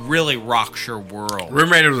really rocks your world.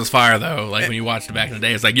 Room Raiders was fire though. Like when you watched it back in the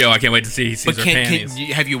day, it's like, yo, I can't wait to see he sees But her panties.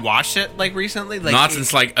 have you watched it like recently? Like Not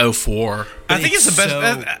since like 04. I think it's the best.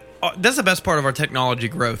 so- That's the best part of our technology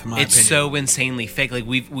growth, in my it's opinion. so insanely fake. Like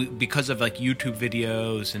we because of like YouTube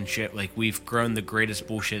videos and shit. Like we've grown the greatest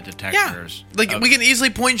bullshit yeah. detectors. Like we can easily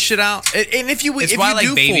point shit out, and if you It's if why you like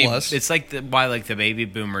do baby. fool us, It's like why like the baby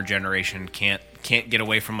boomer generation can't get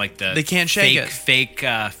away from like the They can't shake fake it.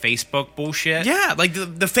 Facebook bullshit. yeah, like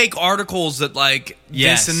the fake articles that like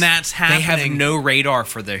Yes. this and that's happening. They have no radar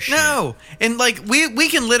for this shit. no, and like we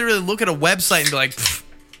can literally look at a website and be like, "Pfft,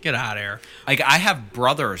 get out of here. Like I have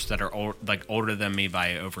brothers that are older than me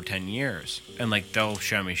by over 10 years, and like they'll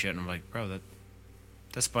show me shit, and I'm like, bro,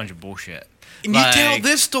 that's a bunch of bullshit. And you Like, tell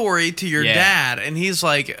this story to your Yeah. dad, and he's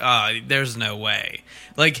like, "There's no way."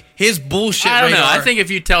 Like his bullshit. I don't know. radar- I think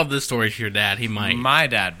if you tell this story to your dad, he might. My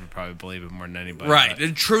dad would probably believe it more than anybody. right.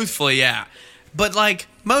 but- Truthfully, yeah. But like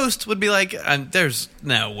most would be like, "There's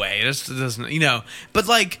no way." This doesn't, But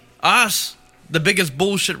like us, the biggest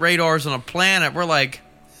bullshit radars on a planet, we're like,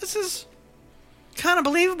 this is kind of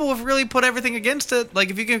believable if we really put everything against it. Like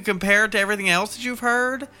if you can compare it to everything else that you've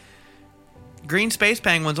heard. Green space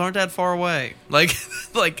penguins aren't that far away. Like,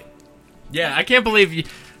 Yeah, I can't believe you.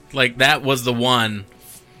 Like that was the one.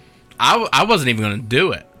 I wasn't even going to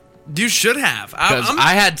do it you should have. because I'm-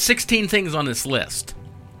 I had 16 things on this list.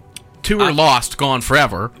 2 are lost, gone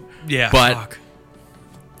forever. yeah, but- fuck.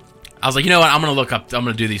 I was like, you know what? I'm going to look up. I'm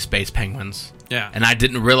going to do these space penguins. Yeah. And I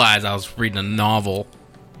didn't realize I was reading a novel.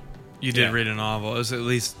 You did Yeah. read a novel. It was at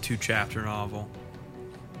least 2-chapter novel.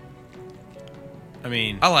 I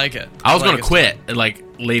mean, I like it. I was like going to it. quit and like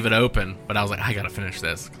leave it open, but I was like, I got to finish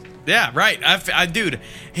this. Yeah, right. Dude,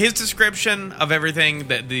 his description of everything,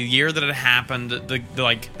 the year that it happened,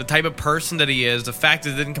 the type of person that he is, the fact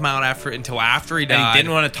that it didn't come out until after he died. and he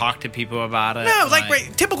didn't want to talk to people about it. No,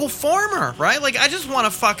 right, typical farmer, right? Like I just want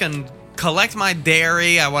to fucking collect my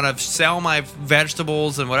dairy. I want to sell my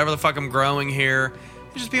vegetables and whatever the fuck I'm growing here.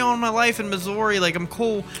 Just be on my life in Missouri. Like I'm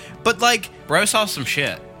cool, but like, bro saw some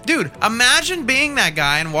shit. dude, imagine being that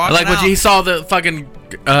guy and I walking like when out. he saw the fucking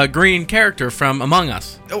green character from Among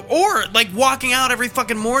Us. Or like walking out every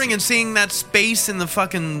fucking morning and seeing that space in the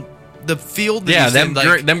fucking the field. That Yeah, he's them in,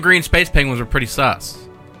 like, them green space penguins were pretty sus.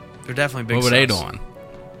 they're definitely big. What were they sus. doing?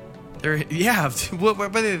 What were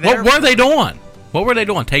they? What were they doing? What were they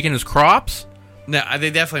doing? Taking his crops? No, they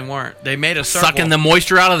definitely weren't. They made a circle. Sucking the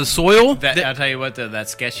moisture out of the soil? I'll tell you what, though, that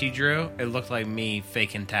sketch he drew, it looked like me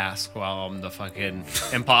faking task while I'm the fucking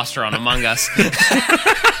imposter on Among Us.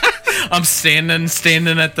 I'm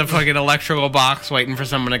standing at the fucking electrical box waiting for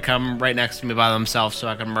someone to come right next to me by themselves so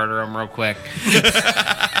I can murder them real quick.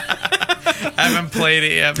 I haven't played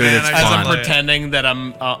it yet, Dude, man. it's I fun. just I'm play pretending that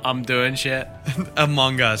I'm doing shit. it.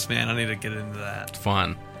 Among Us, man. I need to get into that.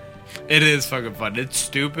 Fun. It is fucking fun. It's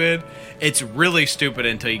stupid. It's really stupid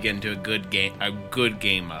until you get into a good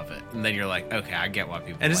game of it, and then you're like, okay, I get why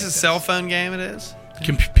people. And like it's a this. cell phone game, it is?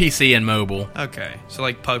 PC and mobile. Okay. So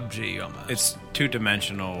like PUBG almost. It's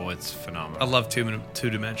 2-dimensional. It's I phenomenal. love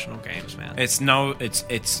two-dimensional games, man. It's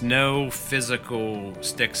no physical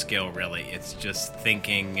stick skill really. It's just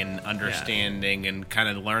thinking and understanding and kind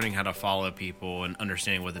of learning how to follow people and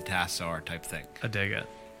understanding what the tasks are type thing. I dig it.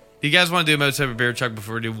 You guys want to do a most ever beer chuck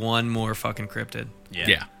before we do one more fucking cryptid?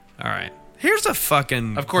 Yeah. All right. Here's a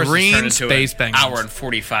fucking Of course, green it's turned space into an penguins. hour and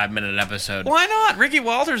 45-minute episode. Why not? Ricky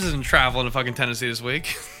Walters isn't traveling to fucking Tennessee this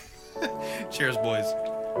week. Cheers, boys.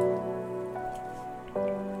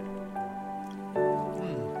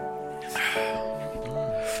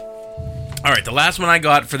 All right, the last one I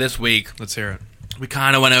got for this week, Let's hear it. we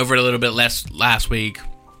kind of went over it a little bit less last week,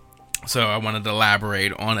 so I wanted to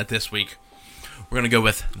elaborate on it this week. We're going to go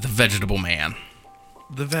with the Vegetable Man.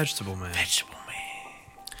 The Vegetable Man. Vegetable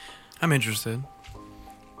man. I'm interested.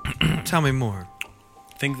 Tell me more.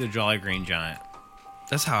 Think the Jolly Green Giant.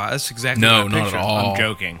 That's exactly No, what I not pictured. at all. I'm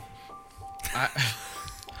joking.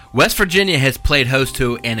 West Virginia has played host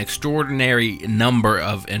to an extraordinary number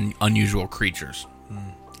of unusual creatures.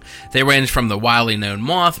 They range from the widely known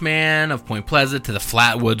Mothman of Point Pleasant to the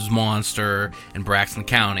Flatwoods Monster in Braxton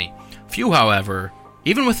County. Few, however,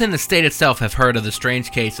 even within the state itself, have heard of the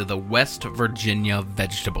strange case of the West Virginia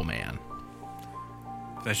Vegetable Man.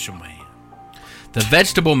 Vegetable man. The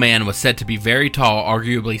Vegetable Man was said to be very tall,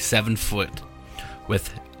 arguably 7 foot,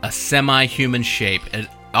 with a semi-human shape. It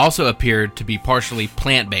also appeared to be partially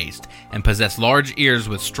plant-based and possessed large ears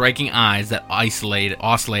with striking eyes that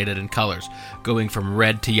oscillated in colors, going from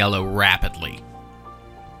red to yellow rapidly.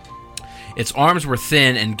 Its arms were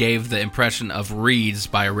thin and gave the impression of reeds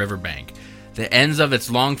by a riverbank. The ends of its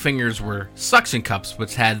long fingers were suction cups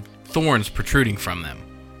which had thorns protruding from them.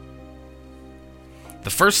 The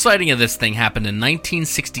first sighting of this thing happened in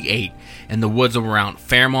 1968 in the woods around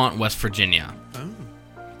Fairmont, West Virginia.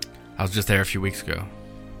 I was just there a few weeks ago.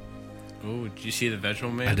 Oh, did you see the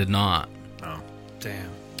Vegetable Man? I did not. Oh. Damn.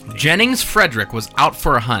 Jennings Frederick was out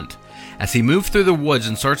for a hunt. As he moved through the woods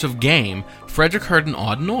in search of game, Frederick heard an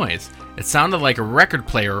odd noise. It sounded like a record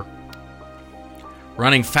player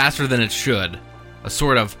running faster than it should, a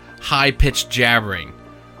sort of high-pitched jabbering.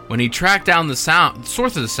 When he tracked down the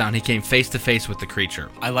source of the sound, he came face to face with the creature.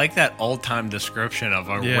 I like that old-time description of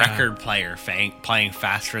a Yeah. record player playing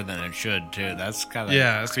faster than it should, too. That's kind of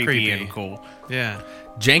That's creepy. and cool. Yeah.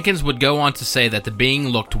 Jenkins would go on to say that the being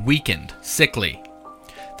looked weakened, sickly.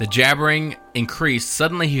 The jabbering increased.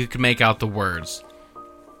 Suddenly he could make out the words.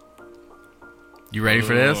 You ready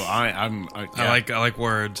for this? Ooh, I'm I like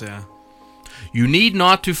words, yeah. You need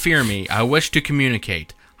not to fear me. I wish to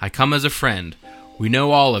communicate. I come as a friend. We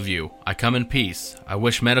know all of you. I come in peace. I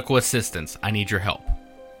wish medical assistance. I need your help.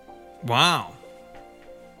 Wow.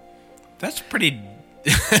 That's pretty.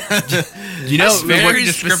 You know, Very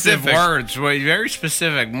descriptive specific words. Very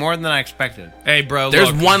specific. More than I expected. Hey, bro,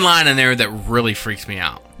 there's look. one line in there that really freaks me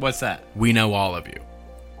out. What's that? We know all of you.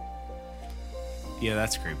 Yeah,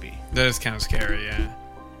 that's creepy. That is kind of scary, yeah.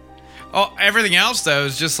 Oh, everything else, though,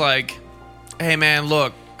 is just like, hey, man,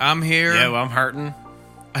 look, I'm here. Yeah, well, I'm hurting.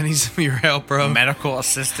 I need some of your help, bro. Medical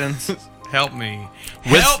assistance. Help me.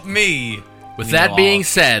 With- Help me. With We that know being all.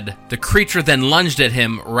 said, the creature then lunged at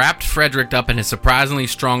him, wrapped Frederick up in his surprisingly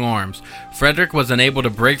strong arms. Frederick was unable to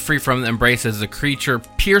break free from the embrace as the creature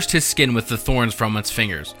pierced his skin with the thorns from its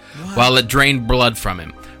fingers, while it drained blood from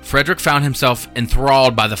him. Frederick found himself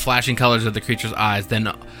enthralled by the flashing colors of the creature's eyes.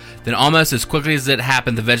 Then almost as quickly as it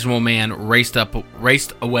happened, the Vegetable Man raced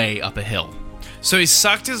away up a hill. So he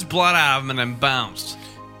sucked his blood out of him and then bounced.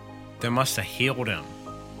 They must have healed him.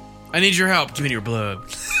 I need your help. Give me your blood.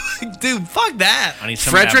 Dude, fuck that. I need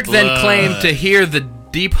some of that Frederick then blood. claimed to hear the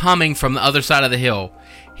deep humming from the other side of the hill.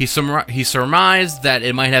 He surmised that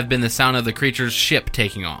it might have been the sound of the creature's ship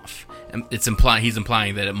taking off. And he's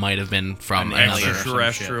implying that it might have been from An another. alien.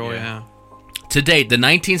 Extraterrestrial, Some shit, yeah. To date, the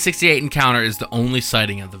 1968 encounter is the only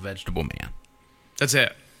sighting of the Vegetable Man. That's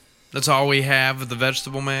it. That's all we have of the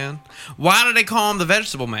Vegetable Man. Why did they call him the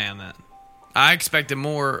Vegetable Man then? I expected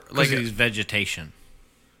more. Like Like he's vegetation.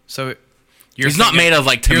 so. He's not made of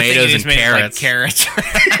like You're thinking tomatoes he's and made of, carrots. like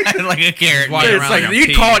carrots, like a carrot. walking It's around like like a you'd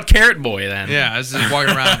pea. call it Carrot Boy then. Yeah, it's just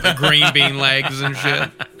walking around with the green bean legs and shit.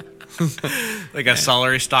 like a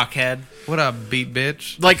celery stalk head. What up, beat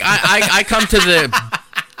bitch? Like I come to the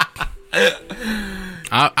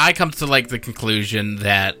I come to like the conclusion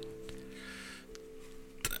that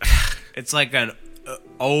It's like an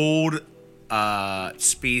old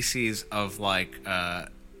species of like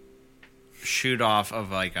shoot off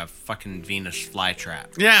of like a fucking Venus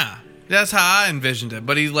flytrap. Yeah, that's how I envisioned it.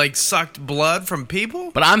 But he like sucked blood from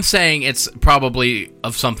people. but I'm saying it's probably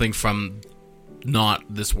of something from not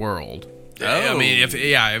this world. I mean,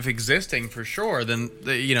 if existing for sure, then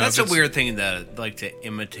That's if a it's- weird thing to like to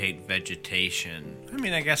imitate vegetation. I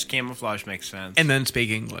mean, I guess camouflage makes sense. And then speak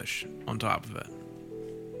English on top of it.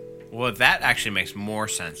 Well, that actually makes more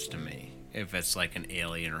sense to me if it's like an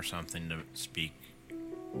alien or something to speak,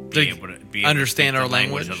 They be able to understand speak our the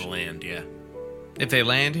language language? of the land. Yeah, If they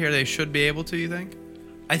land here, they should be able to. You think?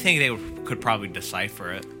 I think they could probably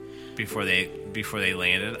decipher it before they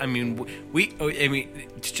landed. I mean,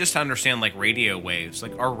 just to understand like radio waves.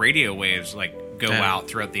 Like our radio waves like go Yeah. out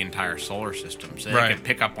throughout the entire solar system, so Right. they can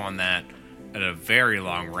pick up on that at a very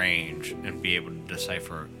long range and be able to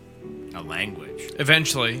decipher a language.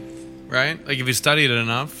 Eventually, right? Like if you studied it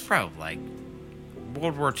enough. Bro, like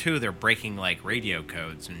World War II, they're breaking like radio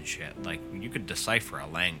codes and shit. Like you could decipher a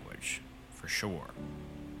language for sure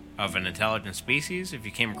of an intelligent species if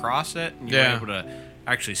you came across it and you Yeah. were able to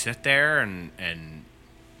actually sit there and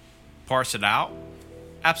parse it out.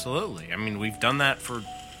 Absolutely. I mean, we've done that for our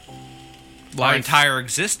Life. entire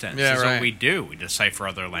existence. Yeah, That's right. what we do. We decipher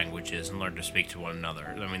other languages and learn to speak to one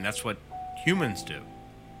another. I mean, that's what humans do.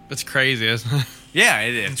 That's crazy, isn't it? Yeah,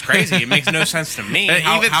 it's crazy. It makes no sense to me. Even-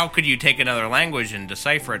 How could you take another language and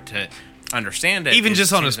decipher it to understand it? Even It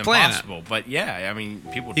just on seems this planet. impossible. But yeah, I mean,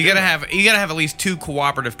 people. You do gotta it. have at least two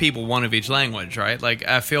cooperative people, one of each language, right? Like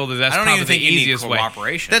I feel that's I don't probably even think the you need easiest way.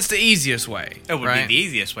 cooperation. That's the easiest way. It would right? be the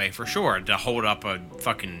easiest way for sure to hold up a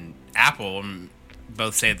fucking apple and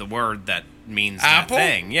both say the word that means Apple? that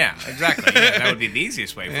thing. Yeah, exactly. Yeah, that would be the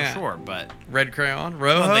easiest way for Yeah. sure. But Red crayon, not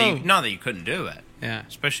roho. not that you couldn't do it. Yeah.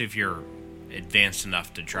 Especially if you're advanced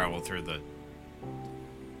enough to travel through the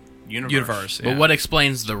universe. Universe. But yeah. what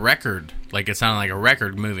explains the record? Like it sounded like a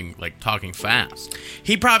record moving, like talking fast.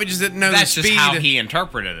 He probably just didn't know That's the just speed. how he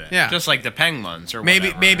interpreted it. Yeah. Just like the penguins or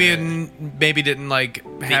maybe whatever. maybe didn't like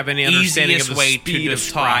The have any understanding of easiest the way speed to of talk.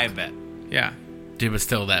 describe it. Yeah. Dude, but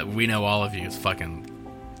still, that we know all of you is fucking.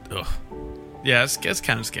 Ugh. Yeah, it's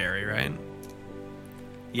kind of scary, right?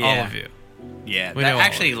 Yeah. All of you. Yeah. We That know all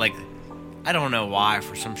actually, of like, I don't know why,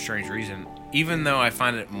 for some strange reason, even though I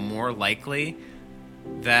find it more likely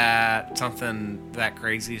that something that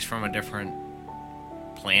crazy is from a different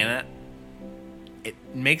planet, it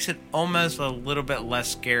makes it almost a little bit less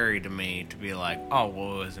scary to me to be like, oh,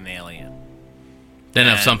 well, it was an alien. Then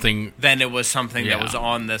And if something then it was something Yeah. that was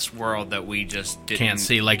on this world that we just didn't, Can't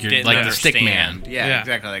see, like didn't like the understand. stick man. Yeah, Yeah.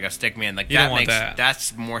 exactly, like a stick man. Like You that don't want makes that.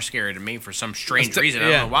 that's more scary to me for some strange Stick- reason. I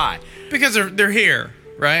yeah. don't know why. Because they're here,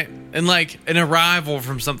 right? And like an arrival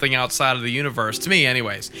from something outside of the universe, to me,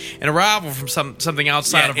 anyways. An arrival from something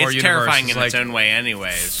outside of our it's universe terrifying is in like, its own way,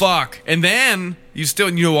 anyways. fuck. And then you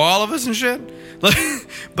know all of us and shit.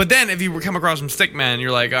 But then if you come across some stick men,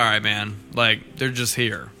 you're like, all right, man, like they're just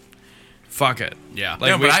here. Fuck it. Yeah. Like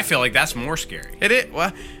no, we- but I feel like that's more scary. It is.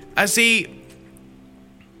 Well, I see.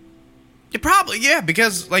 You probably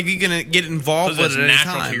because like you're gonna get involved Because with it's it at any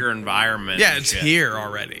natural time. to your environment. Yeah, and it's shit. here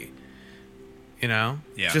already. You know.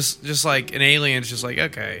 Yeah. Just like an alien's just like,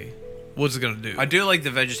 okay, what's it gonna do? I do like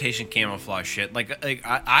the vegetation camouflage shit. Like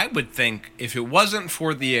I would think if it wasn't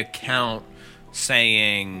for the account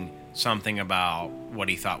saying something about what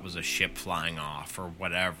he thought was a ship flying off or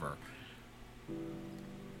whatever,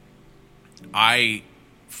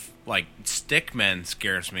 like stickmen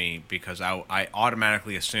scares me because I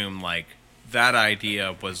automatically assume like that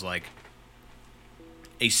idea was like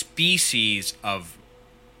a species of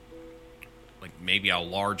like maybe a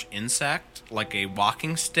large insect, like a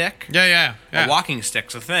walking stick. Yeah. A walking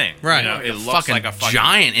stick's a thing, Right. You know, Like it looks fucking like a fucking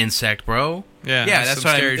giant insect, bro. Yeah. Yeah, that's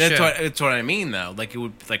some what scary shit. that's what I mean though. Like it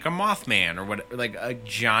would like a Mothman or what, like a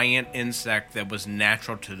giant insect that was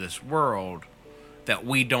natural to this world that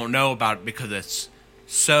we don't know about because it's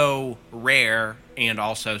so rare and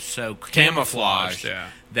also so camouflaged yeah.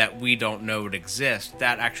 that we don't know it exists.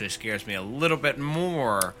 That actually scares me a little bit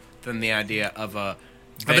more than the idea of a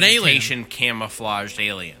an alien. vegetation camouflaged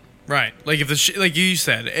alien. Right. Like if the like you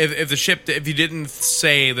said, if the ship, if you didn't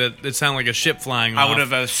say that it sounded like a ship flying I off, would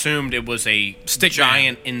have assumed it was a Stick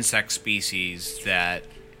giant insect species that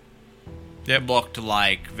looked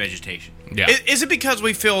like vegetation. Yeah. Is it because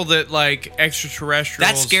we feel that like extraterrestrials?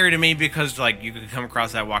 That's scary to me because like you could come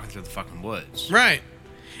across that walking through the fucking woods. Right.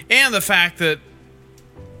 And the fact that,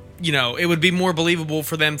 it would be more believable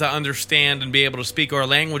for them to understand and be able to speak our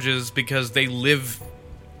languages because they live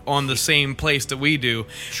on the same place that we do.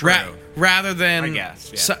 True. Rather than I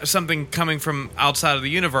guess, yeah. something coming from outside of the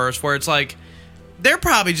universe where it's like, they're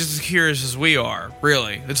probably just as curious as we are,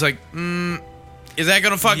 really. It's like, is that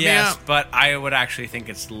going to fuck me Yes, up? but I would actually think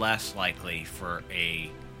it's less likely for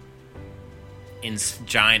a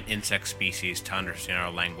giant insect species to understand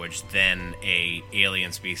our language than a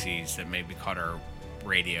alien species that maybe caught our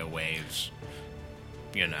radio waves,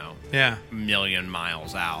 Yeah. a million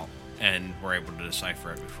miles out, and were able to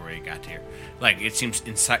decipher it before it got here. Like, it seems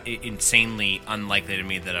insanely unlikely to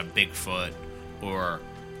me that a Bigfoot or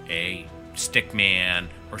a stickman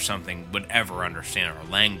or something would ever understand our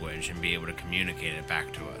language and be able to communicate it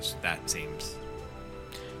back to us. That seems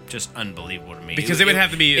just unbelievable to me. Because it would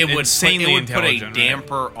have to be insanely it would put a intelligent, right?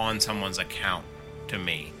 damper on someone's account to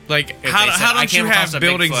me. Like, If how they said, don't "I you came across have a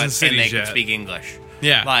buildings Bigfoot and cities and they yet? can speak English?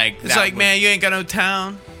 Yeah. Like, it's that like, would- man, you ain't got no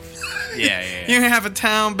town. Yeah. You ain't have a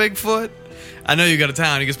town, Bigfoot. I know you got a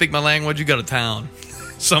town. You can speak my language. You got a town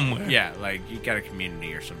somewhere. Yeah, like, you got a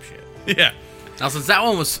community or some shit. Yeah. Now, since that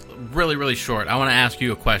one was really, really short, I want to ask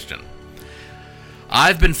you a question.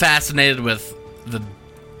 I've been fascinated with the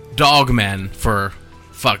dogmen for,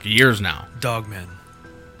 years now. Dogmen.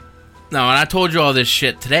 Now, when I told you all this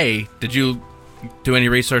shit today, did you do any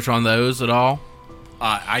research on those at all?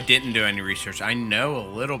 I didn't do any research. I know a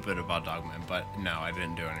little bit about dogmen, but no, I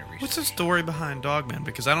didn't do any research. What's the story behind Dogmen?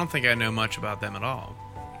 Because I don't think I know much about them at all.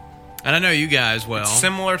 And I know you guys well. It's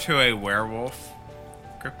similar to a werewolf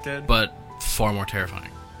cryptid. But far more terrifying.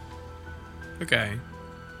 Okay.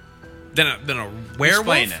 Then a werewolf?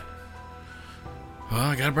 Explain it. Well,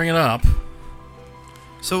 I gotta bring it up.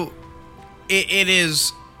 So, it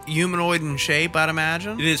is humanoid in shape, I'd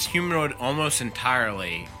imagine? It is humanoid almost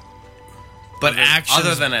entirely, But actions...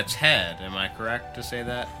 other than its head. Am I correct to say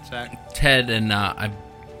that, Zach? Head and I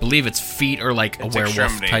believe its feet are like Its a werewolf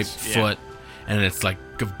type extremities, yeah. foot, and it's like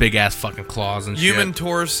big ass fucking claws and human shit.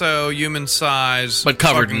 torso, human size. But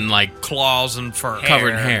covered fucking in, like, claws and fur. Covered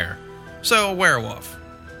in hair. So, a werewolf.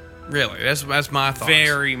 Really, that's my thoughts.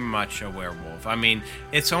 Very much a werewolf. I mean,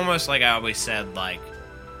 it's almost like I always said, like,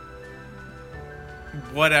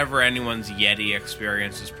 whatever anyone's Yeti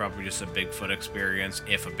experience is probably just a Bigfoot experience,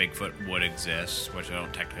 if a Bigfoot would exist, which I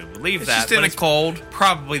don't technically believe It's that, just in but a it's cold.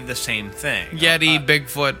 probably the same thing. Yeti,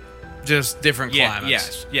 Bigfoot, just different Yeah,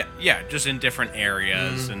 climates. yeah, just in different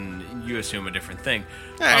areas, and you assume a different thing.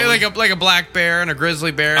 Yeah, I would- like a black bear and a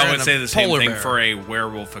grizzly bear. I would and say a the same polar thing bear. for a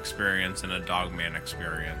werewolf experience and a dogman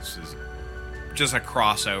experience is just a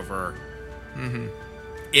crossover. Mm-hmm.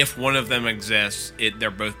 If one of them exists, they're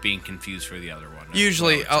both being confused for the other one.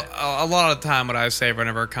 Usually, That's what I would say. a lot of the time, what I say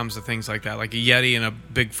whenever it comes to things like that, like a Yeti and a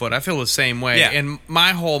Bigfoot, I feel the same way. Yeah. And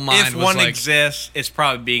my whole mind if was one like, exists, it's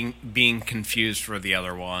probably being confused for the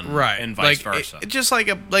other one, right, and vice like, versa. just like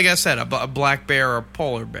I said, a black bear or a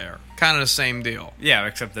polar bear, kind of the same deal. Yeah,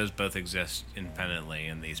 except those both exist independently,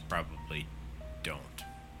 and these probably don't.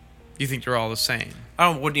 You think they're all the same? I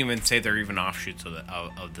wouldn't even say they're even offshoots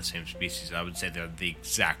of the same species. I would say they're the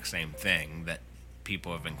exact same thing that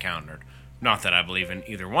people have encountered. Not that I believe in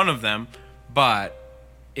either one of them, but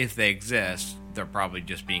if they exist, they're probably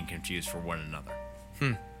just being confused for one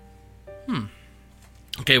another.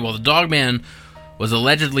 Okay, well, the Dogman was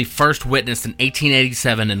allegedly first witnessed in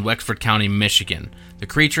 1887 in Wexford County, Michigan. The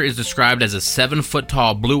creature is described as a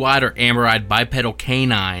 7-foot-tall, blue-eyed or amber-eyed bipedal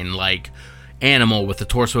canine-like animal with the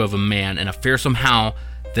torso of a man and a fearsome howl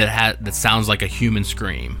that sounds like a human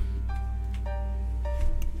scream.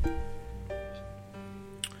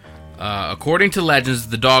 According to legends,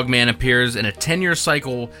 the Dogman appears in a 10-year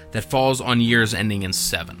cycle that falls on years ending in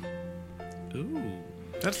 7.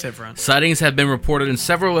 That's different. Sightings have been reported in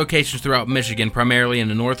several locations throughout Michigan, primarily in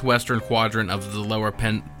the northwestern quadrant of the Lower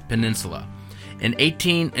Peninsula. In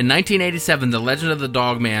 1987, the legend of the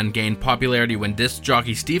Dogman gained popularity when disc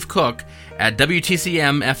jockey Steve Cook at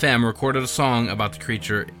WTCM-FM recorded a song about the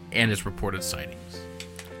creature and its reported sightings.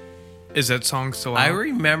 Is that song still out? I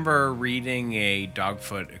remember reading a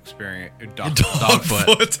Dogfoot experience.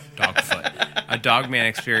 Dogfoot. Dogfoot. A Dogman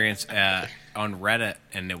experience on Reddit,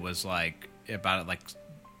 and it was like about it, like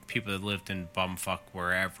people that lived in bumfuck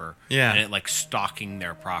wherever. Yeah. And it like stalking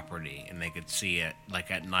their property, and they could see it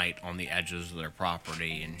like at night on the edges of their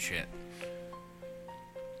property and shit.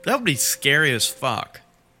 That would be scary as fuck.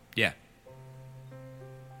 Yeah.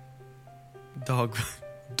 Dogfoot.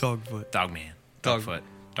 Dogman. Dog- Dogfoot.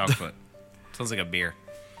 Dogfoot. Sounds like a beer.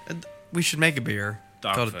 We should make a beer.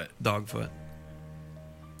 called Dogfoot. Dogfoot.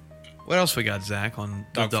 What else we got, Zach, on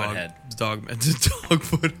the Dogfoot head.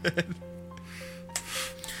 Dogfoot head.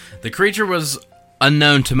 The creature was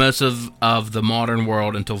unknown to most of the modern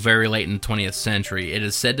world until very late in the 20th century. It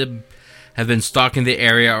is said to have been stalking the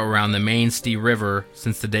area around the Mainstay River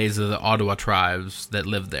since the days of the Ottawa tribes that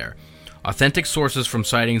lived there. Authentic sources from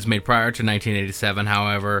sightings made prior to 1987,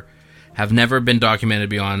 however, have never been documented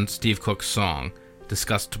beyond Steve Cook's song,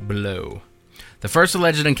 discussed below. The first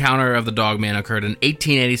alleged encounter of the Dogman occurred in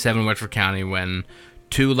 1887 in Wexford County when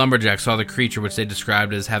two lumberjacks saw the creature, which they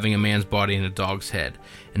described as having a man's body and a dog's head.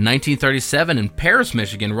 In 1937, in Paris,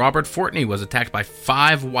 Michigan, Robert Fortney was attacked by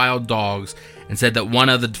 5 wild dogs and said that one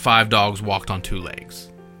of the 5 dogs walked on 2 legs.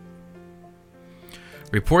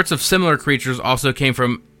 Reports of similar creatures also came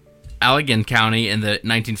from Allegan County in the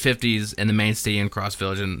 1950s and the Mainstay and Cross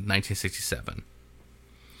Village in 1967.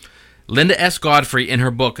 Linda S. Godfrey, in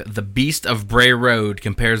her book The Beast of Bray Road,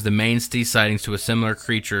 compares the Mainstay sightings to a similar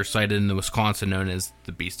creature sighted in Wisconsin known as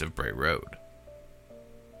the Beast of Bray Road.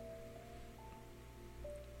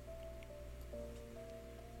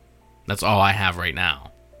 That's all I have right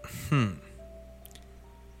now.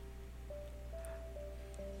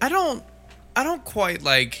 I don't quite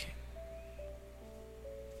like...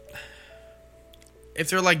 If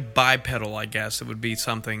they're like bipedal, I guess it would be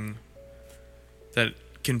something that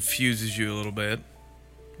confuses you a little bit,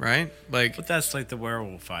 right? Like, But that's like the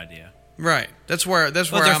werewolf idea. right? That's where they're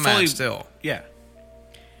I'm fully- at still. Yeah.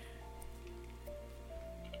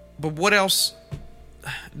 But what else?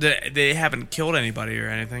 They haven't killed anybody or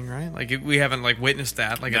anything, right? Like we haven't like witnessed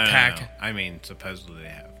that like attack. No. I mean, supposedly they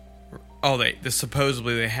have. Oh,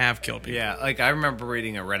 supposedly they have killed people. Yeah, like I remember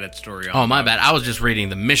reading a Reddit story on Oh, my bad. I was just reading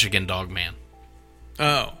the Michigan Dogman.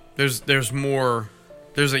 Oh, there's more.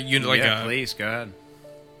 There's a unit like yeah, a please go ahead.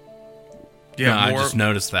 yeah. No, more, I just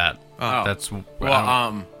noticed that. Oh. That's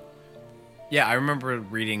Well, yeah, I remember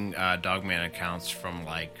reading Dogman accounts from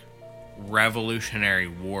like Revolutionary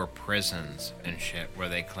War prisons and shit, where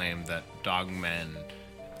they claimed that dogmen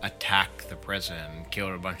attacked the prison,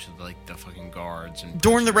 killed a bunch of like the fucking guards and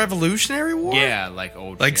during the Revolutionary War. yeah, like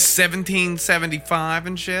old like shit. 1775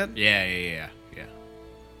 and shit. Yeah.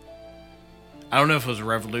 I don't know if it was a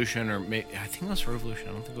revolution or I think it was a revolution.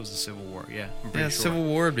 I don't think it was the Civil War. Yeah, I'm pretty Yeah, sure. Civil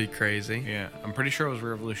War would be crazy. Yeah, I'm pretty sure it was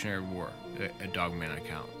Revolutionary War, a Dogman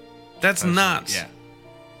account. That's nuts. Yeah.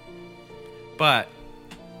 But,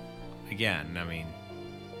 again, I mean,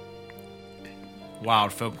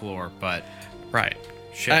 wild folklore, but Right.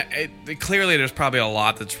 shit. Clearly, there's probably a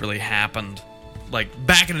lot that's really happened, like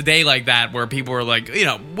back in the day, like that, where people were like,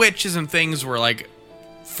 witches and things were like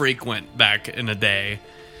frequent back in the day,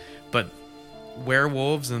 but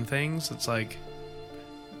werewolves and things, it's like,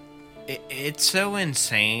 It's so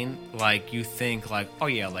insane. Like, you think, like, oh,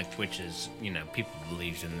 yeah, like witches, people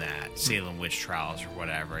believed in that. Salem witch trials or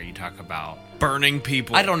whatever. You talk about. burning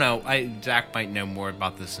people. I don't know. Zach might know more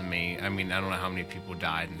about this than me. I mean, I don't know how many people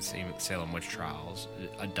died in Salem witch trials.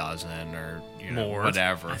 A dozen or, More.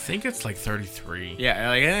 whatever. I think it's like 33. Yeah,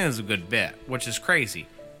 like, I think it's a good bit, which is crazy.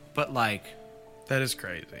 But, like, That is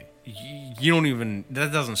crazy. you don't even.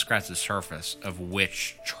 That doesn't scratch the surface of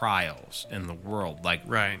witch trials in the world. Like,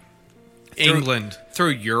 Right. England.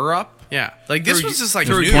 through Europe? Yeah. Like, this Through- was just like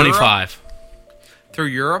through new. 25. Through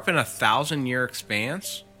Europe in a 1,000-year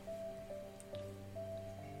expanse?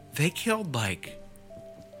 They killed, like,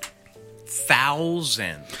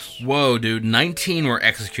 thousands. Whoa, dude. 19 were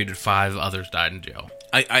executed. 5 others died in jail.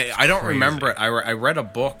 I don't remember it. I read a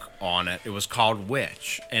book on it. It was called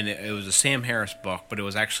Witch, and it was a Sam Harris book, but it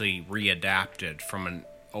was actually readapted from an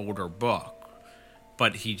older book.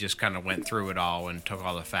 But he just kind of went through it all and took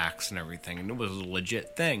all the facts and everything, and it was a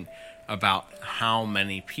legit thing about how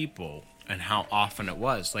many people and how often it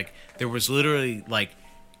was. Like, there was literally, like,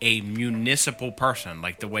 a municipal person,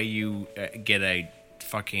 like the way you get a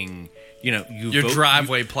fucking, you Your vote,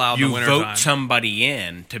 driveway plowed in you the winter vote time. somebody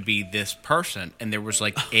in to be this person, and there was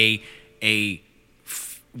like a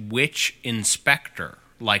witch inspector,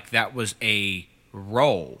 like that was a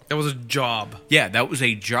role. That was a job. Yeah, that was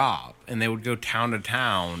a job, and they would go town to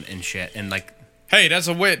town and shit, and like, Hey, that's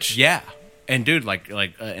a witch. yeah, and dude, like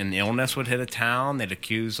an illness would hit a town, they'd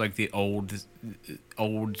accuse like the old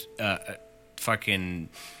fucking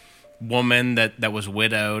woman that was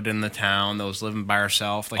widowed in the town that was living by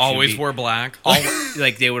herself. Like, Always she'd be- wore black.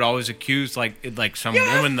 like they would always accuse like some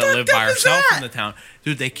woman that lived by herself in the town.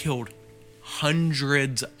 Dude, they killed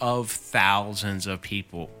hundreds of thousands of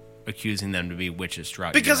people, accusing them to be witches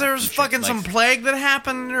throughout Because there Europe was and shit. fucking Like, some plague that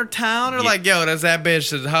happened in her town. Or Yeah. like, yo, that's that bitch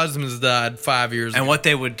that husband's died 5 years ago. And what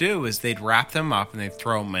they would do is they'd wrap them up and they'd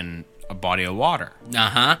throw them in a body of water.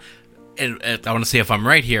 Uh-huh. and I want to see if I'm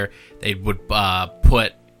right here. They would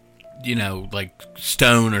put, like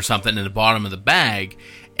stone or something in the bottom of the bag,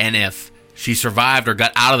 and if she survived or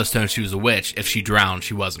got out of the stone, she was a witch. If she drowned,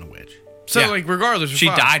 she wasn't a witch. So Yeah. like regardless, She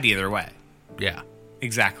died either way. Yeah.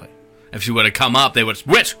 Exactly. If she would have come up, they would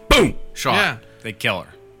witch, boom, shot. Yeah. They kill her.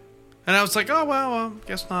 And I was like, oh well,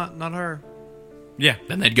 guess not her. Yeah.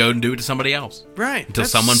 Then they'd go and do it to somebody else. Right. Until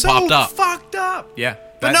That's someone so popped up. Fucked up. Yeah.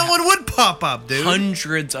 But no one would pop up, dude.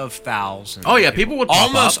 Hundreds of thousands. Oh, yeah, people would pop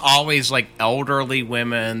almost up. always like elderly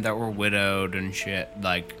women that were widowed and shit.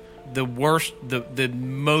 Like the worst, the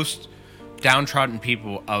most downtrodden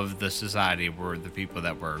people of the society were the people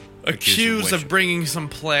that were Accused of witch- bring some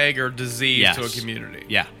plague or disease Yes. to a community.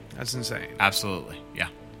 Yeah, That's insane. absolutely. Yeah.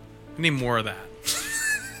 We need more of that.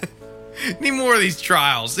 Need more of these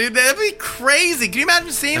trials, dude. That'd be crazy. Can you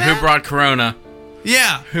imagine seeing And that? who brought Corona?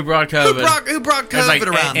 Yeah. Who brought COVID? Who brought It's COVID like,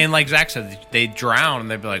 around? and like Zach said, they drown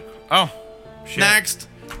and they'd be like, "Oh, shit. Next.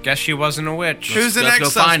 Guess she wasn't a witch." Who's the let's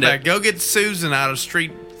next go find suspect? it. Go get Susan out of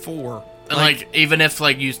Street 4. And like even if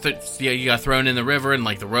like you got thrown in the river and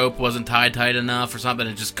like the rope wasn't tied tight enough or something,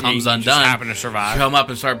 it just comes you just undone. happen to survive. You come up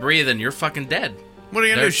and start breathing, you're fucking dead. What are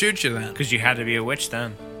you going to do? There- Shoot you then? Because you had to be a witch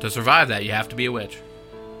then. To survive that, you have to be a witch.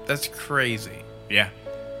 That's crazy. Yeah.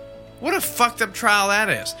 What a fucked up trial that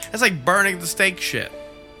is. That's like burning the stake shit.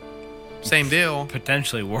 Same deal.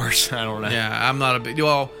 Potentially worse. I don't know. Yeah, I'm not a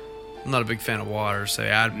big fan of water, so I'd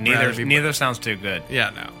rather Neither be. neither sounds too good. Yeah,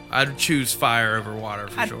 no. I'd choose fire over water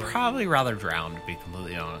for I'd sure. probably rather drown, to be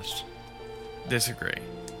completely honest. Disagree.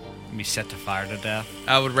 Be set to fire to death.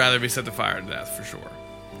 I would rather be set to fire to death for sure.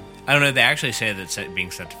 I don't know. They actually say that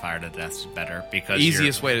being set to fire to death is better because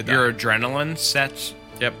Easiest way to die. Your adrenaline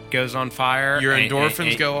Yep. goes on fire. Your and- endorphins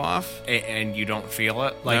and- go off. and you don't feel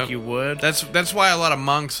it like Nope. you would. That's why a lot of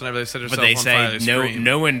monks, whenever they set but themselves they on say fire, they scream.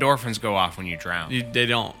 no endorphins go off when you drown, They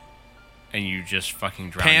don't. and you just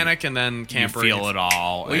fucking drown. Panic and then You can't breathe. feel it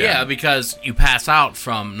all. Well, yeah, because you pass out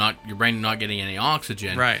from your brain not getting any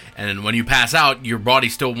oxygen. Right. And then when you pass out, your body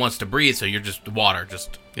still wants to breathe, so you're just water.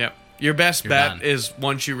 Just Yep. Your best You're bet done. is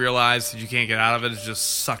once you realize that you can't get out of it, is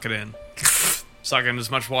just suck it in. Suck in as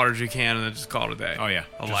much water as you can, and then just call it a day. Oh yeah,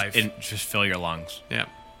 A life. Just fill your lungs. Yeah,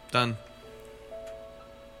 done.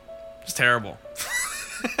 It's terrible.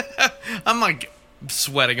 I'm like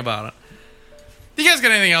sweating about it. You guys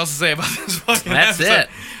got anything else to say about this fucking That's episode? it.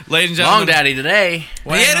 Ladies and Long gentlemen. Daddy today.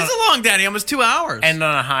 Yeah, it is a long daddy. Almost 2 hours. End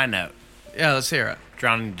on a high note. yeah, let's hear it.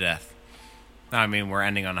 Drowning to death. No, I mean we're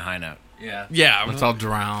ending on a high note. Yeah. Yeah, Let's all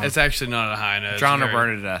drown. it's actually not a high note. It's Drown or very-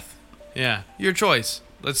 burn to death. Yeah, your choice.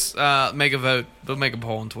 Let's make a vote. We'll make a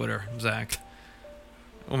poll on Twitter, Zach.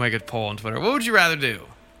 We'll make a poll on Twitter. What would you rather do?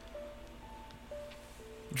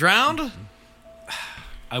 Drowned?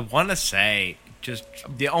 I want to say just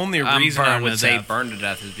the only I'm reason I burned would to say death. burn to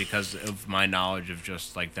death is because of my knowledge of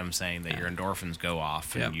just like them saying that your endorphins go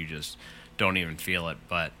off and Yep. you just don't even feel it.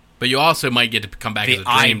 But But you also might get to come back the as a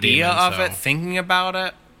dream idea demon. of so. it, thinking about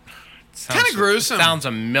it, Kinda gruesome. Sounds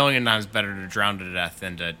a million times better to drown to death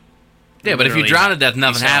than to. Yeah, but if you literally drown to death, be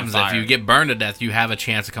nothing set on happens. If fire. you get burned to death, you have a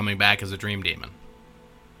chance of coming back as a dream demon.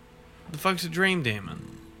 The fuck's a dream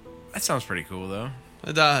demon? That sounds pretty cool though.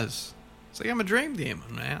 It does. It's like I'm a dream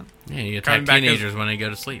demon, man. Yeah, you Coming attack back as- teenagers when they go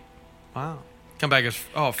to sleep. Wow. Come back as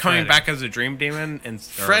Coming Freddy. back as a dream demon and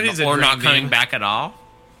Freddy's a or dream not coming demon. back at all.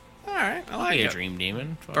 All right, I I'll like be a it. dream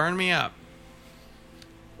demon. Fuck. Burn me up.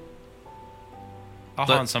 I'll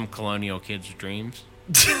But- haunt some colonial kid's dreams.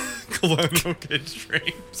 Colonial kids'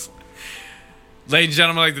 dreams. Ladies and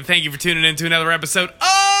gentlemen, I'd like to thank you for tuning in to another episode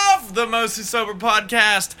of the Mostly Sober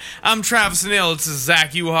Podcast. I'm Travis Neal. This is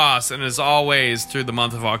Zach Uhas. And as always, through the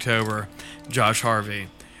month of October, Josh Harvey.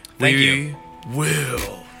 Thank we you.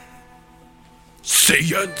 will see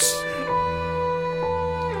you.